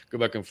go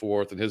back and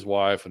forth, and his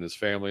wife and his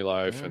family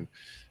life, and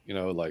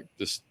like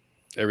just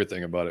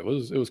everything about it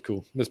was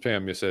cool. Miss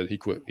Pam said he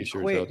quit. He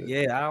sure did.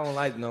 Yeah, I don't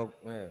like no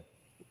man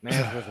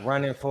was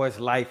running for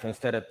his life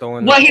instead of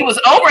throwing. Well, he was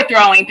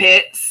overthrowing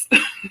Pitts.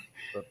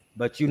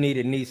 but you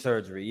needed knee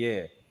surgery.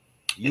 Yeah,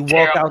 you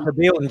walked out the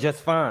building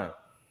just fine.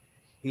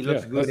 He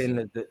looks good in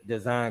the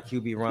design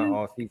QB run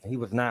all season. He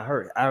was not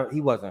hurt.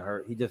 He wasn't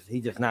hurt.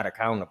 He just not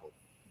accountable.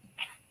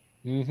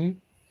 Mm-hmm.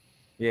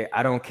 Yeah,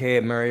 I don't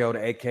care. Mariota,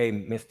 a.k.a.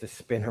 Mr.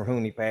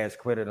 Spinneroonie pass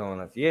quitted on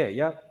us. Yeah,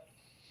 yep.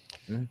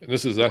 And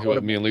this is exactly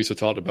what me and Lisa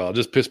talked about. It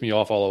just pissed me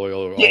off all the way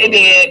over. Yeah, it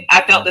did.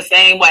 I felt the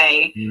same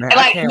way. Man,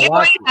 like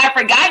memories I'd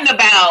forgotten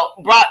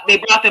about. They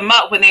brought them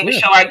up when they would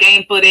show our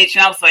game footage,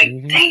 and I was like,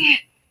 dang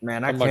it.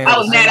 Man, I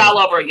was mad all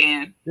over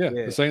again. Yeah,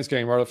 the Saints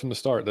game right up from the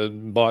start. The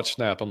botch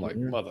snap. I'm like,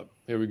 mother,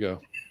 here we go.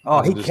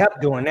 Oh, he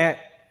kept doing that.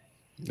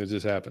 It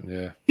just happened,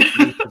 yeah.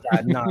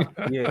 Not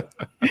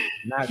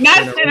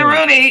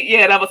Spinneroonie.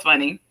 Yeah, that was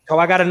funny. So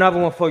I got another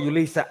one for you,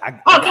 Lisa. Come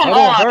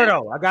on,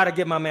 Berto. I got to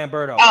get my man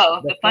Berto. Oh,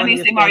 the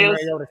funniest thing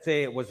Mariota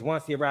said was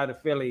once he arrived in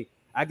Philly,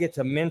 I get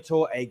to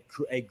mentor a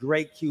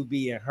great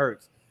QB in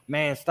Hurts.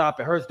 Man,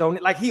 stop it. Hurts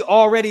don't like he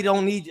already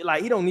don't need you.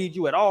 Like he don't need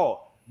you at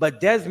all.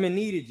 But Desmond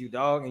needed you,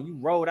 dog, and you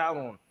rolled out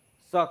on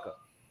sucker.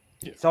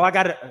 Yeah. So I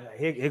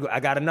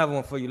got another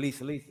one for you,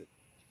 Lisa.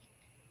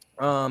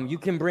 You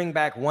can bring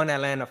back one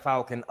Atlanta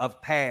Falcon of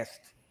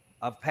past.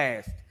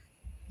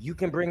 You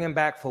can bring him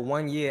back for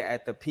 1 year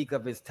at the peak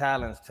of his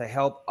talents to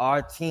help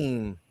our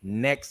team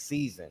next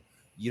season.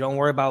 You don't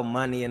worry about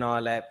money and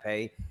all that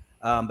pay,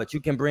 but you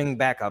can bring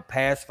back a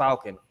past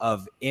Falcon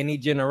of any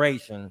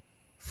generation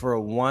for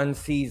 1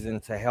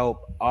 season to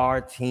help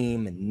our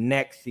team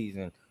next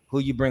season. Who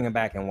you bringing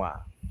back and why?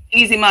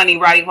 Easy money,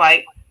 Roddy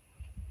White.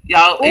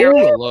 Y'all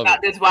got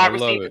this wide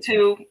receiver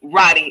too.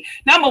 Roddy.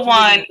 Number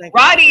one,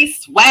 Roddy's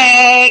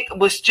swag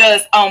was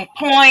just on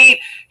point.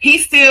 He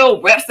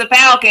still reps the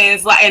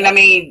Falcons. And I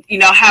mean,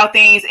 how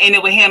things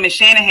ended with him and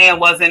Shanahan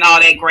wasn't all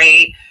that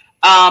great.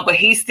 But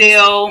he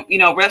still,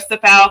 reps the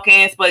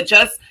Falcons. But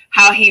just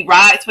how he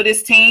rides for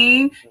this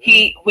team,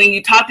 when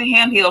you talk to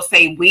him, he'll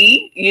say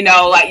we.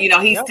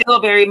 He's still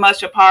very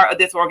much a part of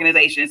this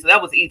organization. So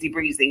that was easy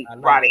breezy,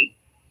 Roddy.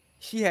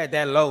 She had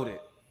that loaded.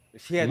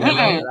 I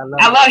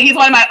love it. He's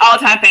one of my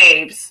all-time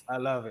faves. I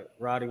love it.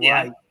 Roddy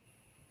White,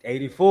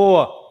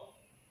 84.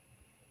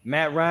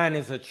 Matt Ryan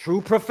is a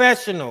true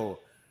professional.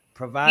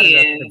 Provided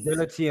us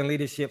stability and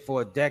leadership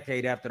for a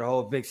decade after the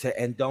whole Vic said.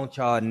 And don't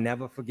y'all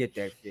never forget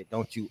that shit.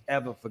 Don't you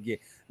ever forget.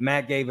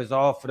 Matt gave us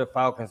all for the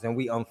Falcons, and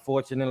we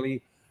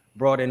unfortunately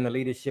brought in the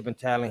leadership and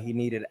talent he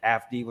needed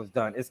after he was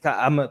done.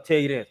 I'm gonna tell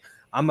you this.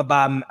 I'm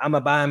gonna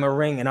buy him a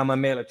ring and I'm gonna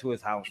mail it to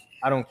his house.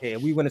 I don't care.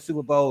 If we win a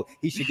Super Bowl,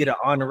 he should get an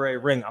honorary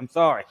ring. I'm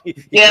sorry. He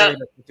played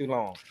us for too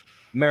long.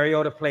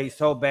 Mariota played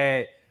so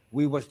bad.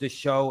 We was the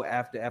show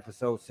after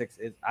episode 6.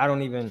 It's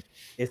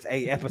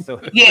 8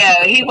 episodes.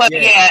 Yeah, he was.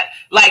 Yeah,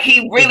 like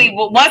he really.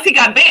 Once he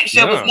got benched,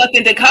 there was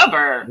nothing to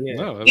cover.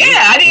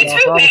 I did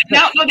too.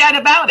 No doubt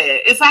about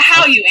it. It's like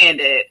how you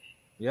end it.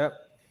 Yep.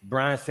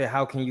 Brian said,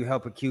 "How can you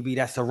help a QB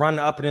that's a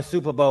runner up in the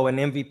Super Bowl and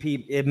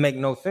MVP? It make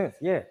no sense."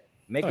 Yeah.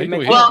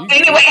 Anyway,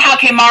 how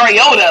can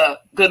Mariota?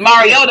 Because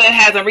Mariota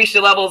hasn't reached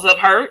the levels of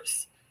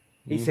Hurts.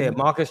 He said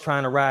Marcus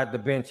trying to ride the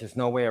bench. There's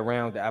no way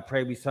around it. I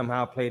pray we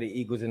somehow play the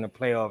Eagles in the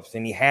playoffs,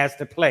 and he has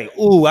to play.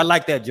 Ooh, I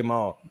like that,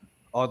 Jamal.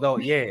 Although,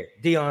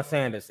 Deion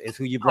Sanders is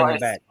who you bringing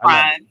back.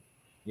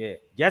 Yeah.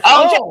 Yes.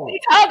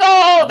 Jesse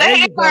Tuggle,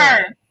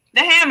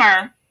 the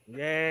hammer.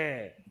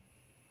 Yeah.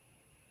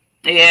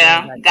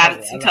 Got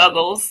it.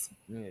 Tuggles.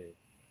 Yeah.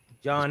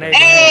 John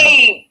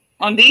Abraham.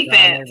 On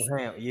defense.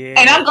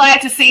 And I'm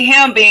glad to see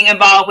him being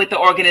involved with the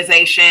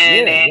organization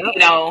and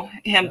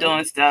him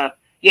doing stuff.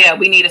 Yeah,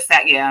 we need a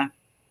sack. Yeah.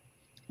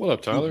 What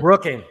up, Tyler?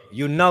 Brooking,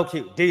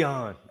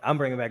 Deion. I'm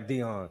bringing back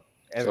Deion.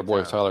 That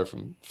boy Tyler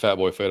from Fat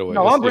Boy Fadeaway.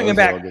 No, I'm bringing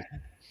back.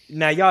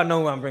 Now y'all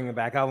know who I'm bringing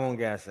back. I won't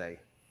gotta say.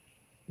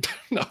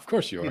 No, of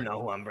course you are. You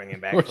know who I'm bringing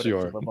back. Of course you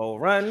are. Super Bowl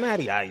run,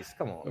 Matty Ice.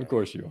 Come on. Of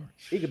course you are.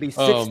 He could be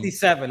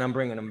 67. I'm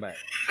bringing him back.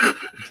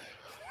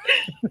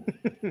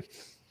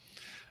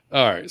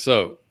 All right,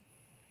 so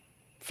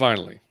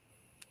finally,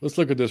 let's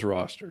look at this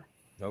roster.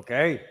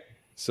 Okay.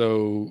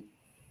 So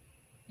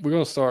we're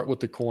going to start with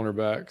the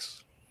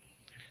cornerbacks.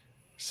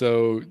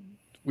 So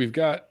we've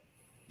got.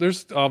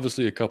 There's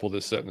obviously a couple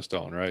that's set in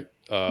stone, right?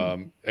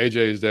 AJ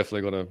is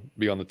definitely going to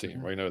be on the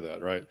team. We know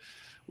that, right?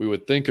 We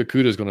would think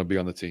Okuda is going to be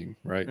on the team,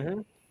 right?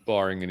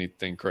 Barring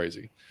anything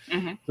crazy.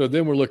 So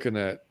then we're looking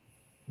at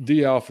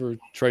D. Alford,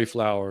 Trey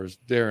Flowers,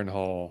 Darren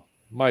Hall,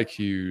 Mike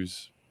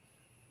Hughes,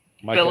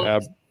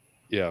 Micah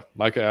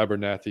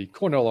Abernathy,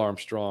 Cornell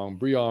Armstrong,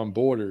 Breon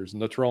Borders,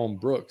 Natrone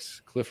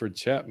Brooks, Clifford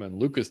Chapman,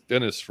 Lucas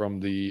Dennis from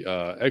the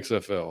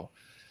XFL,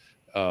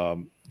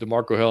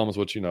 DeMarco Helms,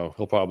 which,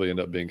 he'll probably end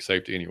up being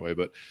safety anyway,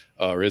 but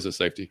or is a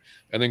safety,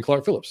 and then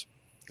Clark Phillips.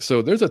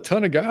 So there's a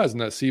ton of guys in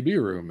that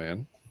CB room,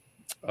 man.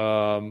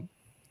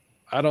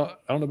 I don't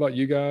know about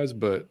you guys,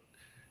 but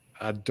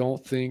I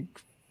don't think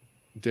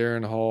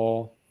Darren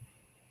Hall.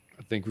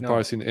 I think we've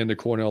probably seen the end of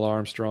Cornell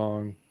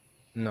Armstrong.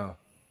 No.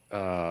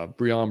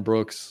 Breon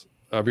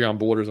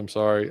Borders. I'm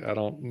sorry. I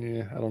don't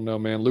know,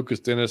 man. Lucas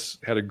Dennis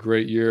had a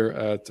great year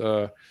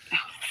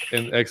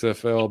in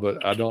XFL,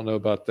 but I don't know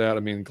about that. I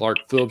mean, Clark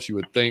Phillips, you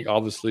would think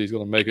obviously he's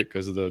going to make it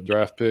because of the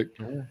draft pick.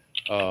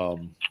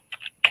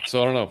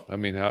 So I don't know. I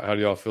mean, how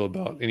do y'all feel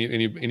about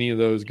any of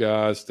those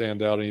guys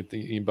stand out?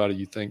 Anybody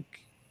you think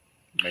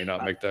may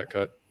not make that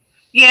cut?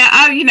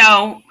 Yeah,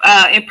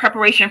 in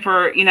preparation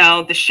for,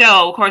 the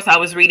show, of course, I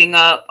was reading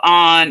up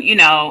on,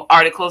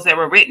 articles that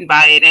were written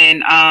by it.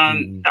 And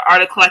the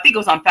article, I think it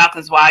was on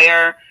Falcons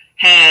Wire,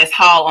 has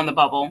Hall on the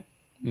bubble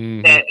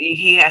that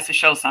he has to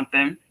show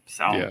something.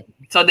 So,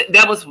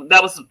 that was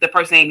the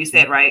first name you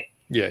said, right?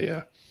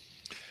 Yeah.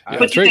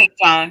 What you think,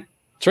 John?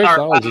 Trey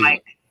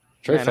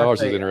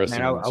Flowers is interesting.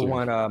 Man, I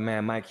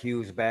want Mike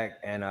Hughes back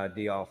and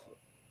D. Alford.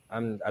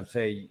 I'd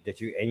say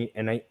that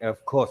and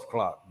of course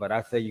Clark, but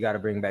I say you got to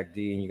bring back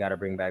D and you got to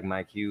bring back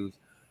Mike Hughes.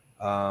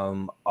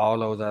 All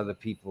those other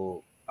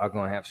people are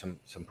going to have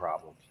some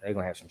problems. They're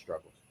going to have some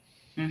struggles.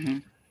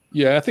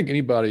 Yeah, I think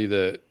anybody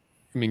that,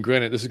 I mean,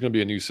 granted, this is going to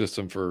be a new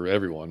system for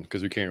everyone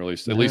because we can't really,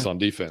 at least on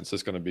defense,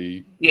 it's going to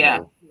be,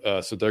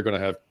 so they're going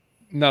to have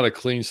not a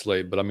clean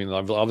slate, but I mean,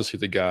 obviously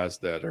the guys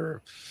that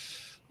are,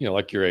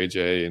 like your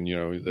AJ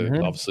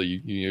and, obviously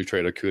you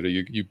trade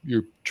Okuda,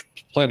 you're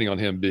planning on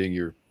him being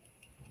your,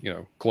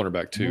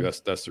 cornerback too.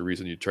 That's the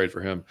reason you trade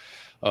for him.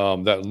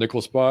 That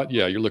nickel spot,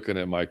 you're looking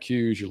at Mike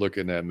Hughes, you're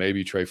looking at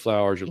maybe Trey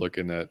Flowers, you're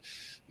looking at,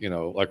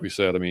 like we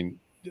said, I mean,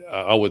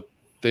 I would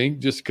think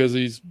just because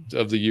he's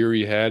of the year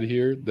he had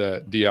here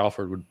that D.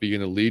 Alford would be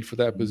in the lead for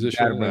that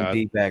position. Got to bring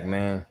D back,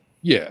 man.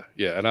 Yeah,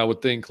 and I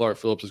would think Clark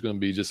Phillips is going to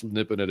be just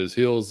nipping at his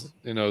heels,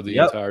 the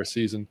entire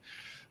season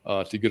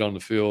to get on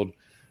the field.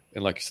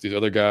 And like these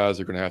other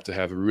guys are going to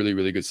have really,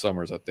 really good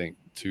summers, I think,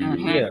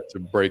 to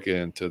break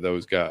into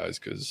those guys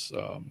because,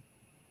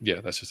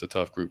 that's just a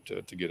tough group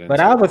to get into. But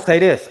I would say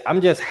this: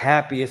 I'm just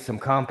happy it's some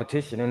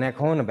competition in that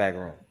cornerback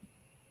room.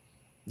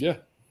 Yeah,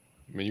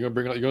 I mean, you're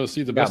going to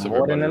see the best of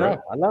everybody. Right?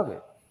 I love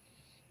it.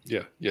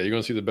 Yeah, you're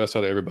going to see the best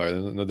out of everybody.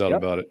 No doubt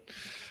about it.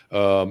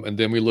 And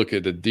then we look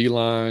at the D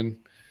line.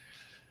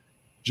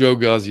 Joe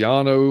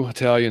Gaziano,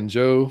 Italian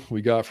Joe,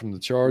 we got from the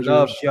Chargers.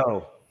 Love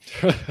Joe.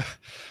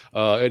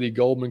 Eddie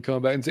Goldman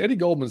come back. And Eddie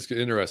Goldman's an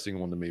interesting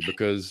one to me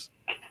because,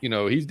 he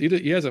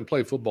hasn't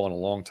played football in a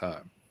long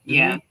time.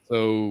 Yeah.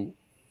 So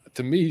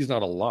to me, he's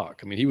not a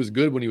lock. I mean, he was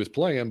good when he was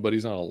playing, but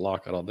he's not a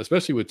lock at all,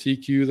 especially with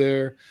TQ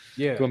there.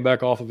 Yeah. Coming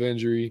back off of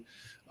injury.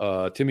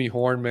 Timmy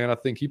Horn, man, I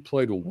think he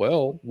played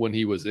well when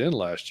he was in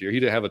last year. He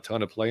didn't have a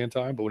ton of playing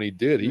time, but when he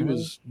did, he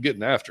was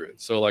getting after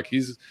it. So like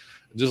he's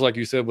just like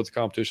you said with the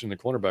competition in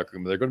the cornerback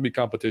room, they're going to be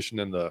competition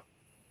in the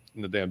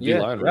damn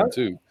D-line room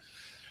too.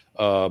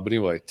 But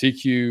anyway,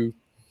 TQ,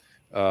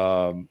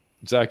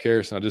 Zach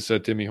Harrison, I just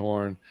said Timmy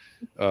Horn,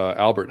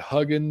 Albert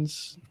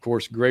Huggins, of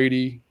course,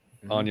 Grady,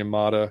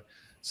 Onyemata.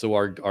 So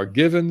our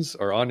givens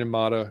are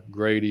Onyemata,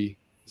 Grady,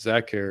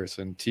 Zach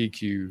Harrison,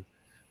 TQ.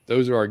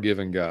 Those are our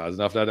given guys.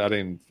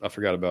 And I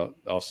forgot about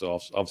also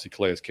obviously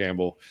Calais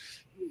Campbell,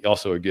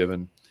 also a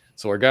given.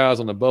 So our guys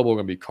on the bubble are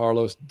going to be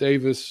Carlos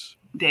Davis.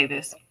 In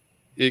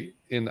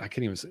a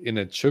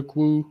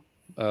Chukwu,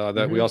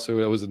 that we also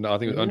that was I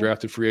think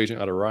undrafted free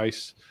agent out of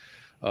Rice.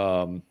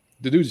 The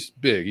dude's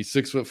big. He's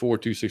 6'4",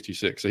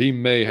 266. So he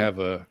may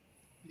have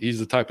he's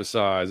the type of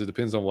size. It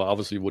depends on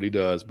obviously what he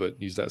does, but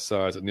he's that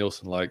size that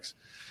Nielsen likes.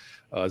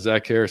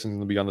 Zach Harrison's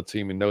going to be on the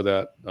team and know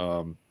that.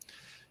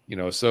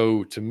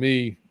 So to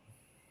me,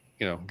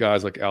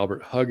 guys like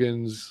Albert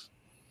Huggins,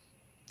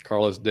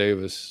 Carlos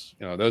Davis,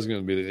 those are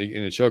going to be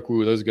in the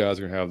Chukwu. Those guys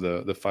are going to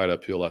have the fight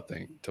uphill, I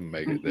think, to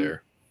make it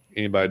there.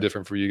 Anybody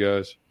different for you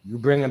guys? You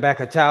bringing back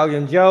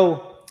Italian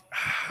Joe?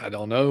 I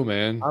don't know,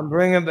 man. I'm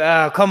bringing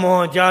back. Come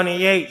on, Johnny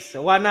Yates.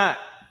 So why not?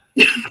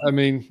 I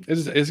mean,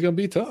 it's going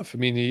to be tough. I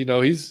mean,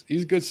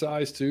 he's good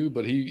size too,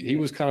 but he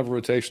was kind of a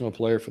rotational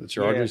player for the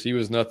Chargers. Yeah. He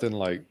was nothing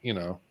like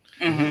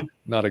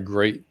not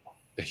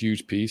a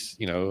huge piece,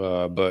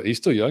 but he's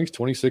still young. He's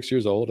 26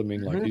 years old. I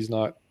mean, like he's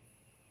not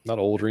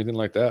old or anything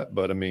like that.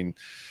 But I mean,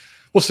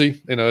 we'll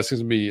see. It's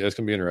gonna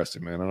be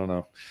interesting, man. I don't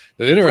know.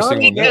 The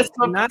interesting one. Because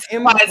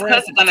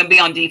it's gonna be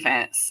on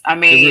defense. I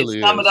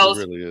mean, some of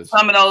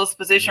those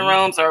position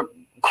rooms are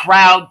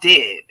crowd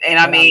did. And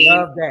I mean, I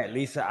love that,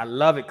 Lisa. I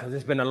love it because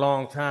it's been a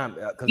long time.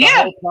 Because the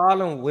Yeah. whole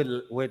problem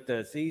with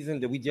the season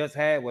that we just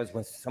had was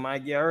when somebody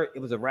get hurt, it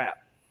was a wrap.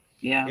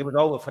 yeah. It was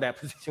over for that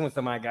position when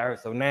somebody got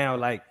hurt. So now,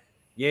 like,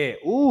 yeah.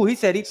 Ooh, he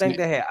said he think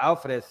they had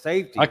out for that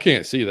safety. I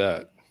can't see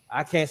that.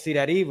 I can't see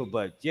that either.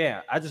 But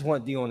yeah, I just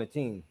want D on the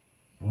team.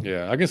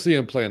 Yeah, I can see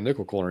him playing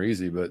nickel corner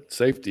easy, but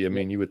safety. I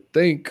mean, you would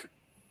think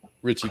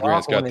Richie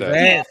Clark Grant's got on his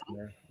that. ass,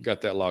 man.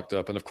 Got that locked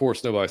up, and of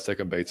course, nobody's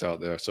taking Bates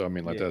out there. So I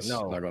mean, like Yeah, that's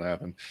no. not going to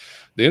happen.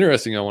 The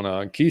interesting one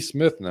on Keith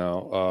Smith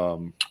now.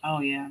 Oh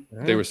yeah.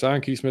 They were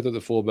signing Keith Smith at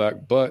the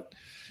fullback, but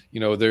you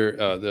know,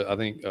 I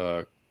think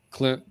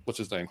Clint, what's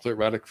his name, Clint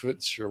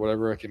Radicovich or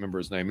whatever, I can't remember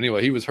his name.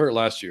 Anyway, he was hurt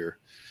last year.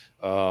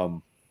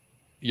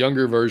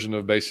 Younger version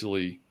of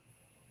basically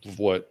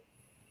what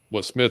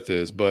Smith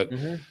is, but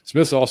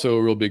Smith's also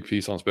a real big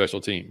piece on special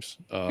teams.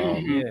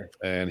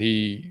 And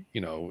he,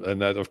 you know,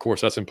 and that of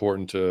course that's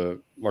important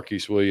to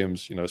Marquise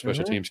Williams, you know,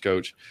 special teams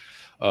coach.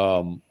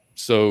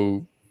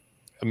 So,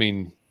 I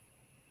mean,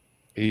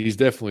 he's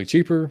definitely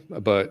cheaper,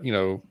 but you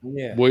know,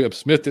 William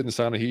Smith didn't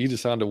sign it. He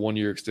just signed a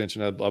 1-year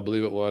extension, I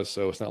believe it was.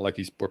 So it's not like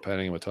we're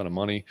paying him a ton of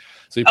money.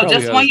 So he probably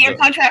just 1 year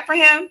contract for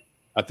him.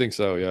 I think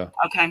so. Yeah.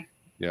 Okay.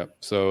 Yeah.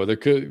 So there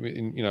could,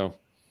 you know,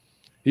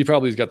 he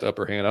probably's got the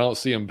upper hand. I don't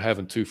see him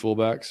having two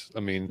fullbacks. I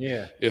mean,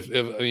 if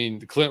I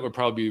mean, Clint would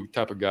probably be the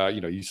type of guy,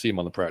 you know, you see him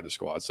on the practice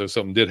squad. So if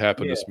something did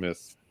happen to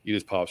Smith, he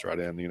just pops right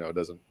in, you know, it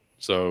doesn't.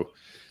 So,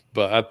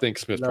 but I think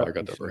Smith probably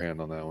got the upper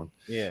hand on that one.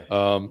 Yeah.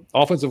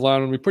 Offensive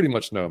lineman, we pretty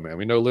much know, man.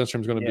 We know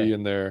Lindstrom's going to be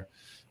in there.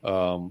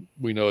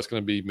 We know it's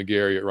going to be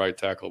McGarry at right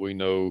tackle. We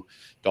know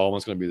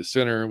Dahlman's going to be the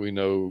center. We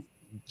know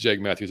Jake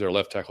Matthews, our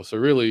left tackle. So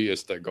really,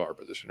 it's that guard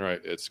position,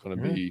 right? It's going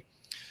to be,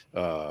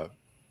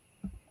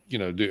 you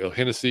know,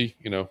 Hennessy,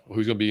 you know,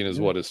 who's going to be in his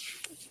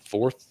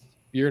fourth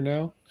year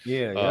now?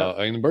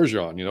 And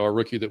Bergeron, you know, our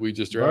rookie that we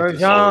just drafted.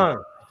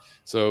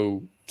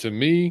 So to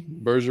me,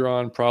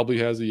 Bergeron probably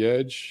has the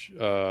edge.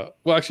 Well,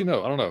 actually,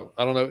 no, I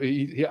don't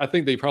know. I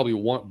think they probably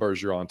want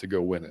Bergeron to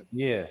go win it.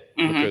 Yeah.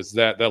 Because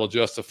that'll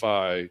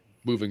justify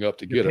moving up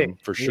to get him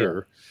for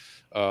sure.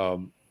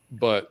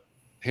 But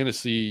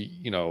Hennessy,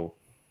 you know,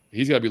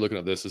 he's got to be looking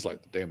at this as like,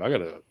 damn,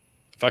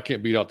 if I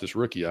can't beat out this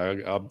rookie,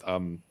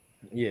 I'm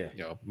you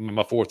know,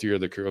 my fourth year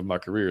of my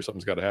career,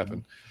 something's got to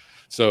happen.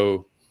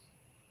 So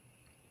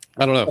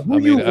I don't know. Who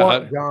you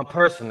want, John,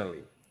 personally?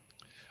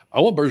 I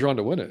want Bergeron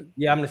to win it.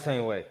 Yeah, I'm the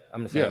same way.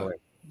 Way.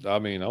 I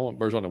mean, I want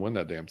Bergeron to win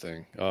that damn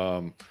thing.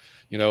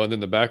 You know, and then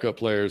the backup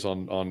players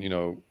on you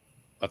know,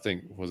 I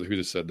think who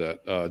just said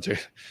that?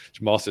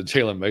 Jamal said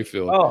Jalen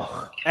Mayfield.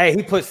 Oh, hey,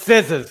 he put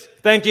scissors.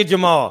 Thank you,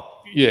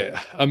 Jamal.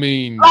 Yeah, I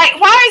mean, like,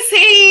 why is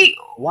he?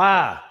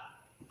 Why?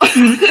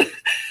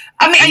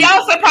 I mean, are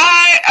y'all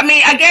surprised? I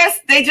mean, I guess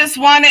they just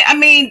wanted. I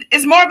mean,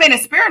 it's more of an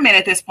experiment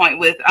at this point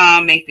with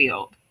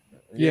Mayfield.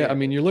 Yeah, I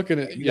mean, you're looking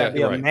at you gotta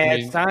be a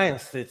mad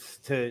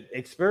scientist to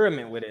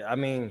experiment with it. I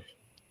mean,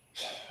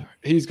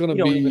 he's going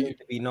to be. He don't need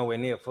to be nowhere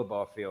near a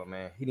football field,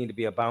 man. He need to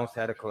be a bounce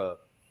at a club.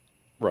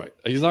 Right.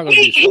 He's not going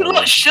to be. He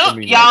looked shook,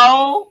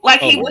 y'all.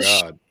 Like he was.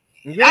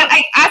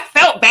 I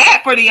felt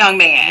bad for the young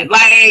man.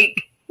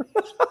 Like.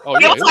 It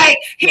was like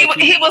he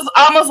was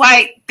almost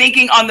like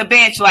thinking on the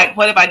bench, like,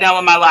 what have I done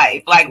with my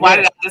life? Like, why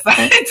did I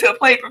decide to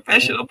play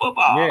professional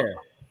football?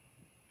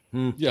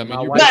 Yeah, I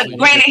mean, but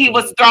granted, he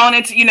was thrown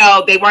into, you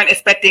know, they weren't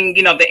expecting,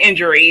 you know, the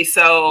injury,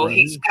 so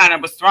he kind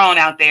of was thrown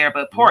out there.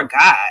 But poor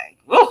guy.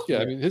 Woo. Yeah,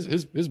 I mean,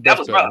 his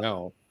best bet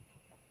now,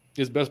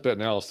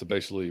 is to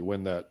basically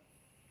win that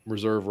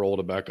reserve role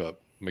to back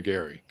up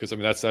McGarry, because I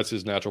mean that's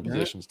his natural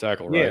position's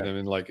tackle, right? I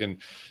mean, like, and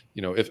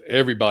you know, if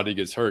everybody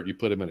gets hurt, you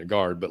put him in a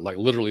guard, but like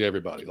literally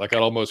everybody, like I'd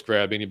almost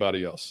grab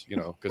anybody else, you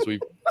know, because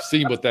we've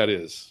seen what that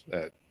is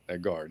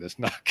at guard. It's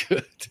not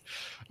good.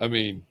 I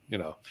mean, you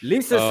know,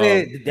 Lisa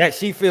said that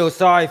she feels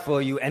sorry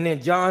for you, and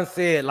then John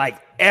said like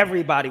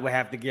everybody would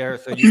have to get her,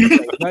 so you can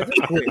say,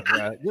 just quit,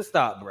 bro. Just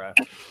stop, bro.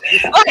 We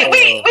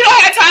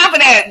don't have time for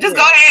that. Just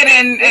go ahead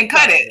and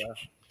cut it.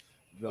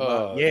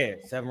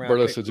 7 round.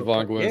 Berto said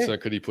Javon Gwynn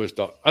said, could he push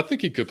Doc? I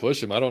think he could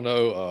push him. I don't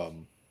know.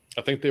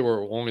 I think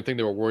only thing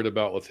they were worried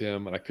about with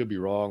him, and I could be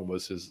wrong,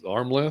 was his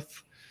arm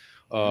length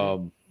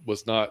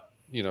was not,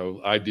 you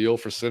know, ideal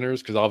for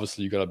centers, because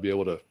obviously you got to be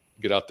able to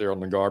get out there on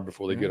the guard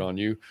before they get on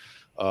you.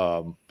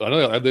 But I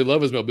know they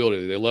love his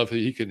mobility. They love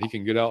he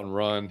can get out and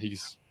run.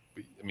 He's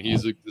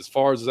as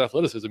far as his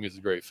athleticism, he's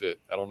a great fit.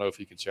 I don't know if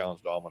he can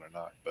challenge Dahlman or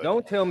not. But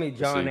don't tell me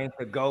John ain't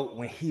the GOAT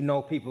when he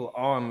know people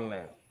arm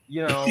length.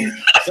 You know,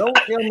 don't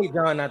tell me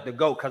John not the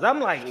GOAT, because I'm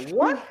like,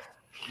 what?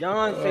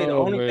 John said the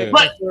only thing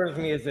that concerns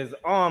me is his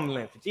arm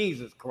length.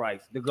 Jesus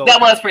Christ, the GOAT. That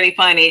was pretty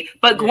funny.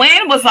 But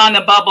Gwen was on the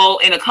bubble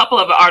in a couple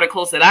of the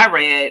articles that I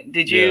read.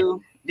 Did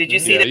you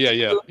see that?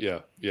 Yeah.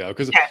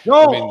 Because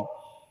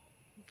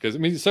I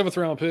mean, 7th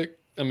round pick.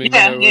 I mean,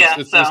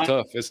 it's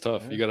tough. It's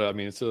tough. You gotta. I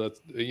mean, so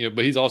that's, you know,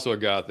 but he's also a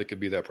guy that could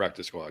be that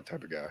practice squad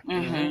type of guy.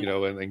 You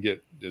know, and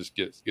get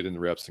in the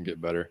reps and get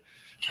better.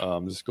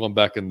 Just going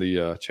back in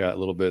the chat a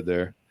little bit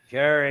there.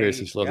 Jerry, Grace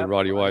just loved the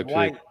Roddy White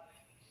pick.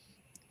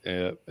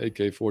 Yeah,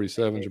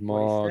 AK-47,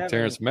 Jamal, AK-47.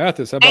 Terrence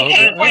Mathis. How about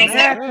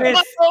AK-47.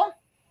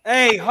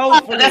 Hey,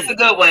 hopefully. That's a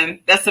good one.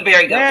 That's a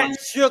very good one. That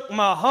shook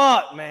my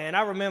heart, man.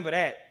 I remember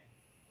that.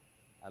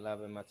 I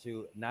love him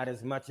too. Not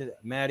as much as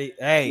Matty.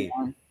 Hey,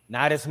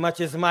 not as much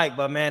as Mike,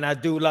 but man, I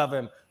do love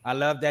him. I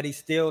love that he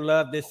still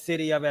loved this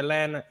city of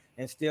Atlanta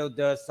and still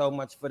does so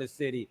much for the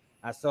city.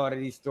 I saw that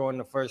he's throwing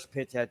the first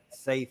pitch at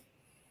safe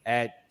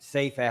at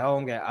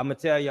home game. I'm gonna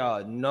tell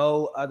y'all,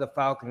 no other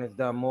Falcon has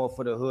done more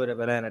for the hood of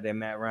Atlanta than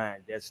Matt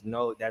Ryan. That's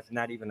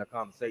not even a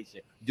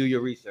conversation. Do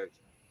your research.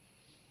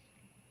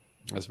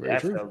 That's very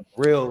true. A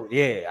real,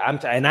 yeah.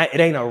 It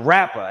ain't a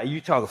rapper.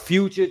 You talk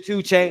Future, 2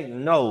 Chainz?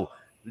 No.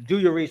 Do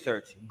your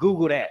research.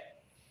 Google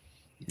that.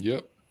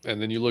 Yep.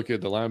 And then you look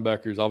at the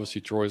linebackers.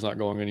 Obviously, Troy's not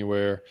going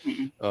anywhere.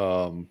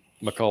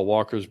 McCall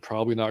Walker's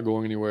probably not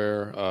going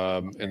anywhere.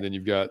 And then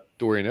you've got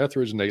Dorian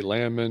Etheridge and Nate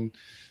Landman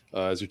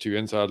as your 2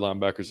 inside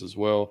linebackers as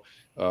well.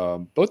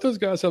 Both those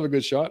guys have a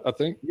good shot, I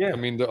think. Yeah. I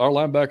mean, our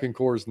linebacking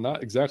core is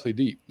not exactly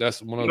deep.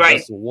 That's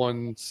that's the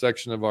one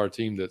section of our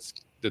team that's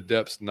the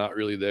depth's not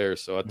really there.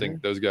 So I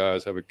think those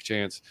guys have a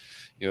chance.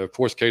 You know, of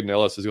course, Caden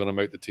Ellis is going to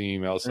make the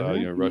team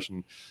outside,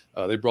 rushing.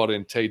 They brought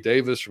in Tay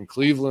Davis from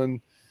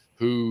Cleveland,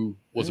 who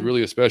was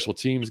really a special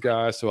teams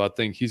guy. So I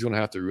think he's going to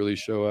have to really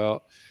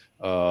show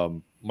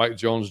out. Mike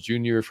Jones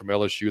Jr. from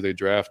LSU, they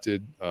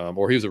drafted,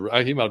 or he might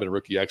have been a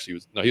rookie. Actually,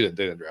 they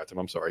didn't draft him.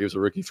 I'm sorry. He was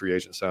a rookie free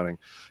agent signing.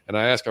 And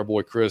I asked our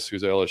boy Chris,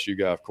 who's an LSU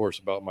guy, of course,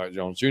 about Mike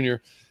Jones Jr.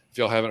 If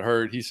y'all haven't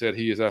heard, he said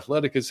he is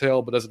athletic as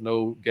hell, but doesn't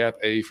know Gap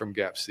A from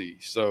Gap C.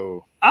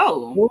 So,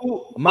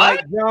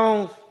 Mike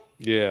Jones.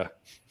 Yeah.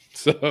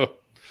 So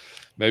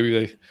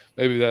maybe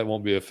that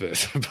won't be a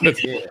fit, but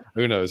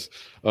who knows?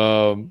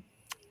 But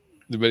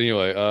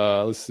anyway,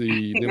 let's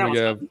see. Then we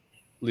have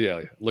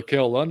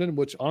Laquel London,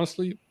 which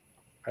honestly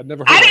I'd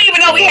never heard. I didn't even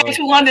know we had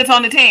 2 Londons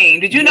on the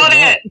team. Did you know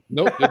that?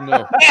 Nope, didn't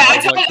know. Yeah, I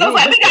was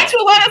like, we got 2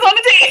 Londons on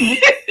the team.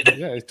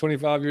 Yeah, he's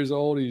 25 years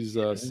old. He's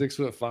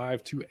 6'5",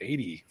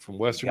 280 from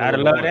Western. Gotta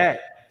love that.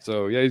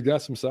 So yeah, he's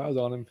got some size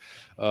on him.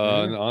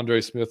 And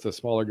Andre Smith, a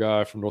smaller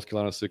guy from North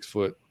Carolina, 6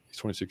 foot. He's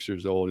 26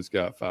 years old. He's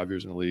got 5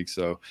 years in the league.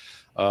 So,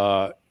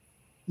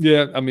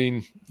 yeah, I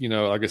mean,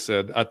 like I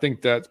said, I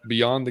think that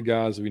beyond the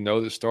guys we know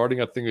that's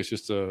starting, I think it's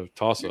just a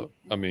toss-up.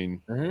 I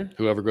mean,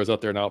 whoever goes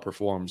out there and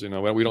outperforms,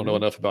 we don't know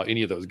enough about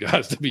any of those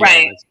guys, to be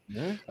honest.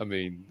 I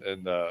mean,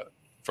 and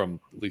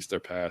from at least their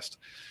past.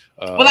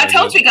 Well, I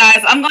told you guys,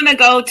 I'm going to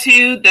go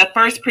to the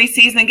first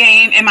preseason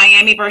game in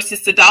Miami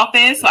versus the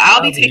Dolphins. So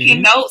I'll be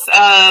taking notes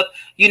of,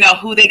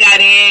 who they got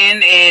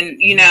in and,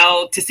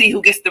 to see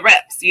who gets the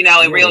reps,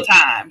 in real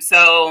time.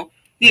 So,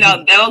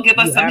 they'll give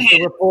us some hints.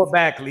 To report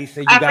back,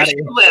 Lisa.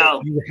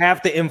 You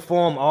have to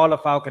inform all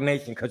of Falcon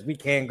Nation because we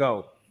can't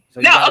go.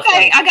 So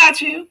I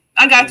got you.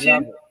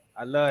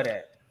 I love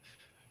that.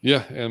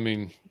 Yeah, I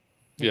mean,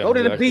 go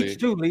to the beach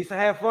too, Lisa.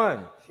 Have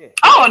fun. Shit.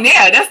 Oh,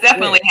 yeah, that's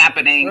definitely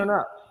happening. Turn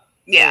up.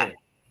 Yeah.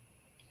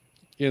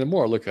 Yeah, the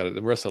more I look at it,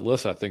 the rest of the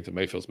list, I think that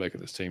Mayfield's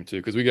making this team too,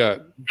 because we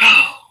got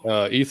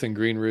Ethan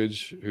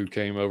Greenridge, who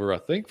came over, I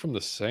think, from the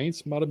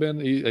Saints. Might have been.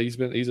 He's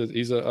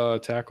a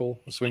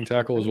tackle, a swing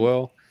tackle as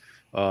well.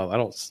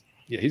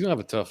 He's gonna have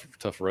a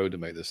tough road to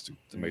make this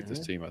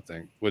team, I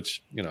think.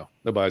 Which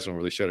nobody's gonna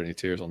really shed any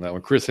tears on that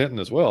one. Chris Hinton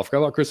as well. I forgot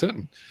about Chris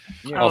Hinton,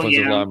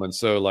 offensive lineman.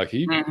 So like I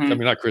mean,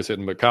 not Chris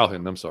Hinton, but Kyle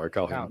Hinton. I'm sorry,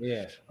 Kyle Hinton.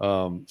 Yeah.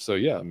 So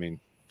yeah, I mean,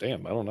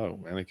 damn, I don't know,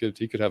 man.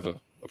 He could have a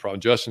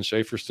problem. Justin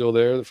Schaefer's still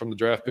there from the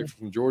draft pick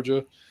from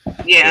Georgia.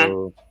 Yeah.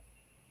 So,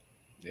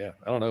 yeah,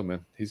 I don't know,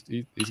 man. He's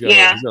got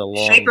a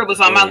long. Schaefer was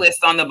on my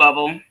list on the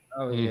bubble.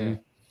 Oh yeah.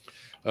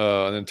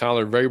 And then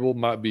Tyler Vrabel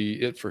might be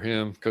it for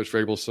him. Coach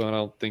Vrabel's son. I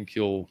don't think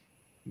he'll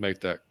make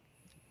that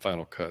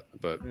final cut,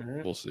 but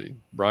we'll see.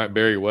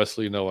 Barry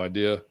Wesley, no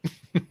idea.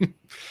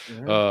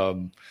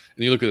 And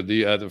you look at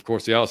of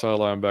course, the outside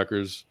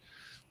linebackers.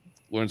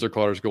 Lorenzo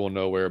Carter's going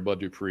nowhere. Bud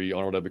Dupree,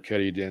 Arnold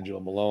Ebiketie, D'Angelo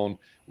Malone.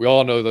 We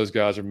all know those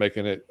guys are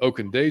making it.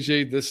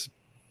 Okundeji, this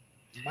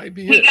might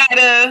be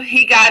it.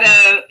 He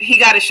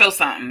gotta show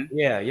something.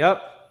 Yeah.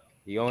 Yep.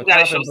 He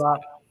gotta show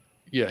something.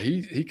 Yeah,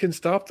 he can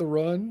stop the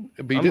run,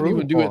 but he didn't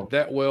even do it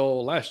that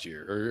well last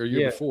year or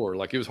year before.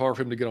 Like, it was hard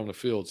for him to get on the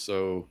field.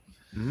 So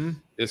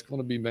it's going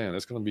to be,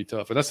 it's going to be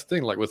tough. And that's the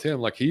thing, like with him,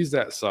 like he's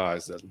that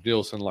size that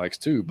Nielsen likes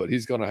too, but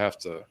he's going to have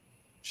to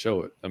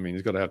show it. I mean,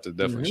 he's going to have to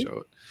definitely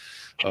show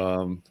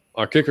it.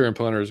 Our kicker and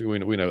punters, we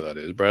know that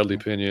is Bradley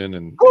Pinion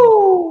and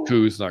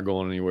Koo's not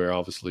going anywhere,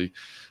 obviously.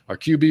 Our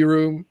QB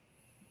room,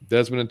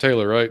 Desmond and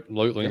Taylor, right?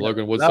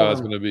 Logan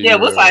Woodside's going to be. Yeah,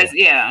 Woodside's,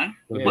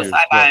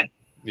 Woodside.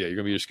 Yeah, you're going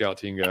to be your scout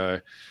team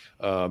guy.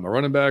 A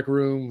running back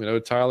room, we know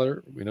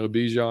Tyler, we know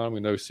Bijan, we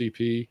know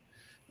CP.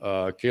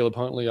 Caleb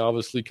Huntley,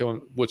 obviously,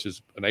 which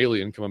is an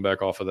alien coming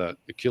back off of that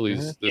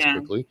Achilles this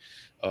quickly.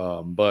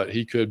 But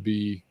he could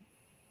be,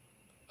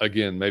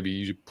 again, maybe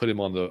you put him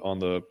on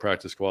the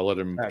practice squad, let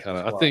him kind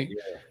of, I think,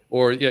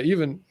 or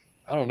even,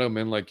 I don't know,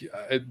 man, like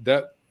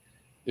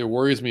it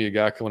worries me, a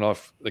guy coming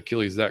off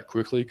Achilles that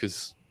quickly,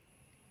 because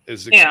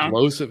as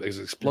explosive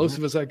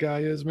as that guy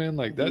is, man,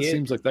 like that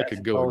seems like that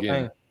could go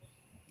again.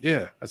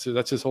 Yeah,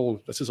 that's his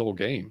whole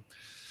game.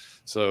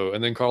 So,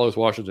 and then Carlos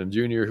Washington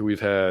Jr., who we've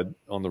had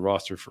on the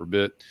roster for a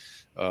bit,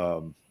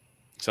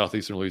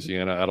 Southeastern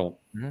Louisiana. I don't,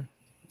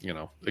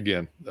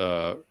 again,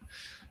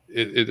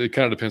 it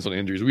kind of depends on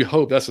injuries. We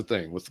hope that's the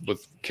thing with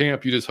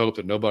camp. You just hope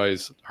that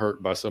nobody's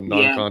hurt by some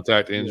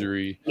non-contact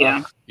injury,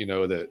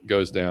 that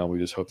goes down. We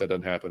just hope that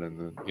doesn't happen, and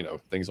then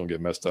things don't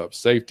get messed up.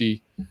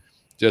 Safety,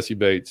 Jesse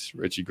Bates,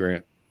 Richie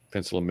Grant,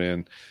 pencil him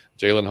in.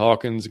 Jalen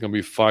Hawkins is going to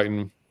be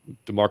fighting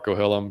DeMarco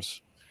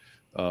Helms.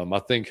 I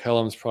think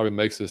Helms probably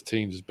makes this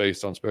team just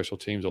based on special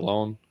teams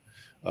alone.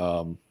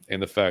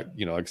 And the fact,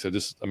 like I said,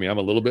 I'm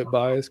a little bit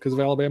biased because of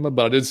Alabama,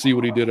 but I did see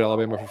what he did at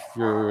Alabama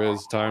for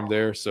his time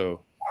there.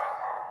 So,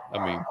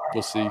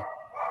 we'll see. Is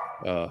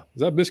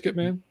that Biscuit,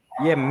 man?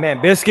 Yeah, man.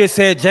 Biscuit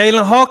said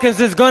Jalen Hawkins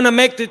is going to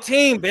make the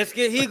team,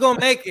 Biscuit. He going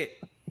to make it.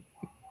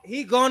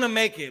 He going to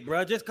make it,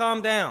 bro. Just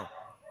calm down.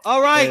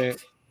 All right.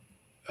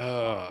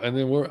 And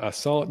then I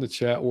saw it in the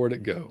chat. Where'd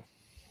it go?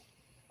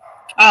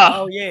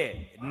 Oh yeah.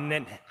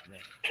 Now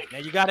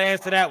you got to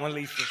answer that one,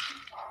 Lisa.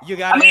 I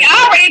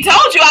already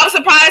told you I was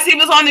surprised he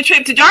was on the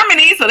trip to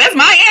Germany, so that's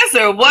my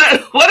answer.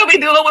 What are we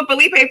doing with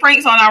Felipe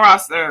Franks on our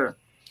roster?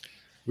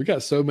 We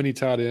got so many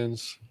tight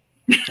ends.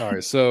 All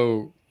right,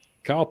 so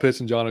Kyle Pitts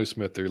and Jonnu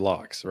Smith, they're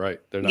locks, right?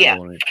 They're not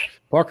going in.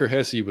 Parker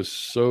Hesse was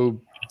so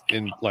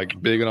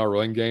big in our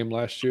running game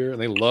last year,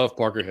 and they love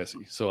Parker Hesse.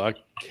 So I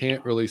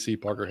can't really see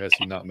Parker Hesse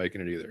not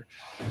making it either.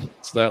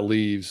 So that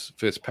leaves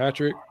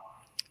Fitzpatrick,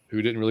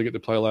 who didn't really get to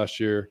play last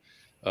year,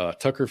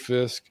 Tucker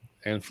Fisk,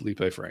 and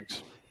Felipe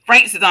Franks.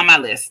 Franks is on my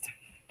list.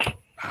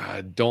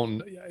 I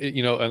don't,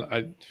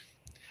 and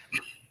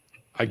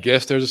I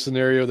guess there's a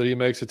scenario that he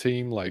makes a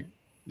team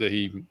that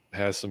he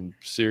has some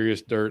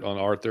serious dirt on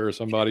Arthur or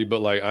somebody,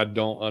 but I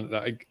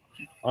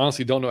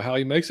honestly don't know how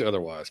he makes it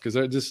otherwise because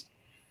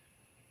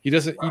he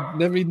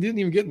didn't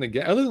even get in the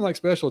game other than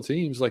special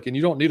teams, and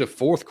you don't need a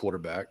fourth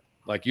quarterback,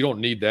 you don't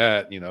need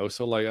that,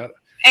 so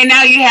and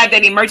now you have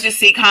that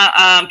emergency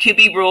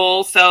QB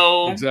rule,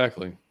 so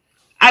exactly.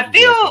 I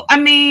feel,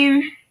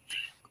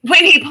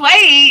 when he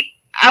played,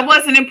 I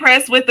wasn't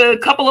impressed with a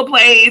couple of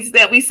plays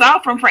that we saw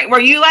from Frank.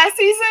 Were you last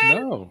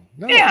season? No.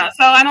 Yeah,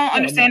 so I don't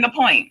understand the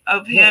point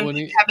of him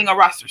having a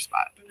roster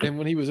spot. And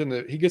when he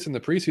gets in the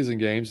preseason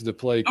games to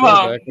play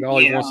quarterback, and all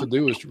he wants to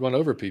do is run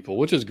over people,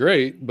 which is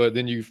great. But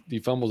then he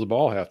fumbles the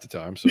ball half the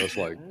time, so it's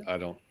I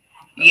don't.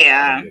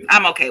 Yeah,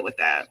 I'm okay with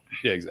that.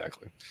 Yeah,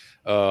 exactly.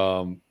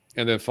 And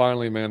then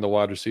finally, man, the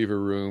wide receiver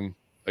room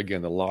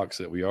again, the locks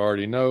that we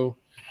already know.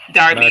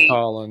 Darby, Matt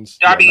Collins,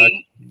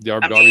 Darby,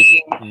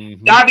 Darby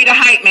the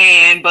hype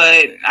man,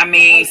 but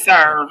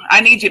sir,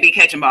 I need you to be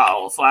catching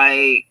balls.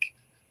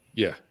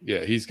 Yeah,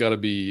 he's got to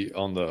be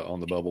on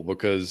the bubble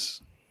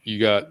because you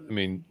got,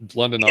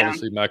 London,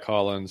 obviously, Matt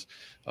Collins,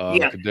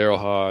 Daryl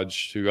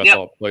Hodge, who I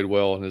thought played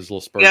well in his little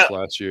spurts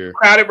last year.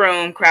 Crowded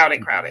room,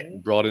 crowded.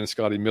 Brought in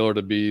Scotty Miller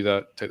to be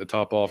that take the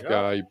top off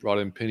guy. You brought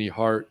in Penny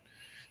Hart.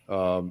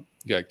 You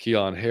got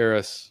Keon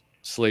Harris,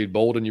 Slade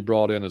Bolden. You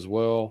brought in as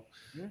well.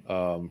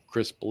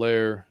 Chris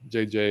Blair,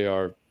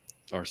 JJ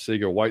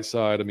Arcega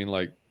Whiteside.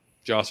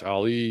 Josh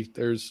Ali.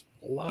 There's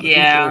a lot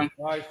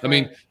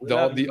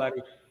of people.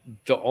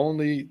 The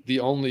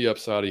only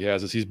upside he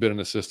has is he's been in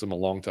the system a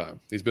long time.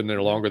 He's been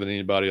there longer than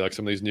anybody, like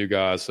some of these new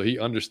guys. So he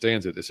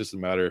understands it. It's just a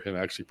matter of him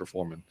actually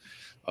performing.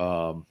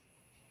 Love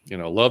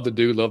the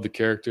dude, love the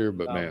character,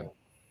 but man,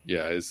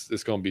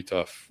 it's going to be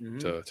tough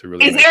to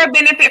really. Is there a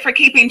benefit for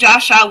keeping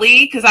Josh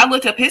Ali? Because I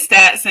looked up his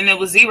stats and it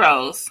was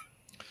zeros.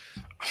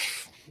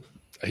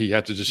 He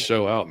had to just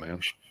show out, man.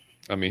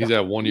 He's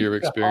had 1 year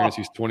of experience.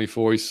 He's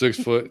 24. He's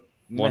 6 foot,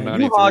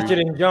 193. You larger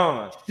than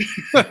John.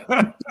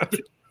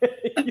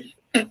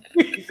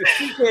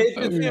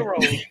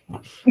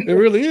 It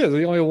really is.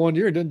 He only had 1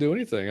 year, didn't do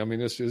anything.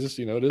 It's just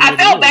I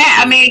felt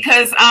bad.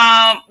 Because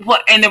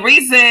and the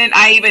reason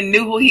I even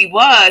knew who he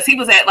was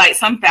at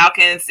some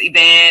Falcons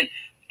event,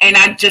 and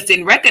I just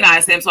didn't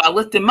recognize him. So I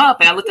looked him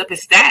up and I looked up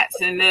his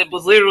stats, and it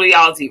was literally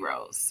all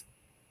zeros.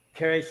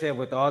 Kerry said,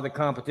 with all the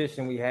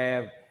competition we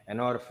have and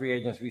all the free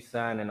agents we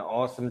signed in an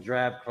awesome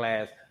draft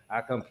class,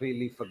 I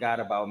completely forgot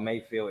about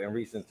Mayfield in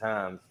recent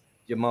times.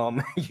 Jamal,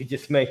 you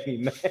just make me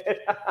mad.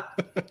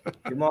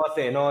 Jamal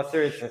said, in all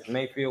seriousness,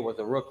 Mayfield was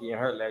a rookie and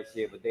hurt last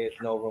year, but there's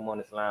no room on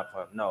this line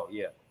for him. No,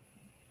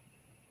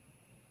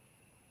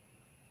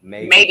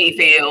 Maybe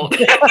Field.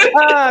 Good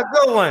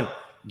one.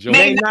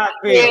 May not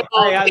Field.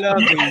 Hey, I love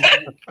these.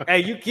 Hey,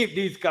 you keep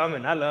these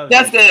coming. I love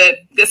That's these. Good.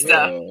 Good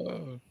stuff.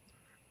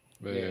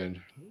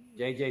 Man.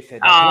 JJ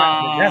said,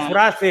 that's what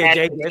I said,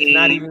 JJ. It's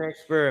not even an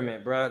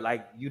experiment, bro.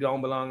 You don't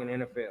belong in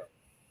the NFL.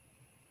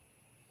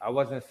 I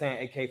wasn't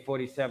saying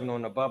AK-47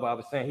 on the bubble. I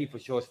was saying he for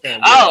sure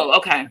stands. Oh,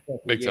 okay.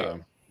 Big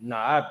time. No,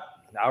 I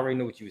already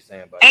knew what you were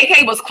saying. But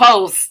AK was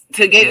close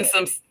to getting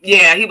some.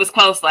 Yeah, he was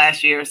close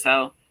last year.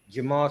 So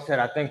Jamal said,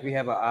 I think we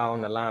have an eye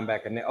on the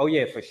linebacker. Oh,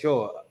 yeah, for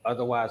sure.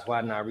 Otherwise,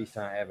 why not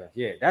re-sign Evans?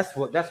 Yeah, that's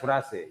what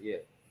I said. Yeah.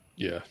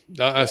 Yeah,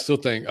 I still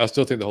think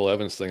the whole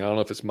Evans thing. I don't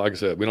know if it's, like I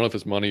said, we don't know if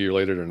it's money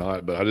related or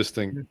not, but I just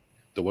think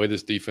the way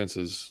this defense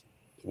is,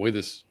 the way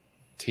this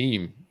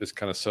team is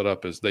kind of set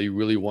up is they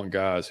really want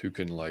guys who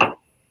can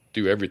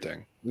do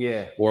everything.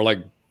 Yeah. Or like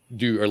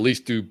at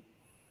least do,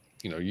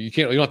 you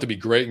don't have to be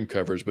great in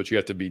coverage, but you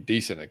have to be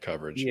decent at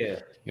coverage. Yeah.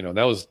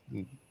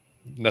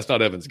 That's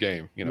not Evan's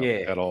game,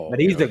 at all. But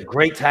he's a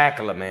great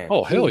tackler, man.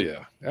 Oh, hell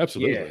yeah.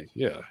 Absolutely.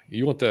 Yeah.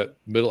 You want that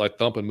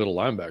thumping middle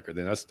linebacker,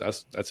 then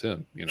that's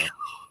him,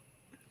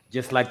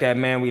 Just like that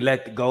man we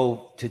let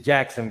go to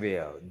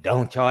Jacksonville.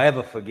 Don't y'all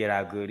ever forget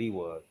how good he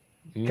was.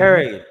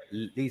 Curry,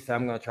 Lisa,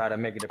 I'm gonna try to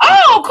make it.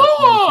 Oh,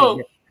 cool.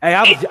 Hey,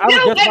 I was just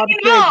about to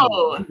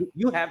know.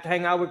 You have to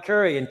hang out with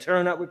Curry and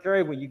turn up with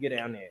Curry when you get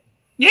down there.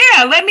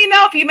 Yeah, let me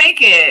know if you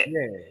make it.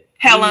 Yeah.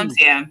 Helms,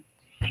 yeah.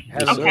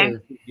 Okay.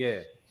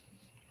 Yeah.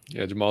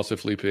 Yeah, Jamal said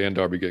Felipe and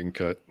Darby getting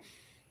cut.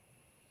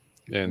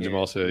 And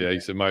Jamal said, he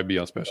said might be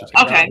on special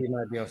teams. Okay. He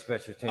might be on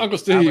special teams. Uncle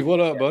Steve,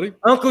 what up, buddy?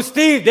 Uncle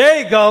Steve,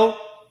 there you go.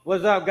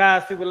 What's up,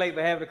 guys? Super late,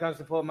 but happy to come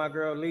support my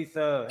girl,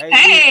 Lisa.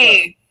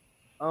 Hey. Lisa.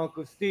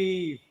 Uncle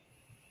Steve.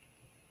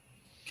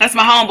 That's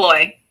my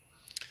homeboy.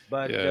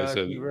 But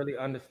he really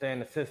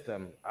understand the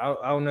system. I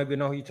don't even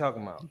know who you're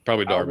talking about.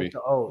 Probably Darby.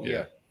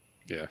 Yeah.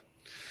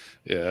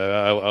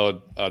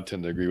 I'd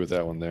tend to agree with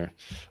that one there.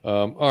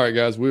 All right,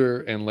 guys, we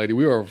are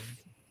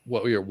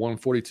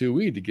 142.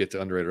 We need to get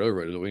to underrated,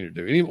 overrated. What we need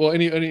to do.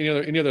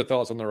 Any other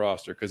thoughts on the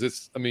roster?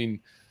 Because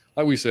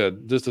like we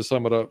said, just to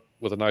sum it up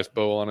with a nice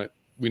bow on it,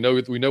 we know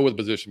what the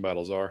position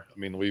battles are. I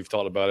mean, we've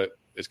talked about it.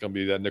 It's going to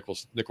be that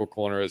nickel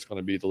corner. It's going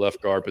to be the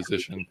left guard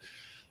position.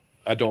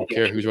 I don't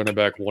care who's running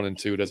back 1 and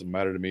 2. It doesn't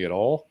matter to me at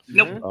all.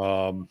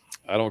 Nope.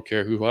 I don't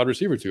care who wide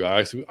receiver to.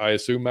 I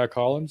assume Matt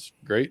Collins.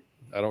 Great.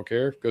 I don't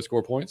care. Go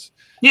score points.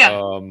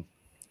 Yeah.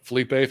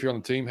 Felipe, if you're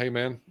on the team, hey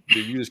man,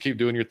 you just keep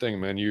doing your thing,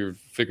 man. You've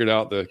figured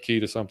out the key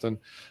to something.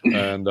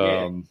 And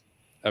I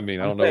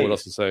don't know what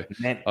else to say.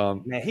 Man,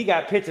 he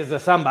got pictures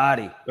of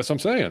somebody. That's what I'm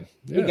saying.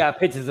 Yeah. He got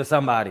pictures of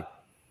somebody.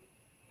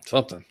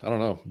 Something. I don't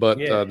know. But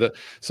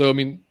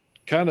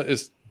kind of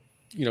is,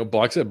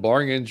 like I said,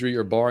 barring injury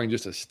or barring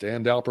just a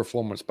standout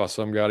performance by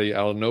some guy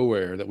out of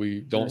nowhere that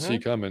we don't see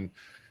coming,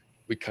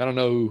 we kind of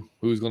know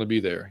who's going to be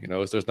there.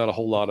 There's not a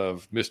whole lot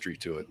of mystery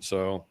to it.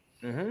 So,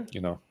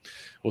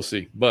 we'll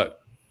see.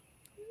 But,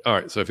 all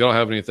right, so if you don't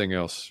have anything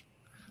else,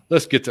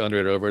 let's get to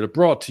underrated, overrated.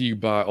 Brought to you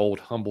by Old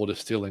Humble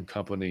Distilling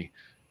Company.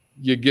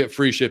 You get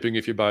free shipping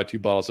if you buy 2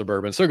 bottles of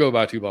bourbon. So go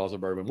buy 2 bottles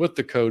of bourbon with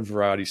the code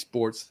Variety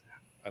Sports.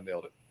 I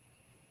nailed it.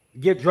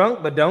 Get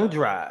drunk, but don't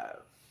drive.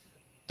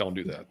 Don't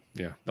do that.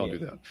 Yeah, don't do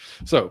that.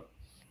 So,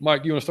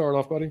 Mike, you want to start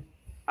off, buddy?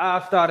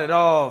 I'll start it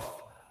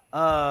off.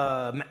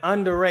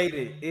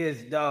 Underrated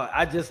is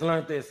I just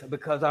learned this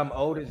because I'm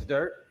old as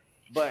dirt.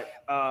 But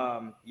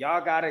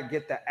y'all gotta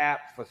get the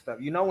app for stuff.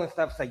 When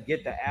stuff say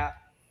get the app,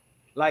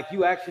 like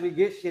you actually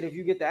get shit if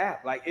you get the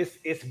app. Like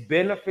it's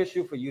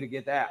beneficial for you to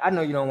get the app. I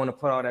know you don't want to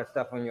put all that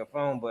stuff on your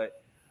phone,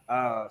 but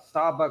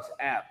Starbucks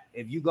app.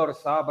 If you go to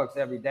Starbucks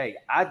every day,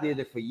 I did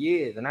it for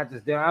years, and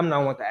I'm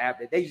not want the app.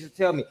 They used to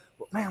tell me,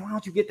 well, man, why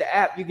don't you get the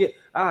app? You get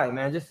all right,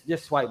 man.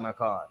 Just swipe my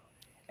card,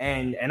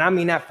 and I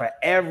mean that for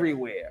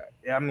everywhere.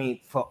 I mean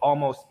for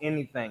almost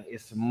anything.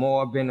 It's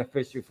more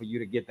beneficial for you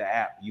to get the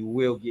app. You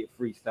will get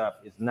free stuff.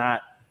 It's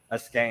not a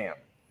scam.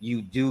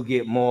 You do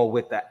get more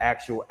with the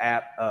actual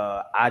app.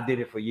 I did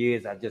it for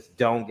years. I just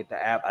don't get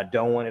the app. I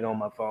don't want it on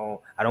my phone.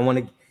 I don't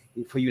want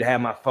for you to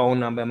have my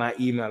phone number and my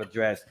email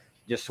address.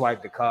 Just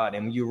swipe the card.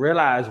 And you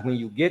realize when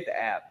you get the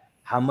app,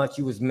 how much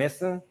you was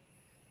missing,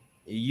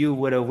 you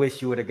would have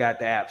wished you would have got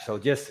the app. So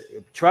just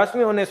trust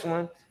me on this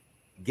one.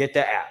 Get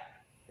the app.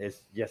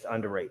 It's just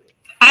underrated.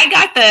 I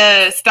got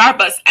the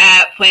Starbucks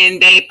app when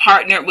they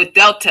partnered with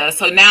Delta.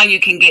 So now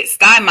you can get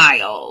Sky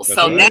Miles. That's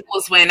right. That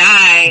was when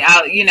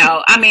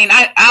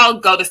I'll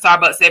go to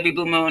Starbucks every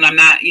blue moon. I'm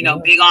not,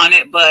 big on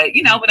it, but,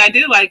 but I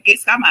do get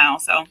Sky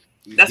Miles. So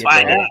that's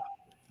why I do it.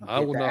 I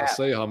will not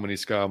say how many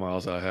Sky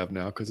Miles I have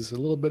now because it's a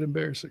little bit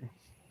embarrassing.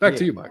 Back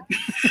to you, Mike.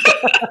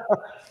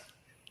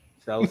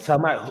 So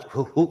somebody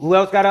who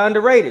else got an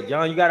underrated?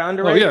 John, you got an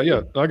underrated? Oh,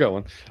 yeah. I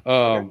got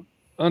one.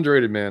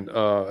 Underrated, man.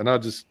 And I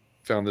just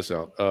found this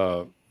out.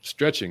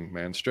 Stretching,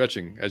 man.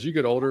 Stretching. As you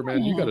get older,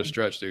 man, you got to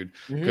stretch, dude.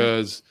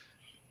 Because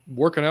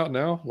working out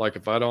now, like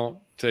if I don't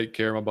take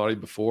care of my body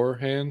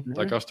beforehand,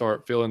 like I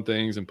start feeling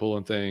things and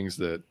pulling things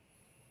that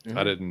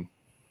I didn't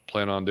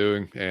plan on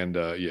doing. And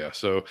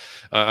so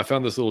I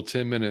found this little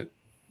 10-minute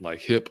like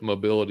hip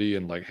mobility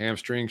and like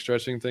hamstring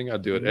stretching thing. I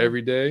do it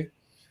every day.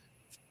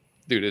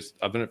 Dude,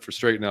 I've done it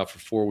straight now for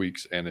 4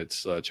 weeks and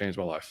it's changed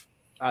my life.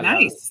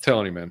 Nice.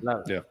 Telling you, man.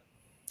 Yeah.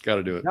 Got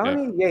to do it.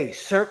 Johnny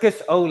Yates,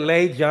 Circus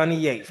Olay, Johnny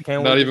Yates.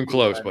 Not even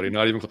close, buddy.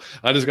 Not even close.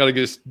 I just got to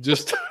get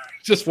just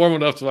warm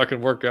enough so I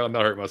can work out and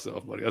not hurt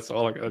myself, buddy. That's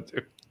all I got to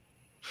do.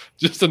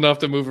 Just enough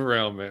to move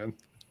around, man.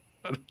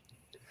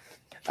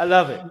 I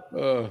love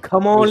it.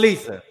 Come on,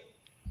 Lisa.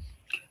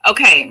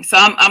 Okay, so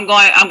I'm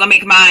gonna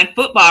make mine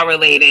football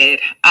related.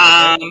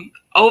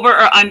 Over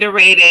or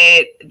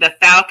underrated the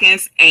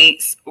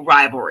Falcons-Aints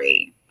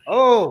rivalry.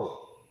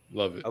 Oh,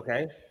 love it.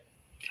 Okay.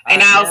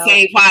 And I'll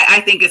say why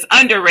I think it's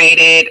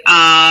underrated.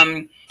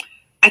 I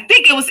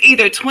think it was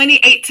either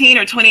 2018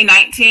 or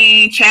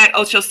 2019. Chad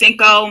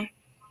Ochocinco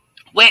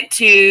went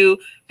to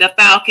the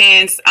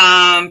Falcons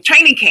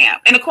training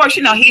camp. And of course,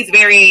 you know, he's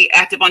very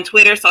active on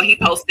Twitter. So he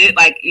posted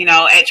like, you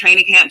know, at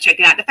training camp,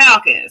 checking out the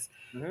Falcons.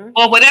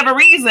 For whatever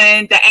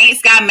reason, the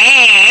Aints got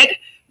mad,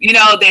 you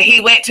know, that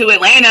he went to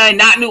Atlanta and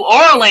not New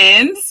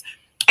Orleans.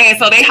 And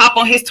so they hop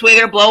on his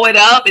Twitter, blow it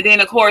up. And then,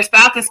 of course,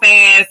 Falcons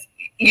fans,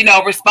 you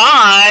know,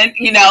 respond,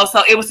 you know,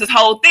 so it was this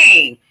whole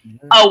thing.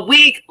 A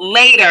week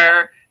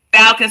later,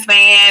 Falcons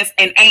fans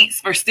and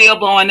Aints were still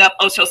blowing up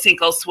Ocho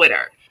Cinco's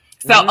Twitter.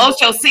 So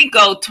Ocho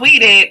Cinco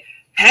tweeted,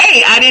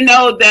 hey, I didn't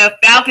know the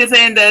Falcons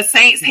and the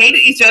Saints hated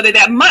each other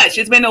that much.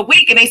 It's been a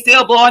week and they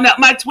still blowing up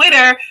my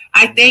Twitter.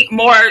 I think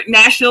more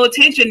national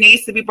attention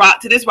needs to be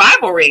brought to this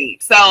rivalry.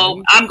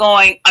 So I'm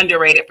going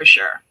underrated for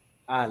sure.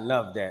 I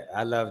love that.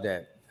 I love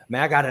that.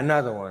 Man, I got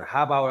another one.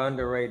 How about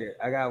underrated?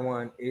 I got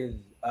one is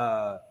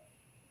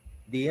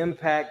the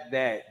impact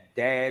that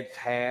dads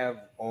have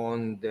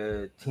on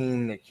the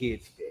team the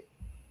kids pick.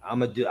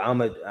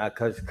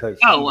 Cause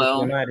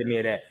reminded me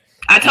of that.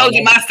 I told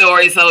you my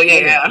story, so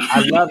yeah.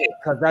 I love it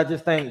because I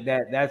just think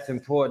that that's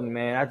important,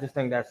 man. I just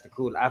think that's the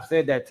cool. I've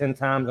said that 10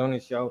 times on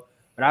this show,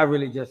 but I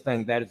really just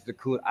think that is the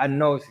cool. I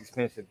know it's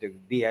expensive to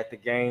be at the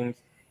games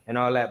and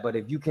all that, but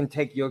if you can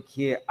take your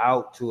kid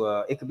out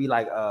to it could be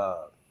like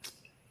a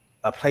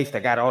place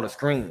that got all the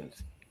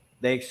screens.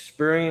 The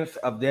experience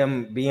of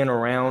them being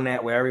around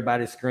that where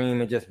everybody's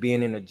screaming, just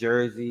being in a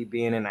jersey,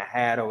 being in a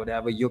hat or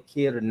whatever, your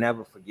kid will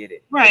never forget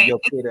it. Right. Your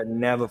kid will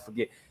never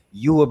forget.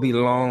 You will be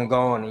long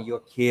gone and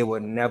your kid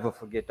will never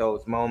forget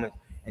those moments.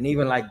 And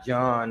even like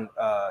John,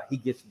 he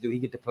get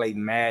to play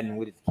Madden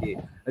with his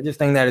kid. I just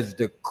think that is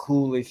the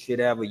coolest shit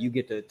ever. You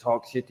get to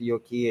talk shit to your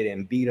kid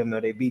and beat them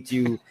or they beat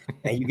you,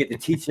 and you get to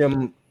teach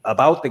them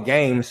about the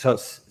game so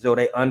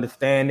they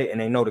understand it and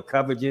they know the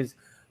coverages.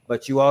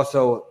 But you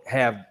also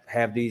have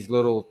these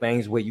little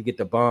things where you get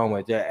to bond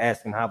with. Just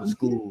ask him how was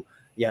school.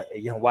 Yeah,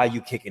 you know, why you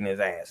kicking his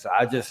ass. So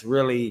I just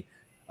really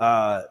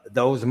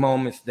those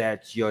moments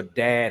that your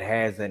dad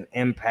has an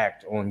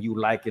impact on you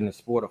liking the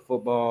sport of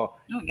football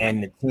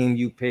and the team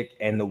you pick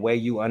and the way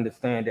you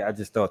understand it. I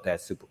just thought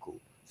that's super cool.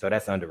 So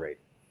that's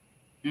underrated.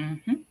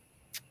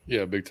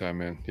 Yeah, big time,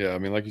 man. Yeah, I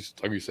mean, like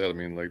you said, I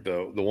mean, like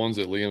the ones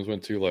that Liam's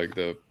went to, like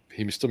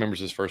he still remembers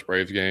his first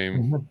Braves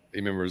game. He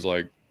remembers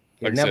like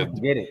I said,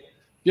 forget it.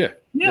 Yeah,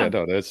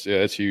 no,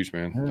 that's huge,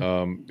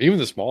 man. Even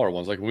the smaller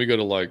ones, like when we go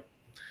to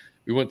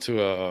we went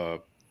to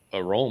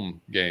a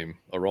Rome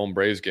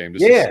Braves game, a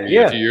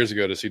few years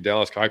ago to see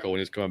Dallas Keuchel when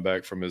he's coming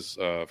back from his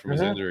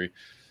injury.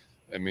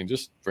 I mean,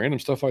 just random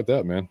stuff like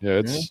that, man.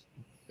 Yeah,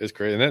 it's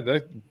great, and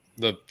that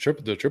the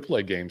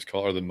AAA games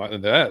call or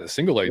the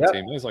single A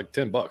team, that's like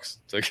 $10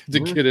 to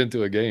get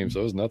into a game,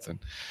 so it was nothing.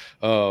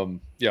 All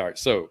right,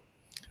 so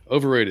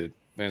overrated,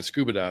 man.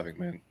 Scuba diving,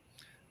 man.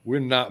 We're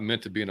not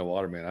meant to be in the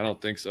water, man. I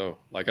don't think so.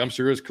 Like, I'm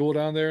sure it's cool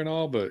down there and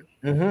all, but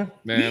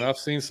man, I've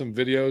seen some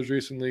videos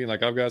recently, and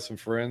like I've got some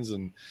friends,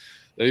 and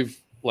they've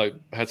like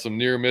had some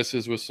near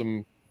misses with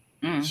some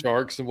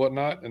sharks and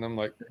whatnot, and I'm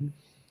like,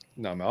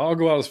 no, man, I'll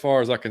go out as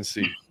far as I can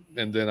see,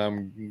 and then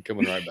I'm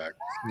coming right back.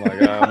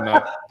 Like, I'm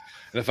not.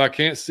 And if I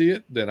can't see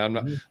it, then I'm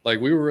not.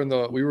 Like, we were in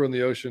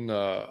the ocean,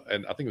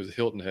 and I think it was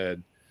Hilton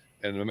Head,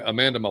 and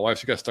Amanda, my wife,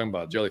 she got stung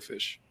by a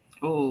jellyfish.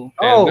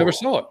 Never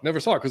saw it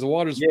because the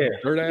water's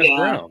dirt ass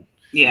brown.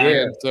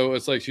 So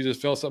it's like she just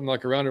felt something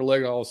like around her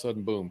leg, and all of a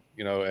sudden, boom,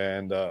 you know.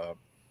 And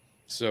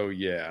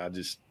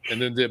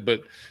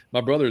but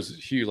my brother's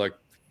huge. Like,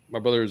 my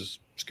brother's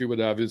scuba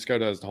dives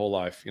his whole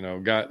life. You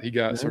know, he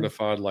got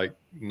certified like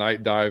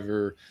night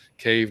diver,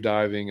 cave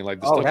diving, and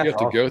like the stuff you have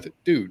to go through,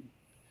 dude.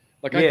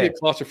 Like, I get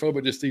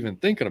claustrophobic just even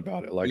thinking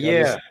about it. Like,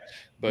 it's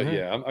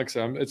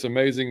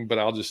amazing. But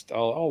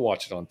I'll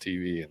watch it on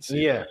TV and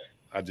see.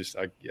 I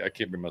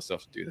can't bring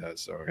myself to do that.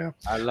 So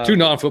I love two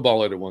non-football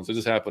related ones. It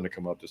just happened to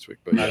come up this week.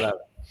 But I love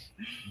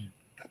it.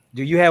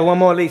 Do you have one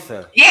more,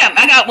 Lisa? Yeah,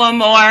 I got one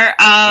more.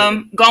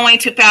 Going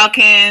to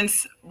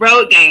Falcons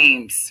road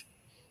games,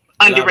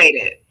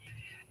 underrated.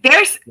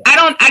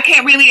 I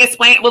can't really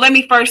explain. Well, let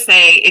me first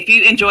say, if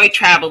you enjoy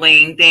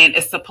traveling, then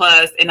it's a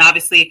plus. And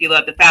obviously, if you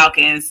love the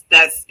Falcons,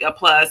 that's a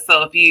plus.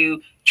 So if you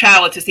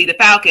travel to see the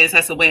Falcons,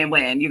 that's a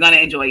win-win. You're going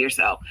to enjoy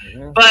yourself.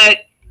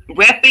 But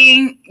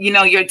repping, you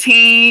know, your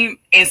team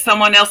in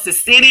someone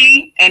else's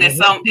city and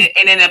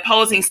in an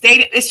opposing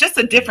state, it's just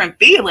a different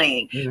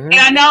feeling. And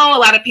I know a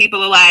lot of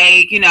people are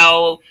like, you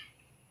know,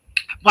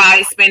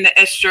 why spend the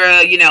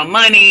extra, you know,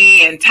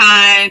 money and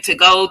time to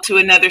go to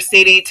another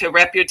city to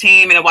rep your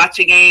team and to watch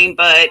a game?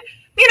 But,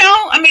 you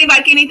know, I mean,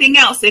 like anything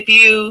else, if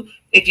you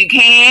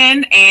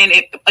can, and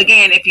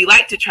if you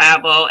like to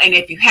travel, and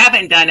if you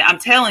haven't done it, I'm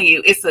telling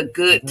you, it's a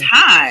good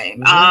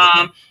time.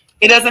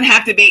 It doesn't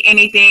have to be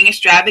anything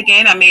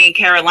extravagant. I mean,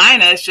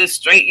 Carolina is just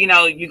straight, you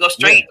know, you go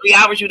straight 3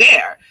 hours, you're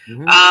there.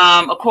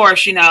 Of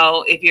course, you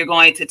know, if you're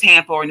going to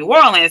Tampa or New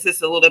Orleans,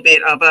 it's a little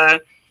bit of a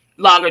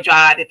longer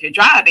drive if you're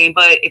driving,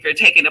 but if you're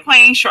taking a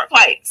plane, short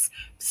flights.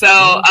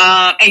 So,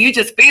 and you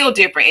just feel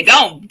different and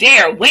don't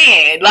dare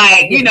win.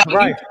 Like, you know,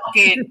 Right. you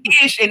talking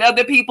ish and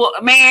other people,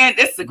 man,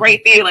 this is a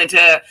great feeling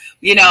to,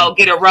 you know,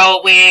 get a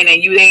road win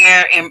and you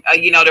there and,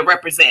 you know, to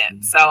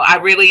represent. So I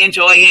really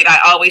enjoy it. I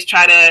always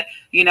try to,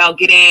 you know,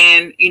 get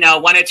in, you know,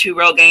 1 or 2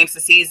 road games a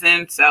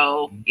season.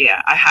 So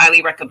yeah, I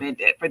highly recommend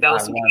it for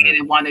those who can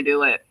and want to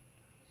do it.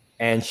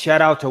 And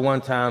shout out to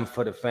One Time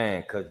for the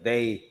Fan, because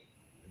they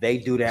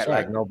do that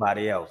like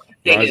nobody else.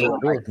 They Rise do.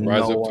 up tour. Like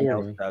Rise no up one tour,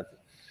 else man. does it.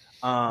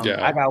 Yeah.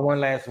 I got one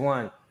last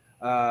one.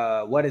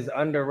 What is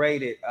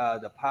underrated?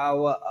 The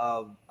power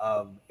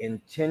of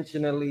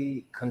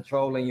intentionally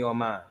controlling your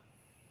mind.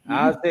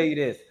 I'll tell you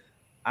this.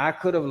 I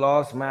could have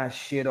lost my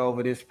shit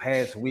over this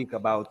past week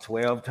about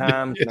 12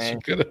 times, Yes, man.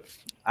 you could have.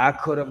 I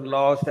could have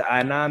lost it.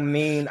 And I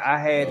mean, I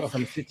had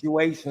some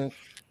situations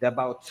that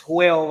about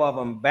 12 of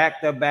them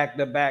back to back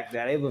to back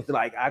that it was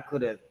like I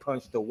could have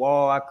punched the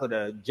wall. I could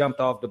have jumped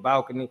off the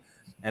balcony.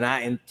 And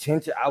I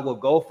would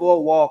go for a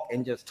walk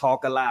and just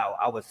talk aloud.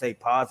 I would say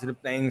positive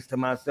things to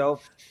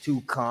myself to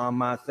calm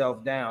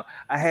myself down.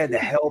 I had the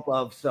help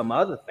of some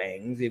other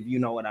things, if you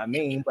know what I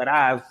mean, but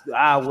I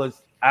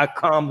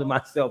calmed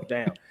myself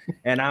down.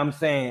 And I'm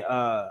saying,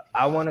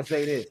 I want to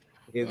say this.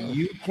 If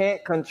you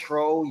can't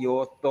control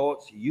your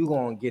thoughts, you're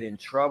gonna get in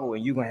trouble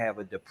and you're gonna have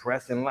a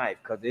depressing life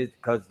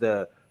because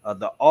the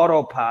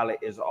autopilot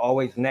is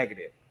always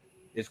negative.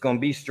 It's gonna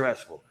be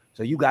stressful.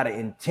 So you gotta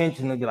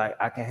intentionally be like,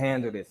 I can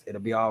handle this. It'll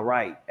be all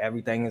right.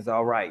 Everything is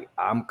all right.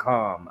 I'm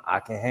calm.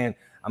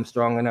 I'm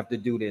strong enough to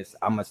do this.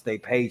 I'm gonna stay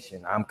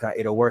patient.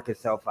 It'll work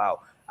itself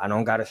out. I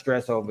don't gotta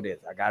stress over this.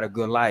 I got a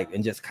good life.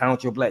 And just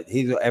count your blessings.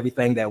 Here's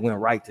everything that went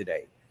right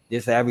today.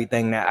 This is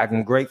everything that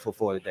I'm grateful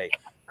for today.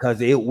 Because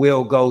it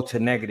will go to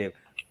negative.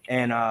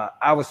 And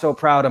I was so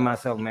proud of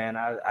myself, man.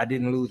 I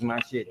didn't lose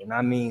my shit. And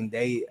I mean,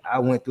 I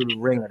went through the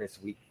ringer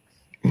this week.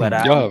 But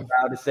I'm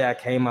proud to say I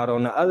came out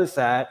on the other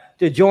side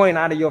to join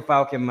out of your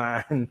Falcon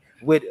mind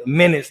with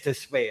minutes to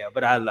spare.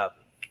 But I love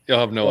it. Y'all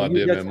have no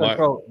idea,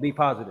 man. Be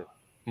positive.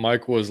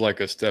 Mike was like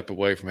a step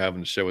away from having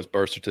to show his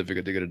birth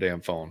certificate to get a damn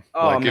phone.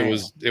 Oh, like man.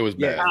 it was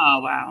bad. Oh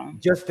wow.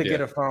 Just to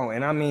get a phone.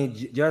 And I mean,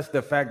 just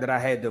the fact that I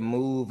had to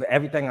move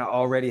everything I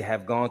already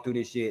have gone through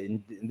this shit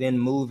and then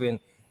moving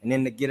and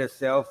then to get a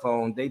cell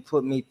phone, they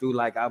put me through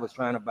like I was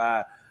trying to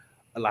buy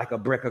like a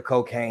brick of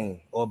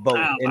cocaine or both.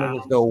 It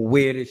was the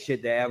weirdest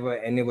shit that ever,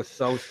 and it was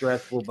so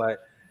stressful,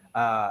 but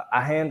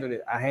I handled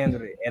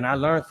it. And I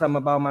learned something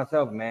about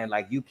myself, man.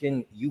 Like you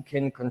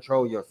can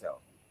control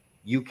yourself.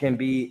 You can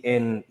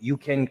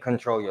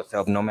control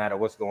yourself no matter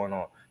what's going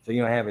on. So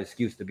you don't have an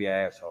excuse to be an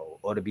asshole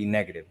or to be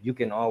negative. You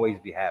can always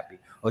be happy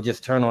or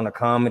just turn on a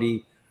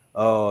comedy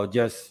or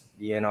just,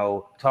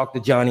 talk to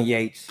Johnny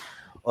Yates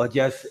or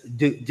just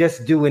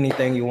do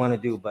anything you want to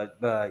do. But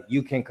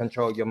you can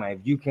control your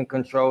mind. If you can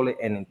control it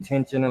and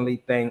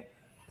intentionally think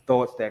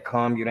thoughts that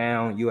calm you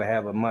down, you will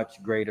have a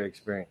much greater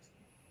experience.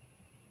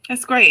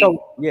 That's great.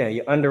 So, yeah,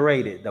 you're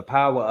underrated. The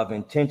power of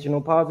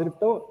intentional positive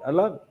thought. I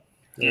love it.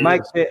 Yeah.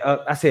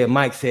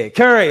 Mike said,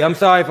 Curry, I'm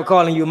sorry for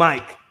calling you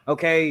Mike.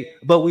 Okay,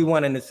 but we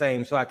one in the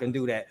same, so I can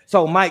do that.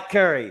 So Mike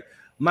Curry,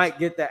 Mike,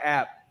 get the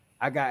app.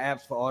 I got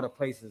apps for all the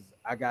places.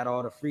 I got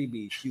all the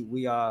freebies. Shoot,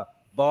 we are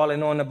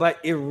balling on the butt.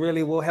 It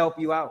really will help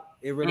you out.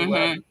 It really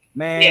will.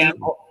 Man,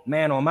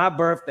 on my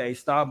birthday,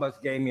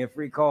 Starbucks gave me a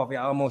free coffee.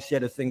 I almost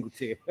shed a single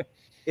tear.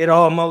 It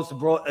almost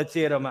brought a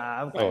tear to my eye.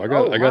 I was like,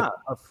 I got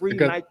a free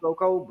nitro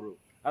cold brew.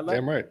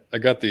 Damn right. I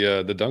got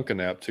the Dunkin'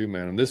 app too,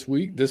 man. And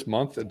this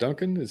month at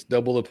Dunkin', it's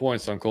double the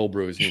points on cold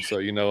brews. And so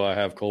I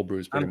have cold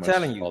brews pretty much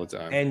all the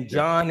time. And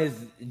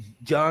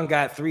John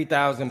got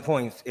 3,000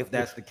 points if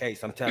that's the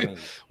case. I'm telling you.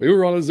 We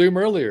were on a Zoom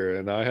earlier,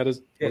 and I had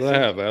what did I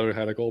have? I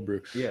had a cold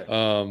brew.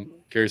 Yeah.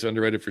 Carrie's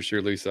underrated for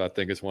sure, Lisa. I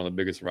think it's one of the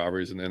biggest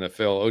rivalries in the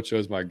NFL.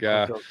 Ocho's my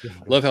guy.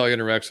 Love how he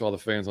interacts with all the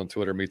fans on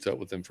Twitter, meets up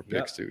with them for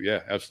picks too.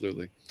 Yeah,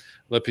 absolutely.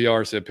 Let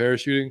PR said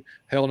parachuting.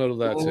 Hell no to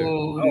that too.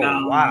 Oh,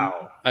 no.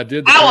 Wow. I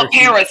did. I will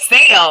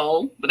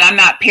parasail, but I'm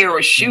not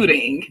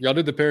parachuting. Y'all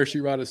did the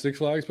parachute ride at Six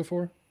Flags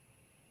before?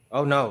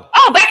 Oh no.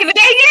 Oh, back in the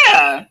day,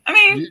 yeah. I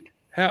mean,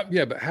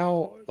 but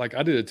how? Like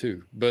I did it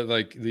too, but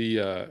like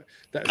that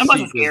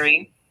wasn't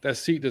scary. That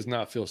seat does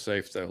not feel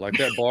safe though. Like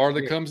that bar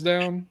that comes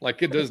down,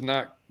 like it does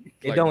not.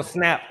 It don't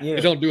snap. Yeah.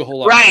 It don't do a whole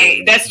lot.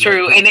 Right, that's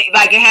true. And it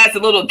has a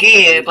little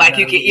give. Like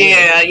you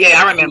can,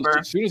 I remember.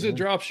 As soon as it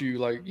drops you,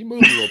 like you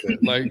move a little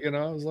bit. Like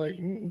I was like,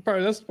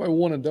 that's probably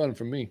one and done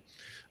for me.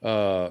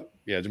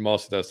 Jamal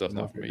said that stuff's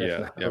not for me.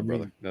 Yeah,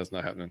 brother, that's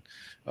not happening.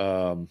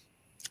 I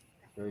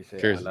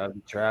love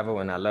to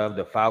travel and I love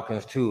the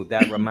Falcons too.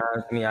 That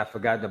reminds me, I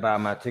forgot to buy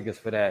my tickets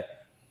for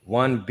that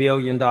 $1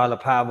 billion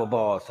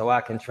Powerball so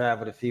I can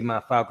travel to see my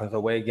Falcons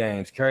away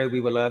games. Curry, we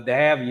would love to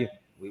have you.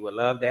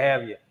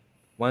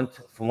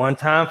 One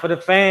time for the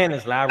fan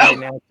is live right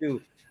now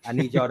too. I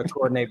need y'all to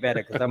coordinate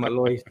better because I'm a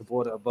loyal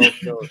supporter of both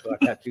shows, so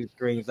I got 2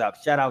 screens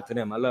up. Shout out to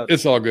them. I love it.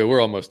 It's all good.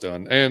 We're almost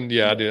done. And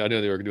I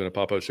knew they were doing a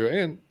pop-up show.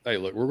 And hey,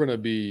 look, we're gonna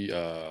be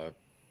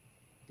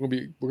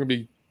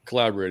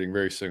collaborating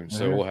very soon.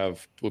 So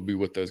we'll be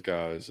with those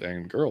guys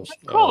and girls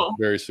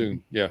very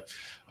soon. Yeah.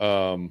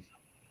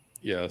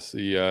 Yes,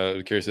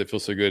 Carrie said, it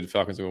feels so good.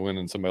 Falcons are going to win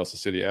in somebody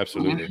else's city.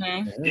 Absolutely.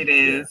 Mm-hmm. It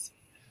is.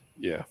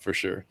 Yeah, for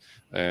sure.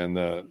 And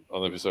on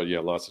the episode,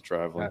 lots of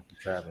traveling. Lots of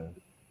traveling.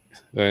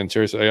 And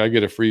Cherry said, hey, I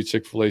get a free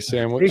Chick-fil-A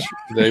sandwich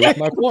today with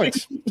my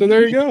points. So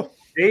there you go.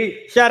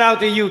 See? Shout out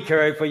to you,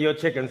 Kerry, for your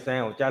chicken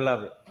sandwich. I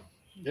love it.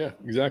 Yeah,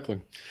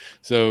 exactly.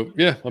 So,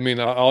 yeah, I mean,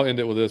 I'll end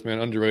it with this, man.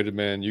 Underrated,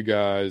 man. You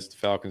guys, the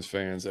Falcons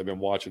fans, have been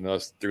watching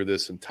us through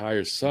this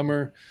entire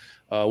summer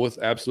with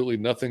absolutely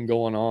nothing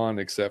going on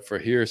except for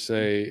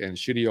hearsay and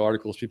shitty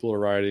articles people are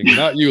writing.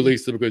 Not you,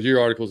 Lisa, because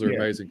your articles are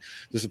amazing.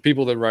 Just the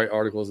people that write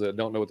articles that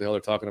don't know what the hell they're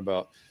talking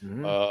about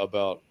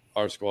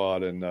our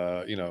squad. And,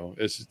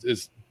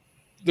 it's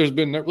there's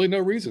been really no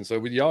reason.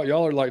 So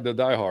y'all are like the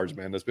diehards,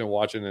 man, that's been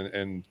watching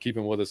and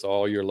keeping with us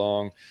all year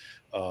long.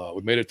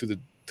 We made it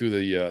through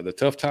the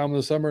tough time of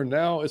the summer.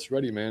 Now it's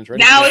ready, man.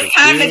 Now it's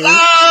time to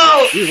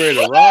go. We're ready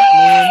to rock,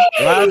 man.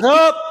 Rise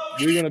up.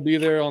 We're gonna be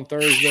there on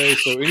Thursday.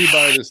 So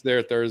anybody that's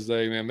there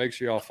Thursday, man, make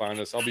sure y'all find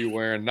us. I'll be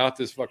wearing not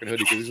this fucking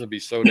hoodie because it's gonna be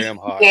so damn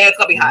hot. Yeah, it's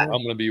gonna be hot.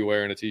 I'm gonna be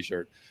wearing a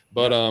t-shirt,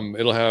 but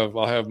I'll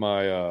have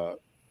my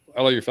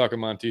I Love Your Falcon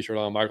Mind t-shirt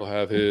on. Michael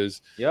have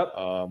his. Yep.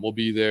 We'll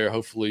be there.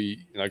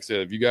 Hopefully, like I said,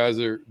 if you guys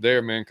are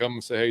there, man, come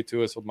and say hey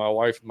to us. My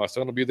wife and my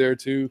son will be there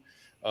too.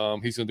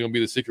 He's going to be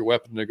the secret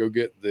weapon to go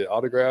get the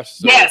autographs.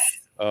 So, yes.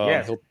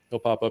 He'll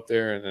pop up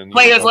there and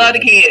players love the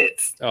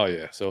kids. Oh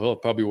yeah, so he'll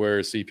probably wear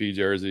a CP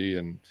jersey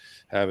and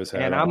have his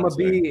hat. And I'm gonna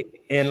be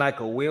in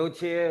like a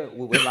wheelchair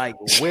with like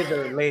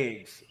withered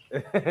legs.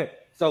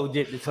 So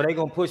they're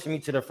gonna push me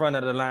to the front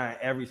of the line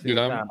every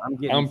single time.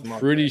 I'm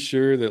pretty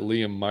sure that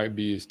Liam might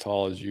be as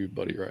tall as you,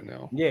 buddy, right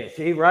now. Yeah,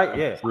 see, right?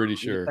 Yeah, pretty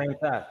sure. Same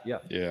size. Yeah.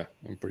 Yeah,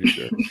 I'm pretty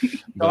sure.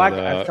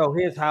 So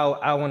here's how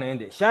I want to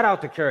end it. Shout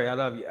out to Kerry. I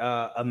love you.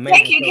 Amazing.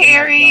 Thank you,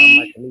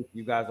 Kerry.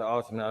 You guys are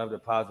awesome. I love the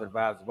positive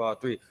vibes of all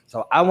three.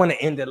 So I want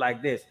to end it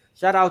like this.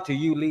 Shout out to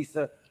you,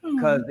 Lisa,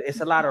 because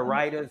it's a lot of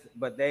writers,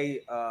 but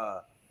they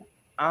I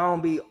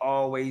don't be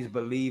always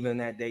believing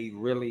that they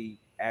really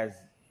as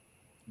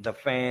the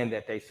fan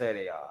that they say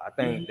they are. I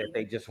think that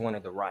they just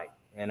wanted to write,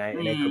 and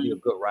they could be a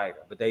good writer,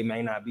 but they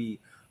may not be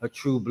a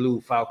true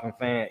blue Falcon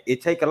fan.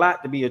 It take a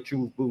lot to be a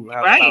true blue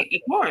Falcon. Right,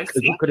 of course.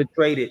 Because you could have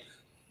traded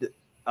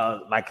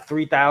like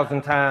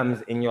 3,000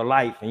 times in your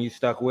life, and you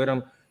stuck with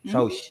them.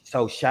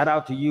 So shout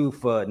out to you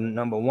for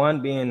number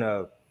one, being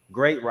a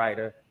great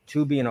writer,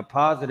 two, being a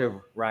positive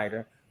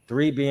writer,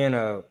 three, being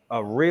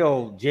a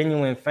real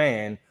genuine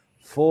fan,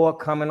 four,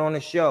 coming on the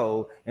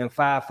show, and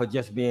five, for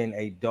just being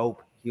a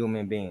dope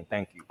human being.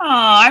 Thank you. Oh,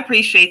 I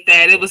appreciate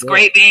that. It was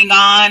great being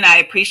on. I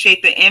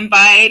appreciate the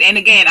invite. And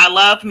again, I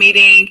love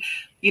meeting,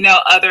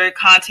 other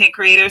content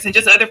creators and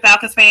just other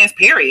Falcons fans,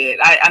 period.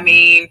 I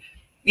mean,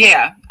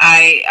 yeah,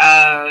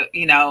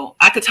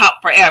 I could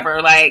talk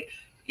forever. Like,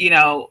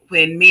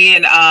 when me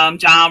and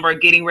John were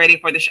getting ready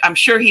for the show, I'm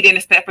sure he didn't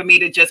expect for me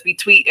to just be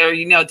tweet or,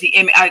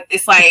 DM.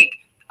 It's like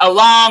a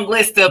long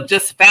list of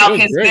just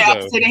Falcons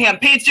sending him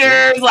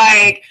pictures,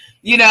 like,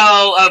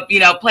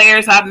 of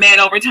players I've met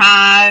over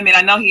time. And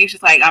I know he's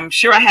just like, I'm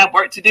sure I have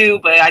work to do,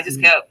 but I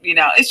just kept,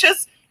 it's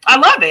just, I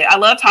love it. I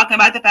love talking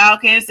about the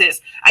Falcons.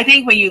 I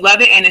think when you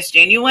love it and it's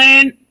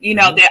genuine,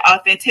 that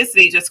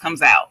authenticity just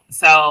comes out.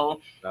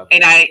 So,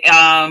 and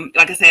I,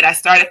 like I said, I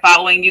started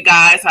following you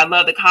guys. I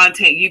love the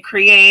content you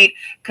create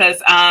because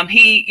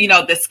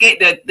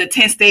the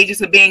 10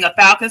 stages of being a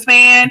Falcons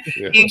fan.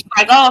 He's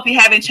like, oh, if you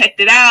haven't checked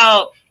it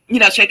out,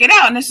 check it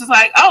out. And it's just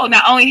like, oh,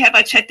 not only have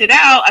I checked it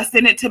out, I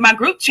sent it to my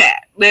group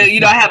chat. I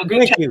have a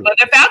group chat for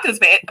the Falcons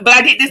fan, but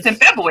I did this in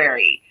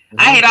February.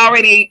 I had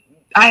already,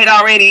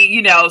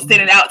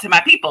 sent it out to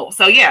my people.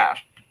 So yeah.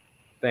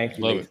 Thank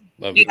you. Love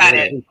it. You got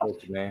it.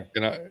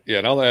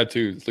 And I'll add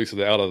too, at least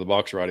the out of the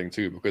box writing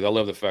too, because I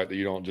love the fact that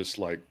you don't just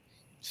like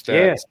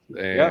stats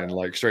and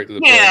like straight to the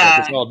point. Like,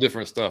 it's all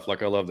different stuff.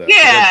 Like I love that.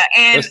 Yeah,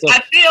 and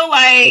I feel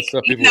like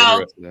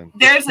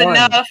there's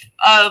enough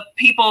of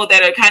people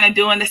that are kind of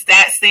doing the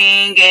stats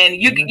thing, and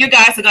you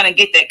guys are gonna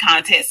get that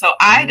content. So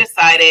I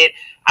decided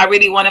I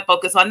really want to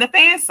focus on the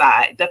fan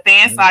side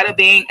of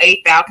being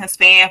a Falcons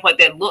fan, what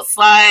that looks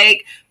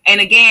like. And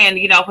again,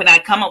 when I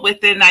come up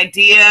with an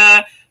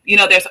idea,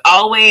 there's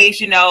always,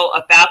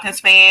 a Falcons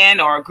fan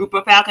or a group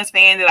of Falcons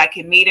fans that I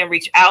can meet and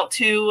reach out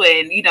to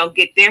and,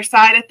 get their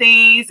side of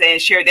things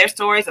and share their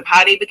stories of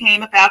how they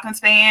became a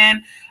Falcons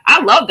fan.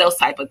 I love those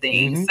type of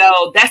things.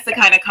 So that's the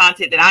kind of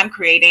content that I'm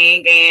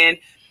creating. And,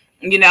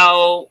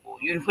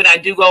 when I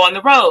do go on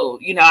the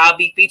road, I'll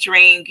be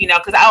featuring,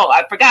 because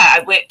I forgot,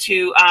 I went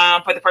to,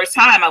 for the first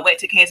time, I went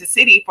to Kansas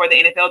City for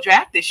the NFL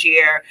draft this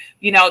year,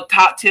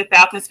 talked to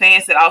Falcons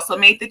fans that also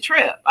made the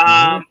trip.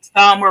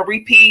 Some were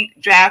repeat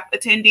draft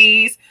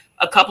attendees.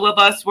 A couple of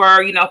us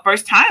were,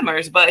 first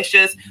timers, but it's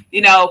just,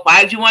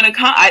 why did you want to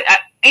come?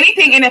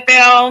 Anything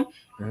NFL,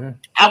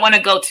 I want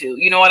to go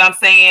to, you know what I'm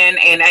saying?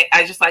 And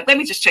I just like, let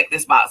me just check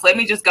this box. Let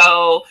me just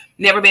go.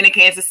 Never been to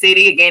Kansas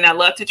City. Again, I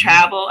love to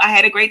travel. I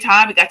had a great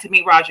time. We got to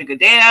meet Roger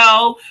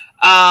Goodell,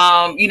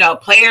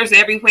 players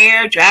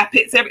everywhere, draft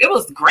picks. It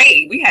was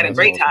great. We had a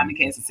great time in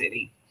Kansas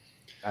City.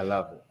 I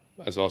love it.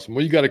 That's awesome.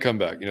 Well, you got to come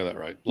back. You know that,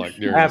 right? Like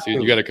during the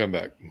season, you got to come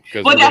back.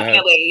 Well,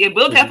 definitely.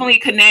 We'll definitely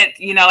connect.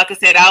 You know, like I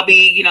said, I'll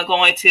be, you know,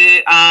 going to,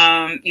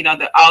 you know,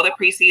 all the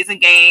preseason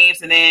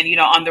games and then, you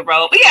know, on the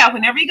road. But yeah,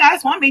 whenever you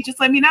guys want me, just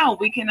let me know.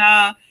 We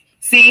can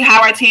see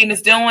how our team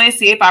is doing,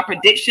 see if our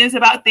predictions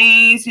about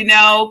things, you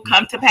know,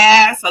 come to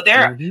pass. So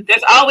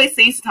there's always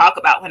things to talk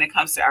about when it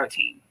comes to our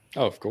team.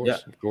 Oh, of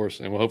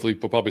course. And we'll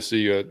probably see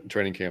you at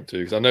training camp too.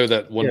 Because I know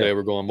that one day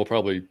we're going to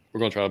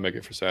try to make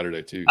it for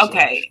Saturday too.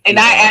 Okay. So, and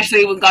I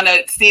actually was going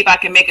to see if I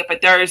can make it for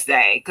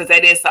Thursday because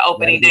that is the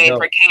opening day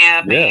for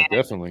camp. Yeah,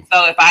 definitely.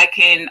 So if I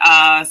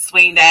can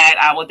swing that,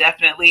 I will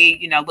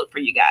definitely, you know, look for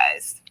you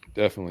guys.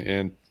 Definitely.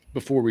 And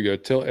before we go,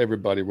 tell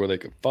everybody where they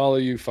can follow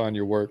you, find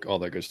your work, all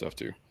that good stuff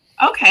too.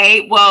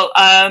 Okay. Well,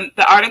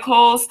 the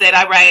articles that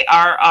I write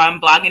are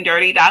on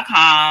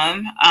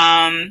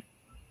bloggingdirty.com.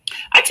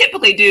 I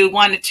typically do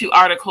 1 to 2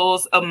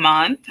 articles a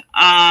month.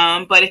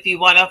 But if you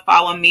want to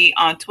follow me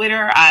on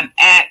Twitter, I'm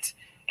at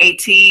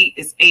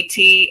ATLISA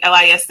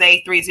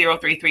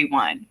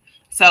 30331.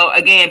 So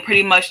again,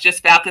 pretty much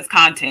just Falcons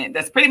content.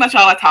 That's pretty much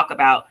all I talk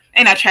about.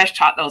 And I trash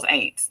talk those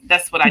ain'ts.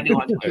 That's what I do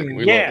on Twitter.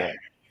 We love that.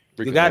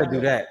 You got to do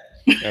that.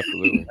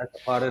 Absolutely. That's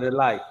a part of the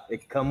life.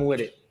 It can come with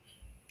it.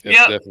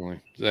 Yes,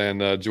 definitely.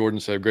 And Jordan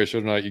said, great show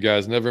tonight. You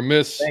guys never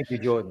miss. Thank you,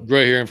 Jordan.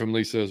 Great hearing from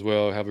Lisa as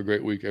well. Have a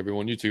great week,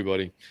 everyone. You too,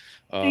 buddy.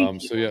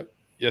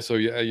 So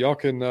y'all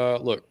can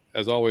look,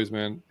 as always,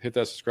 man, hit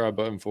that subscribe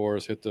button for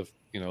us, hit the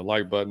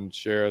like button,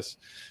 share us,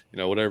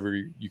 whatever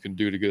you can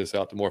do to get us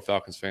out to more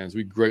Falcons fans.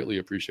 We greatly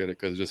appreciate it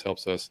because it just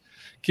helps us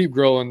keep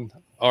growing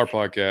our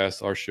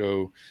podcast, our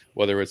show,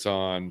 whether it's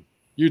on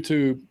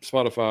YouTube,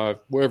 Spotify,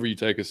 wherever you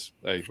take us,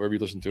 wherever you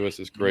listen to us,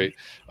 it's great.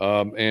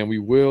 And we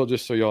will,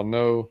 just so y'all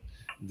know,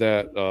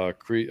 that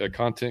create a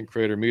content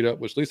creator meetup,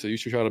 which Lisa, you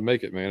should try to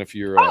make it, man. If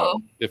you're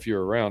around,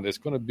 it's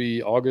going to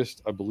be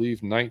August, I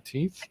believe,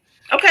 19th.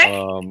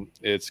 Okay.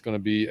 It's going to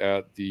be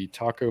at the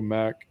Taco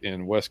Mac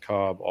in West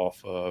Cobb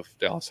off of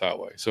Dallas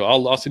Highway. So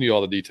I'll send you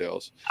all the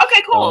details.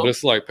 Okay, cool. But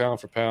it's like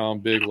pound for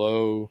pound, big,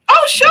 low.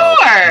 Oh,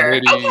 sure.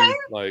 Okay.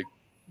 Like,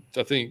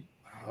 I think,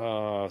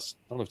 I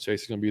don't know if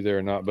Chase is going to be there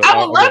or not, but I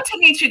would love to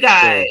meet you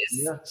guys.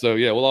 So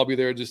we'll all be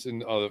there. Just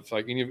in if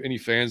like any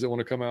fans that want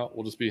to come out,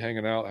 we'll just be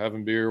hanging out,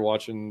 having beer,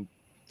 watching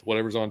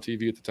whatever's on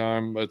TV at the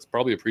time. It's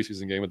probably a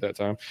preseason game at that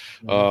time.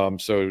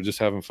 So just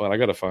having fun. I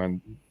got to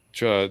find.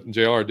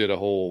 JR did a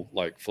whole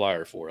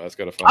flyer for it. I just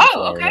got to find the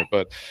flyer. Okay.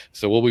 But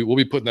so we'll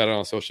be putting that out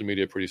on social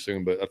media pretty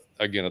soon. But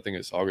again, I think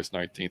it's August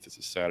 19th. It's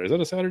a Saturday. Is that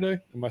a Saturday?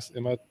 Am I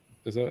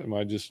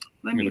just?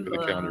 Let me look at the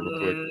calendar real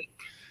quick.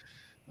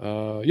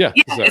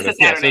 It's a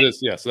Saturday.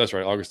 So that's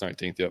right, August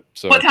 19th. Yep.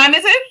 So what time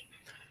is it?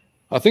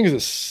 I think it's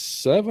at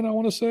 7. I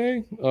want to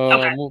say.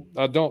 Well,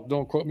 I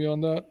don't quote me on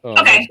that.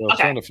 Okay. So I'm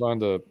trying to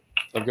find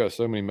I've got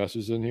so many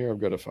messages in here.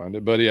 I've got to find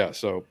it. But yeah,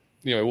 so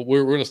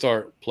we're going to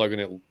start plugging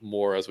it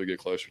more as we get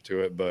closer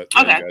to it. But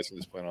you guys can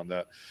just plan on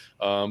that.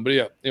 But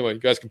yeah, anyway, you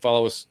guys can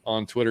follow us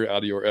on Twitter, Out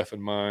of Your Effing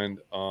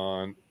Mind,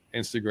 on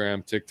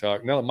Instagram,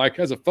 TikTok. Now that Mike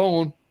has a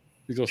phone,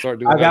 he's gonna start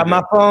doing. I got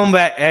my phone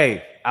back.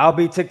 Hey, I'll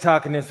be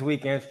TikToking this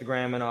week,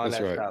 Instagram, and all that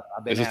stuff.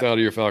 It's just Out of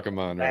Your Falcon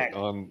Mind, right?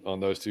 On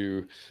those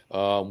two.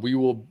 We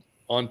will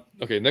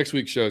next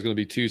week's show is going to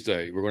be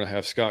Tuesday. We're going to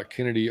have Scott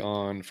Kennedy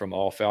on from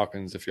All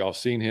Falcons. If y'all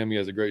seen him, he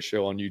has a great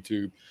show on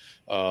YouTube.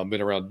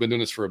 Been doing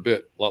this for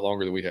a lot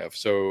longer than we have.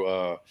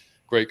 So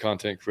great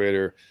content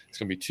creator. It's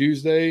going to be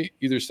Tuesday,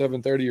 either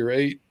 7:30 or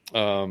 8.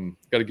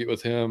 Got to get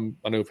with him.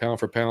 I know Pound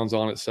for Pound's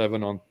on at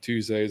 7 on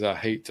Tuesdays. I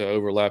hate to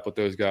overlap with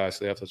those guys.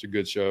 They have such a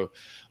good show.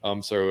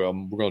 So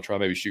we're going to try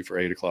maybe shoot for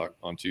 8 o'clock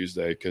on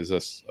Tuesday because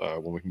that's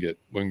when we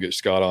can get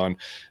Scott on.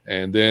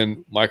 And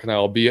then Mike and I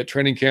will be at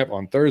training camp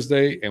on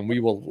Thursday, and we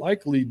will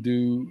likely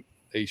do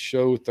a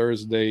show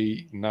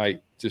Thursday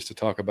night just to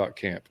talk about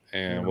camp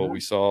and what we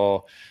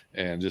saw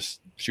and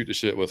just shoot the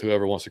shit with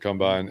whoever wants to come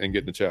by and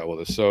get in the chat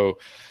with us. So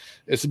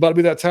it's about to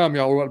be that time,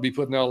 y'all. We're going to be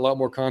putting out a lot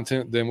more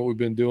content than what we've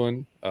been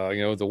doing.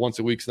 The once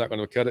a week's not going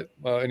to cut it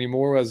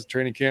anymore as the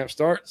training camp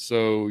starts.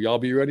 So y'all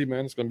be ready,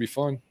 man. It's going to be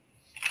fun.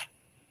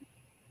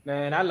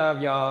 Man, I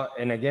love y'all.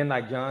 And again,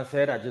 like John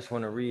said, I just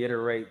want to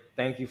reiterate,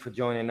 thank you for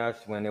joining us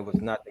when there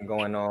was nothing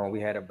going on. We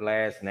had a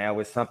blast. Now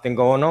with something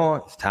going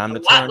on, it's time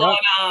to turn up.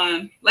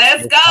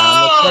 Let's go.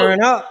 Time to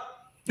turn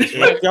up.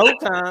 It's your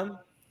time.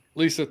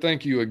 Lisa,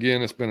 thank you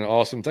again. It's been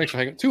awesome. Thanks for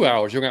hanging 2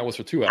 hours. You're hanging out with us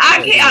for 2 hours.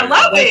 I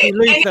love it.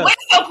 And it went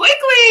so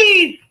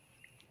quickly.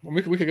 Well,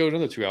 we could go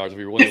another 2 hours if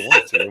we really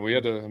wanted to. And we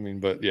had to,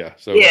 but yeah.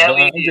 So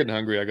I'm getting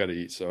hungry. I got to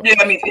eat. So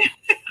yeah, me too.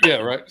 Yeah,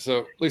 right.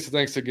 So Lisa,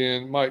 thanks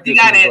again. Mike, you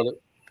got it. Brother.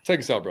 Take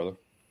us out, brother.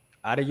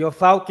 Out of your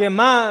Falcon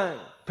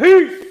mind.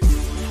 Peace.